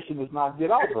information does not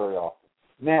get out very often.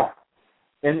 Now,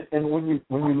 and when you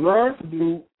learn to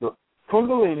do the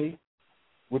Kundalini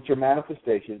with your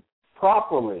manifestation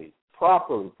properly,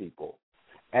 people,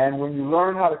 and when you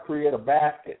learn how to create a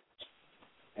basket,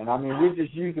 and I mean we're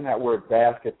just using that word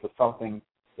basket for something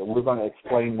that we're going to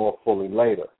explain more fully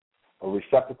later, a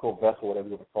receptacle, vessel, whatever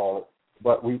you want to call it,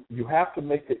 but you have to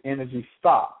make the energy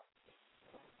stop.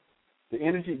 The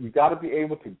energy, you got to be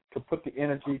able to put the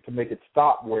energy to make it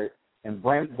stop and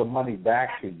bring the money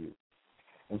back to you.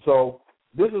 And so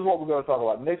this is what we're going to talk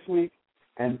about next week.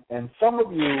 And some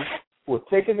of you who are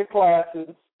taking the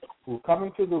classes, who are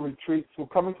coming to the retreats, who are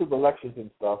coming to the lectures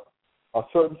and stuff, a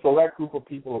certain select group of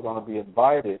people are going to be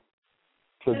invited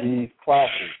to these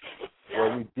classes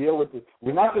where we deal with it.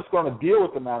 We're not just going to deal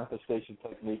with the manifestation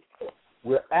technique.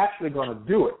 We're actually going to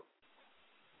do it.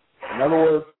 In other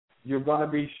words, you're going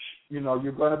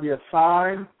to be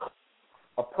assigned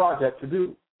a project to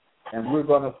do, and we're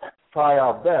going to try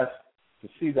our best to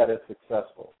see that it's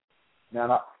successful.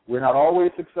 Now, we're not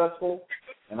always successful,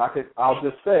 and I'll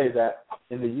just say that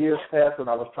in the years past when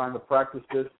I was trying to practice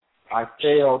this, I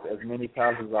failed as many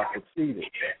times as I succeeded.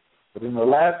 But in the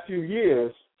last few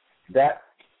years, that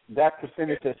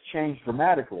percentage has changed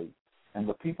dramatically, and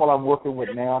the people I'm working with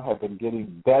now have been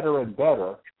getting better and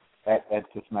better at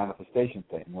this manifestation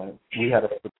thing. We had a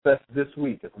success this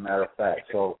week, as a matter of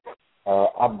fact. So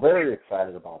I'm very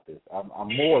excited about this.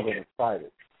 I'm more than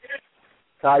excited.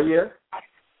 Khayr?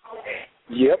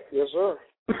 Yep, yes, sir.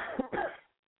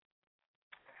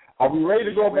 Are we ready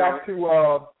to go back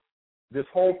to this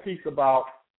whole piece about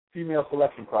female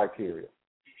selection criteria?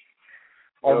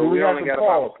 Or do we only got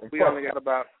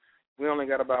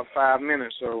about 5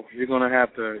 minutes, so you're gonna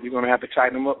have to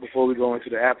tighten them up before we go into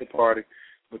the after party.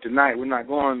 But tonight we're not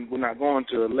going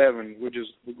to 11.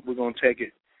 We're gonna take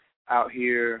it out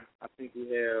here. I think we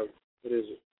have, what is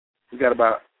it? We got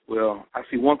about, well, I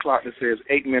see one clock that says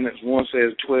 8 minutes, one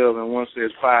says 12, and one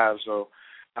says 5, so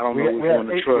I don't know which one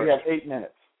to trust. We have 8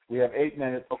 minutes. We have 8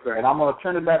 minutes, okay. And I'm going to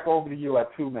turn it back over to you at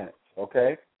 2 minutes,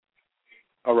 okay?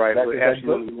 All right, we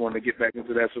absolutely want to get back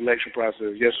into that selection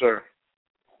process. Yes, sir.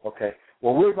 Okay.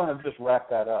 Well, we're going to just wrap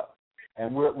that up,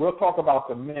 and we'll talk about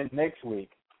the men next week.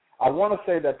 I want to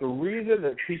say that the reason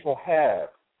that people have,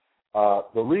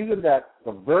 the reason that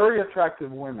the very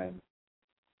attractive women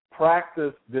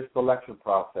practice this selection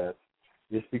process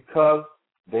is because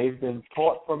they've been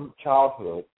taught from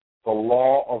childhood the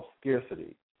law of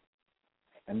scarcity.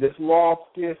 And this law of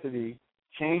scarcity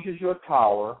changes your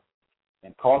tower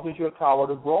and causes your tower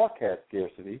to broadcast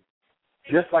scarcity,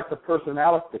 just like the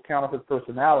personality, the counterfeit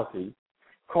personality,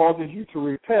 causes you to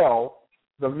repel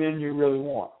the men you really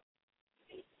want.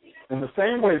 In the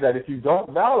same way that if you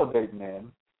don't validate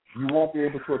men, you won't be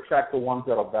able to attract the ones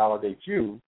that will validate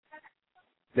you.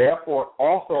 Therefore,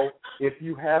 also, if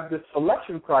you have this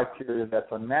selection criteria that's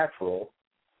unnatural,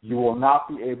 you will not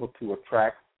be able to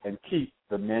attract and keep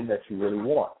the men that you really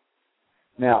want.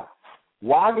 Now,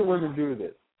 why do women do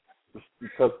this?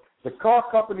 Because the car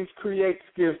companies create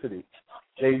scarcity.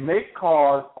 They make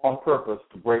cars on purpose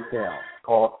to break down,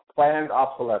 called planned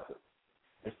obsolescence.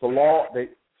 It's the law, they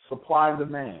supply and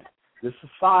demand. This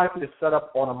society is set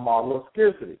up on a model of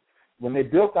scarcity. When they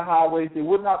built the highways, they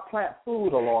would not plant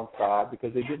food alongside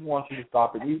because they didn't want you to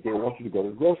stop and eat. They want you to go to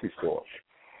the grocery store.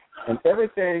 And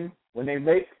everything, when they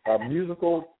make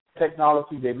musical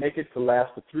technology, they make it to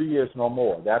last for 3 years, no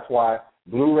more. That's why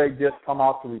Blu-ray discs come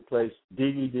out to replace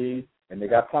DVDs, and they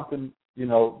got something,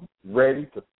 ready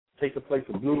to take the place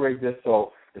of Blu-ray discs.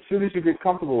 So as soon as you get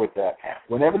comfortable with that,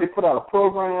 whenever they put out a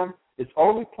program, it's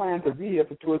only planned to be here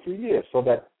for 2 or 3 years so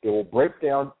that it will break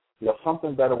down.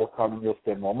 Something better will come and you'll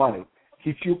spend more money.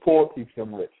 Keeps you poor, keeps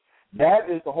them rich. That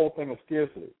is the whole thing of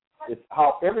scarcity. It's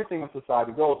how everything in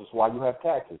society goes. It's why you have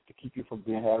taxes, to keep you from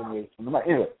having raised from the money.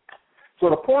 Anyway, so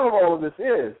the point of all of this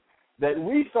is that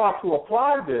we start to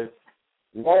apply this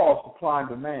law of supply and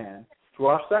demand to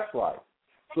our sex life.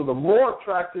 So the more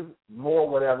attractive, more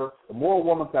whatever, the more a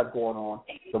woman's got going on,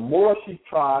 the more she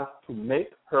tries to make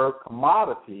her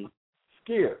commodity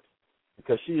scarce,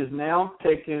 because she is now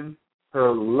taking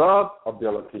her love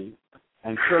ability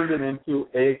and turned it into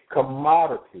a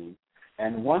commodity.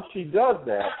 And once she does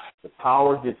that, the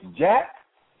power gets jacked,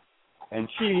 and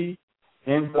she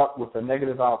ends up with a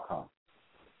negative outcome.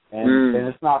 And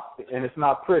it's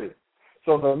not pretty.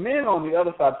 So the men on the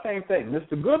other side, same thing.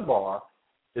 Mr. Goodbar,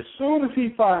 as soon as he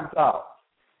finds out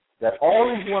that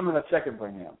all these women are checking for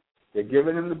him, they're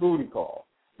giving him the booty call,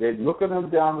 they're looking him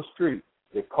down the street,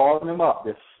 they're calling him up,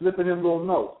 they're slipping him little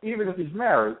notes. Even if he's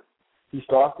married, he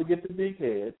starts to get the big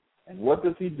head, and what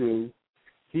does he do?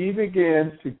 He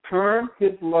begins to turn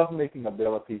his lovemaking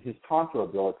ability, his tantra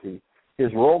ability,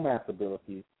 his romance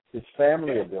ability, his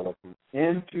family ability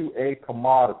into a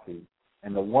commodity,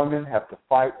 and the women have to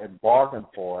fight and bargain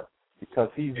for it because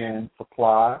he's in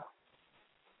supply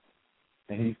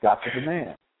and he's got the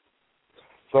demand.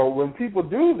 So when people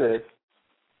do this,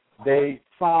 they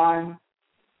sign,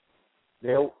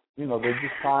 they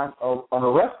just sign an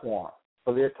arrest warrant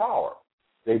for their tower.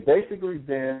 They basically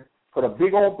then put a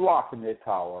big old block in their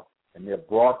tower, and their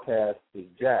broadcast is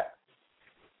jacked.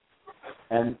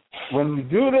 And when you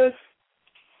do this,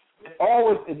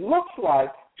 it looks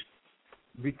like,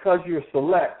 because you're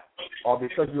select or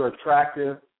because you're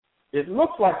attractive, it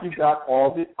looks like you got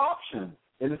all the options.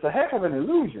 And it's a heck of an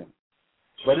illusion.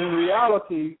 But in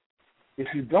reality, if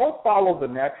you don't follow the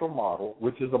natural model,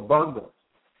 which is abundance,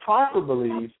 Tantra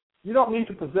believes you don't need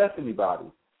to possess anybody.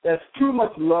 There's too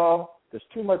much love, there's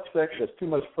too much sex, there's too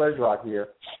much pleasure out here.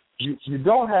 You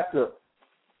don't have to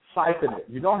siphon it.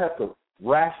 You don't have to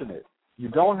ration it. You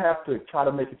don't have to try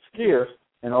to make it scarce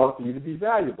in order for you to be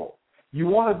valuable. You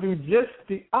want to do just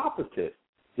the opposite.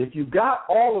 If you got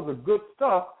all of the good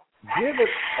stuff, give it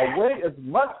away as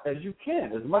much as you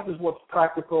can, as much as what's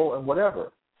practical and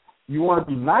whatever. You want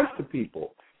to be nice to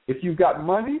people. If you got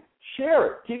money, share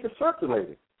it. Keep it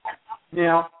circulating.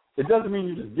 Now, it doesn't mean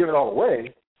you just give it all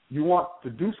away. You want to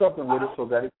do something with it so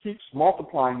that it keeps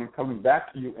multiplying and coming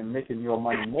back to you and making your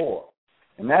money more.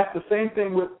 And that's the same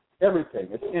thing with everything.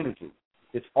 It's energy.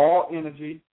 It's all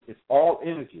energy. It's all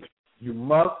energy. You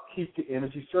must keep the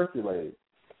energy circulating.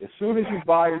 As soon as you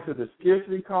buy into the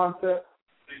scarcity concept,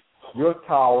 your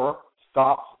tower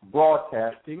stops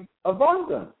broadcasting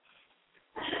abundance.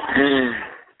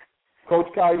 Coach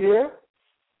Khayr,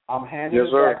 I'm handing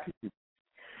it back to you.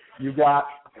 You got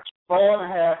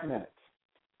 4.5 minutes.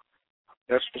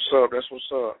 That's what's up. That's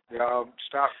what's up. Y'all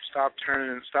stop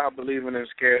believing in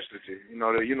scarcity. You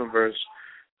know, the universe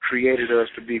created us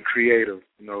to be creative.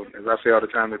 You know, as I say all the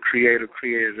time, the Creator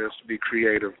created us to be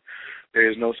creative. There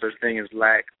is no such thing as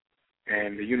lack,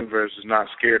 and the universe is not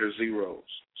scared of zeros.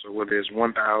 So whether it's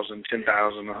 1,000,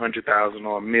 10,000, 100,000,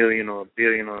 or a million, or a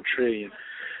billion, or a trillion,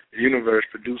 the universe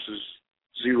produces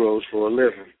zeros for a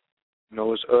living. You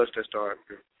know, it's us that start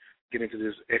getting into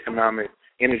this economic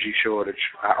energy shortage,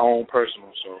 our own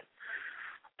personal. So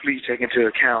please take into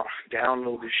account,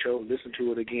 download this show, listen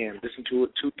to it again, listen to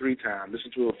it 2-3 times,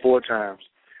 listen to it 4 times.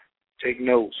 Take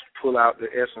notes, pull out the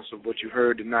essence of what you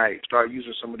heard tonight. Start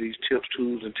using some of these tips,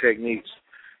 tools, and techniques,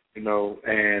 you know,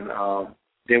 and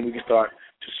then we can start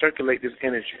to circulate this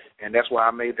energy. And that's why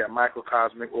I made that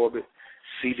Microcosmic Orbit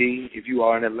CD. If you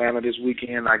are in Atlanta this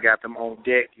weekend, I got them on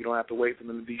deck. You don't have to wait for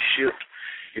them to be shipped.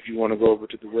 If you want to go over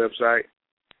to the website,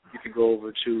 you can go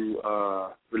over to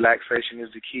Relaxation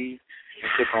is the Key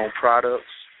and click on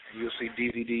Products, and you'll see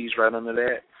DVDs right under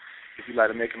that. If you'd like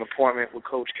to make an appointment with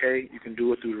Coach K, you can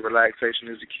do it through the Relaxation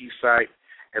is the Key site,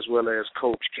 as well as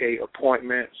Coach K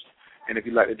Appointments. And if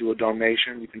you'd like to do a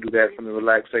donation, you can do that from the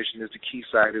Relaxation is the Key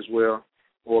site as well,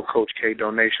 or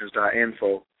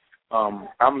CoachKDonations.info.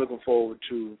 I'm looking forward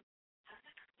to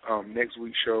next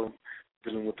week's show,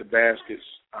 dealing with the baskets.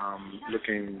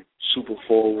 Looking super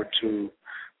forward to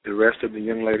the rest of the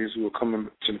young ladies who are coming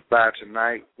by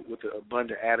tonight with an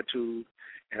abundant attitude.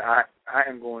 And I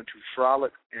am going to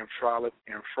frolic and frolic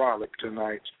and frolic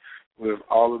tonight with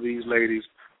all of these ladies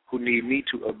who need me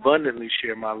to abundantly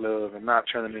share my love and not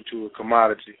turn it into a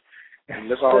commodity. And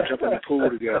let's all jump in the pool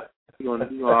together. We're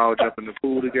gonna all jump in the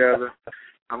pool together.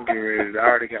 I'm getting ready. I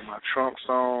already got my trunks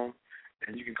on,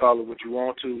 and you can call it what you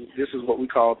want to. This is what we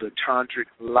call the tantric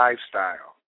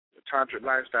lifestyle. The tantric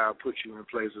lifestyle puts you in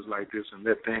places like this and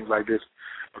let things like this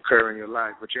occur in your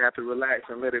life. But you have to relax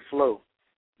and let it flow,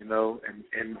 you know,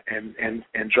 and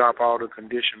drop all the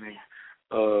conditioning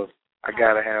of I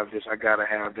gotta have this, I gotta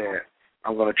have that.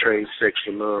 I'm gonna trade sex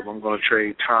for love. I'm gonna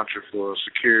trade tantra for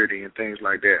security and things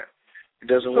like that. It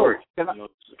doesn't work. Can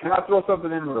I throw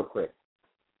something in real quick?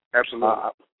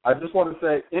 Absolutely. I just want to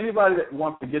say, anybody that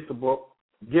wants to get the book,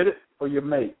 get it for your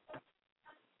mate.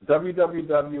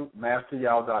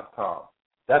 www.masteryao.com.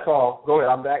 That's all. Go ahead.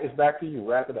 I'm back. It's back to you.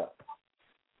 Wrap it up.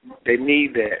 They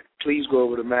need that. Please go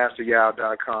over to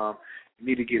masteryao.com. You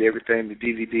need to get everything, the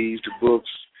DVDs, the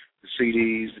books, the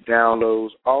CDs, the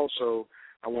downloads. Also,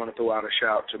 I want to throw out a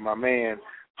shout to my man,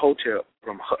 Hotep,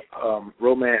 from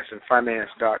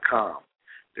romanceandfinance.com.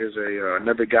 There's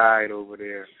another guide over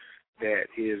there that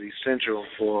is essential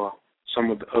for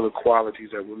some of the other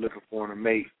qualities that we're looking for in a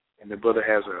mate. And the brother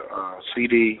has a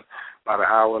CD about an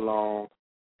hour long,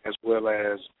 as well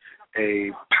as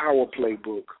a power play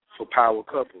book for power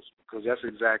couples, because that's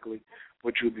exactly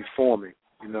what you'll be forming,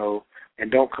 you know.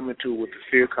 And don't come into it with the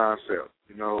fear concept,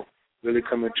 you know. Really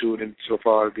come into it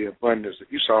insofar as the abundance.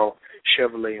 If you saw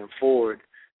Chevrolet and Ford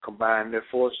combine their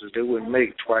forces, they wouldn't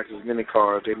make twice as many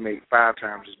cars. They'd make 5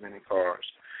 times as many cars.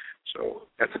 So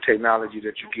that's the technology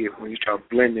that you get when you start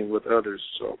blending with others.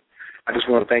 So I just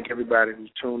want to thank everybody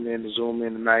who's tuned in to Zoom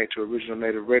in tonight to Original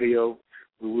Native Radio.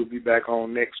 We will be back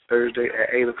on next Thursday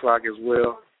at 8 o'clock as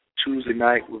well. Tuesday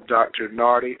night with Dr.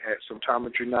 Nardi at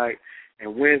Symptometry Night.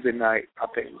 And Wednesday night, I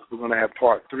think we're going to have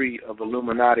part 3 of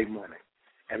Illuminati Money.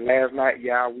 And last night, we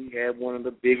had one of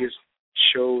the biggest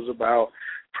shows about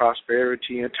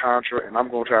prosperity and Tantra, and I'm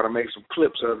going to try to make some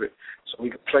clips of it so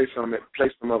we can play some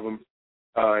of them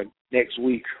next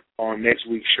week on next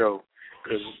week's show.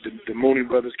 Because the Mooney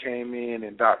Brothers came in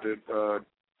and Dr.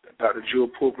 Jewel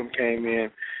Pookrum came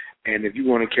in, and if you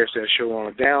want to catch that show on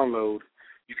a download,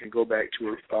 you can go back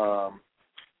to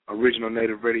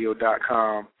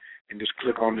originalnativeradio.com and just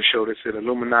click on the show that said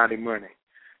Illuminati Money.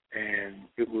 And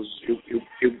it was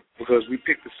because we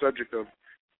picked the subject of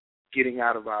getting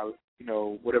out of our, you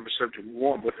know, whatever subject we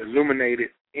want, but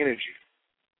illuminated energy.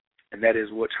 And that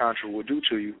is what Tantra will do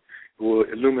to you. It will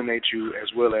illuminate you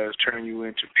as well as turn you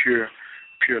into pure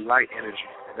light energy.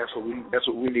 And that's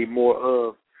what we need more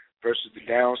of versus the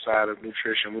downside of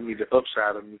nutrition. We need the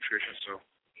upside of nutrition. So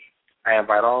I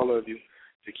invite all of you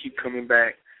to keep coming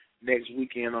back next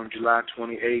weekend on July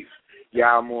 28th.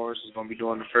 Yao Morris is going to be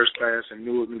doing the first class in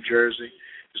Newark, New Jersey.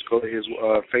 Just go to his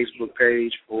Facebook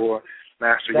page or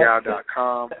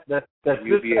masteryao.com. That's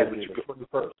you'll be able to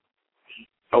go.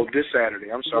 Oh, this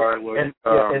Saturday. I'm sorry. Well, and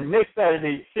next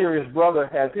Saturday, Serious Brother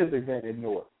has his event in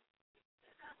Newark.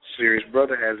 Serious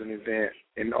Brother has an event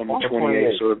on the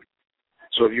 28th.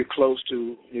 So if you're close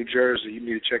to New Jersey, you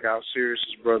need to check out Serious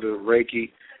Brother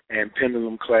Reiki and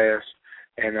Pendulum class.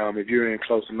 And if you're in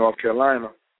close to North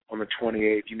Carolina, on the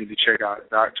 28th, you need to check out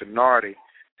Dr. Nardi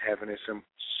having a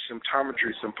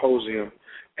symptometry symposium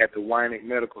at the Weinig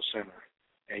Medical Center.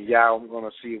 And Yao, I'm going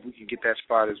to see if we can get that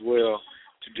spot as well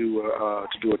to do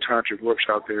a tantric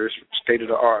workshop there. It's state of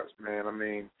the art, man. I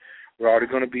mean, we're already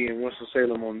going to be in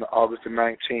Winston-Salem on August the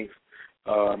 19th.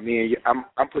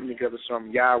 I'm putting together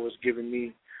something. Yao was giving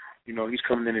me, he's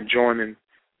coming in and joining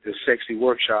the sexy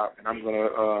workshop, and I'm going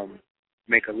to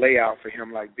make a layout for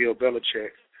him like Bill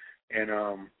Belichick, and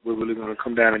we're really going to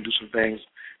come down and do some things.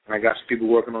 And I got some people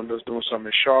working on this, doing something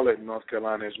in Charlotte and North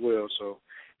Carolina as well. So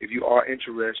if you are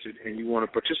interested and you want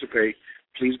to participate,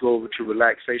 please go over to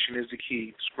Relaxation is the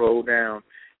Key, scroll down,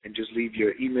 and just leave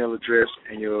your email address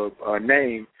and your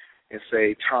name and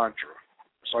say Tantra.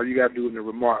 That's all you got to do in the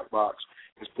remark box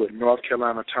is put North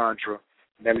Carolina Tantra.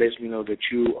 And that lets me know that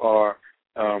you are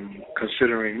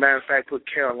considering. Matter of fact, put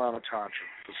Carolina Tantra.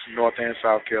 It's North and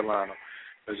South Carolina.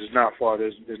 Because it's not far.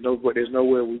 There's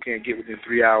nowhere we can't get within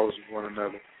 3 hours of one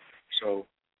another. So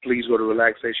please go to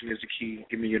Relaxation is the Key.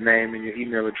 Give me your name and your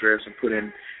email address and put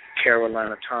in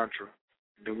Carolina Tantra.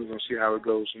 And then we're going to see how it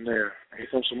goes from there. Here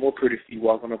comes some more pretty feet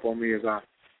walking up on me as I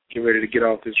get ready to get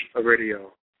off this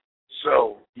radio.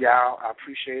 So, y'all, I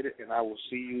appreciate it, and I will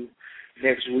see you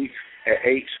next week at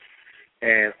 8.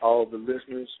 And all the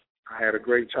listeners, I had a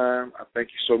great time. I thank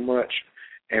you so much,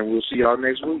 and we'll see y'all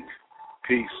next week.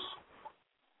 Peace.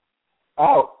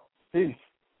 Out. Peace.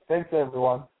 Thanks,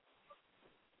 everyone.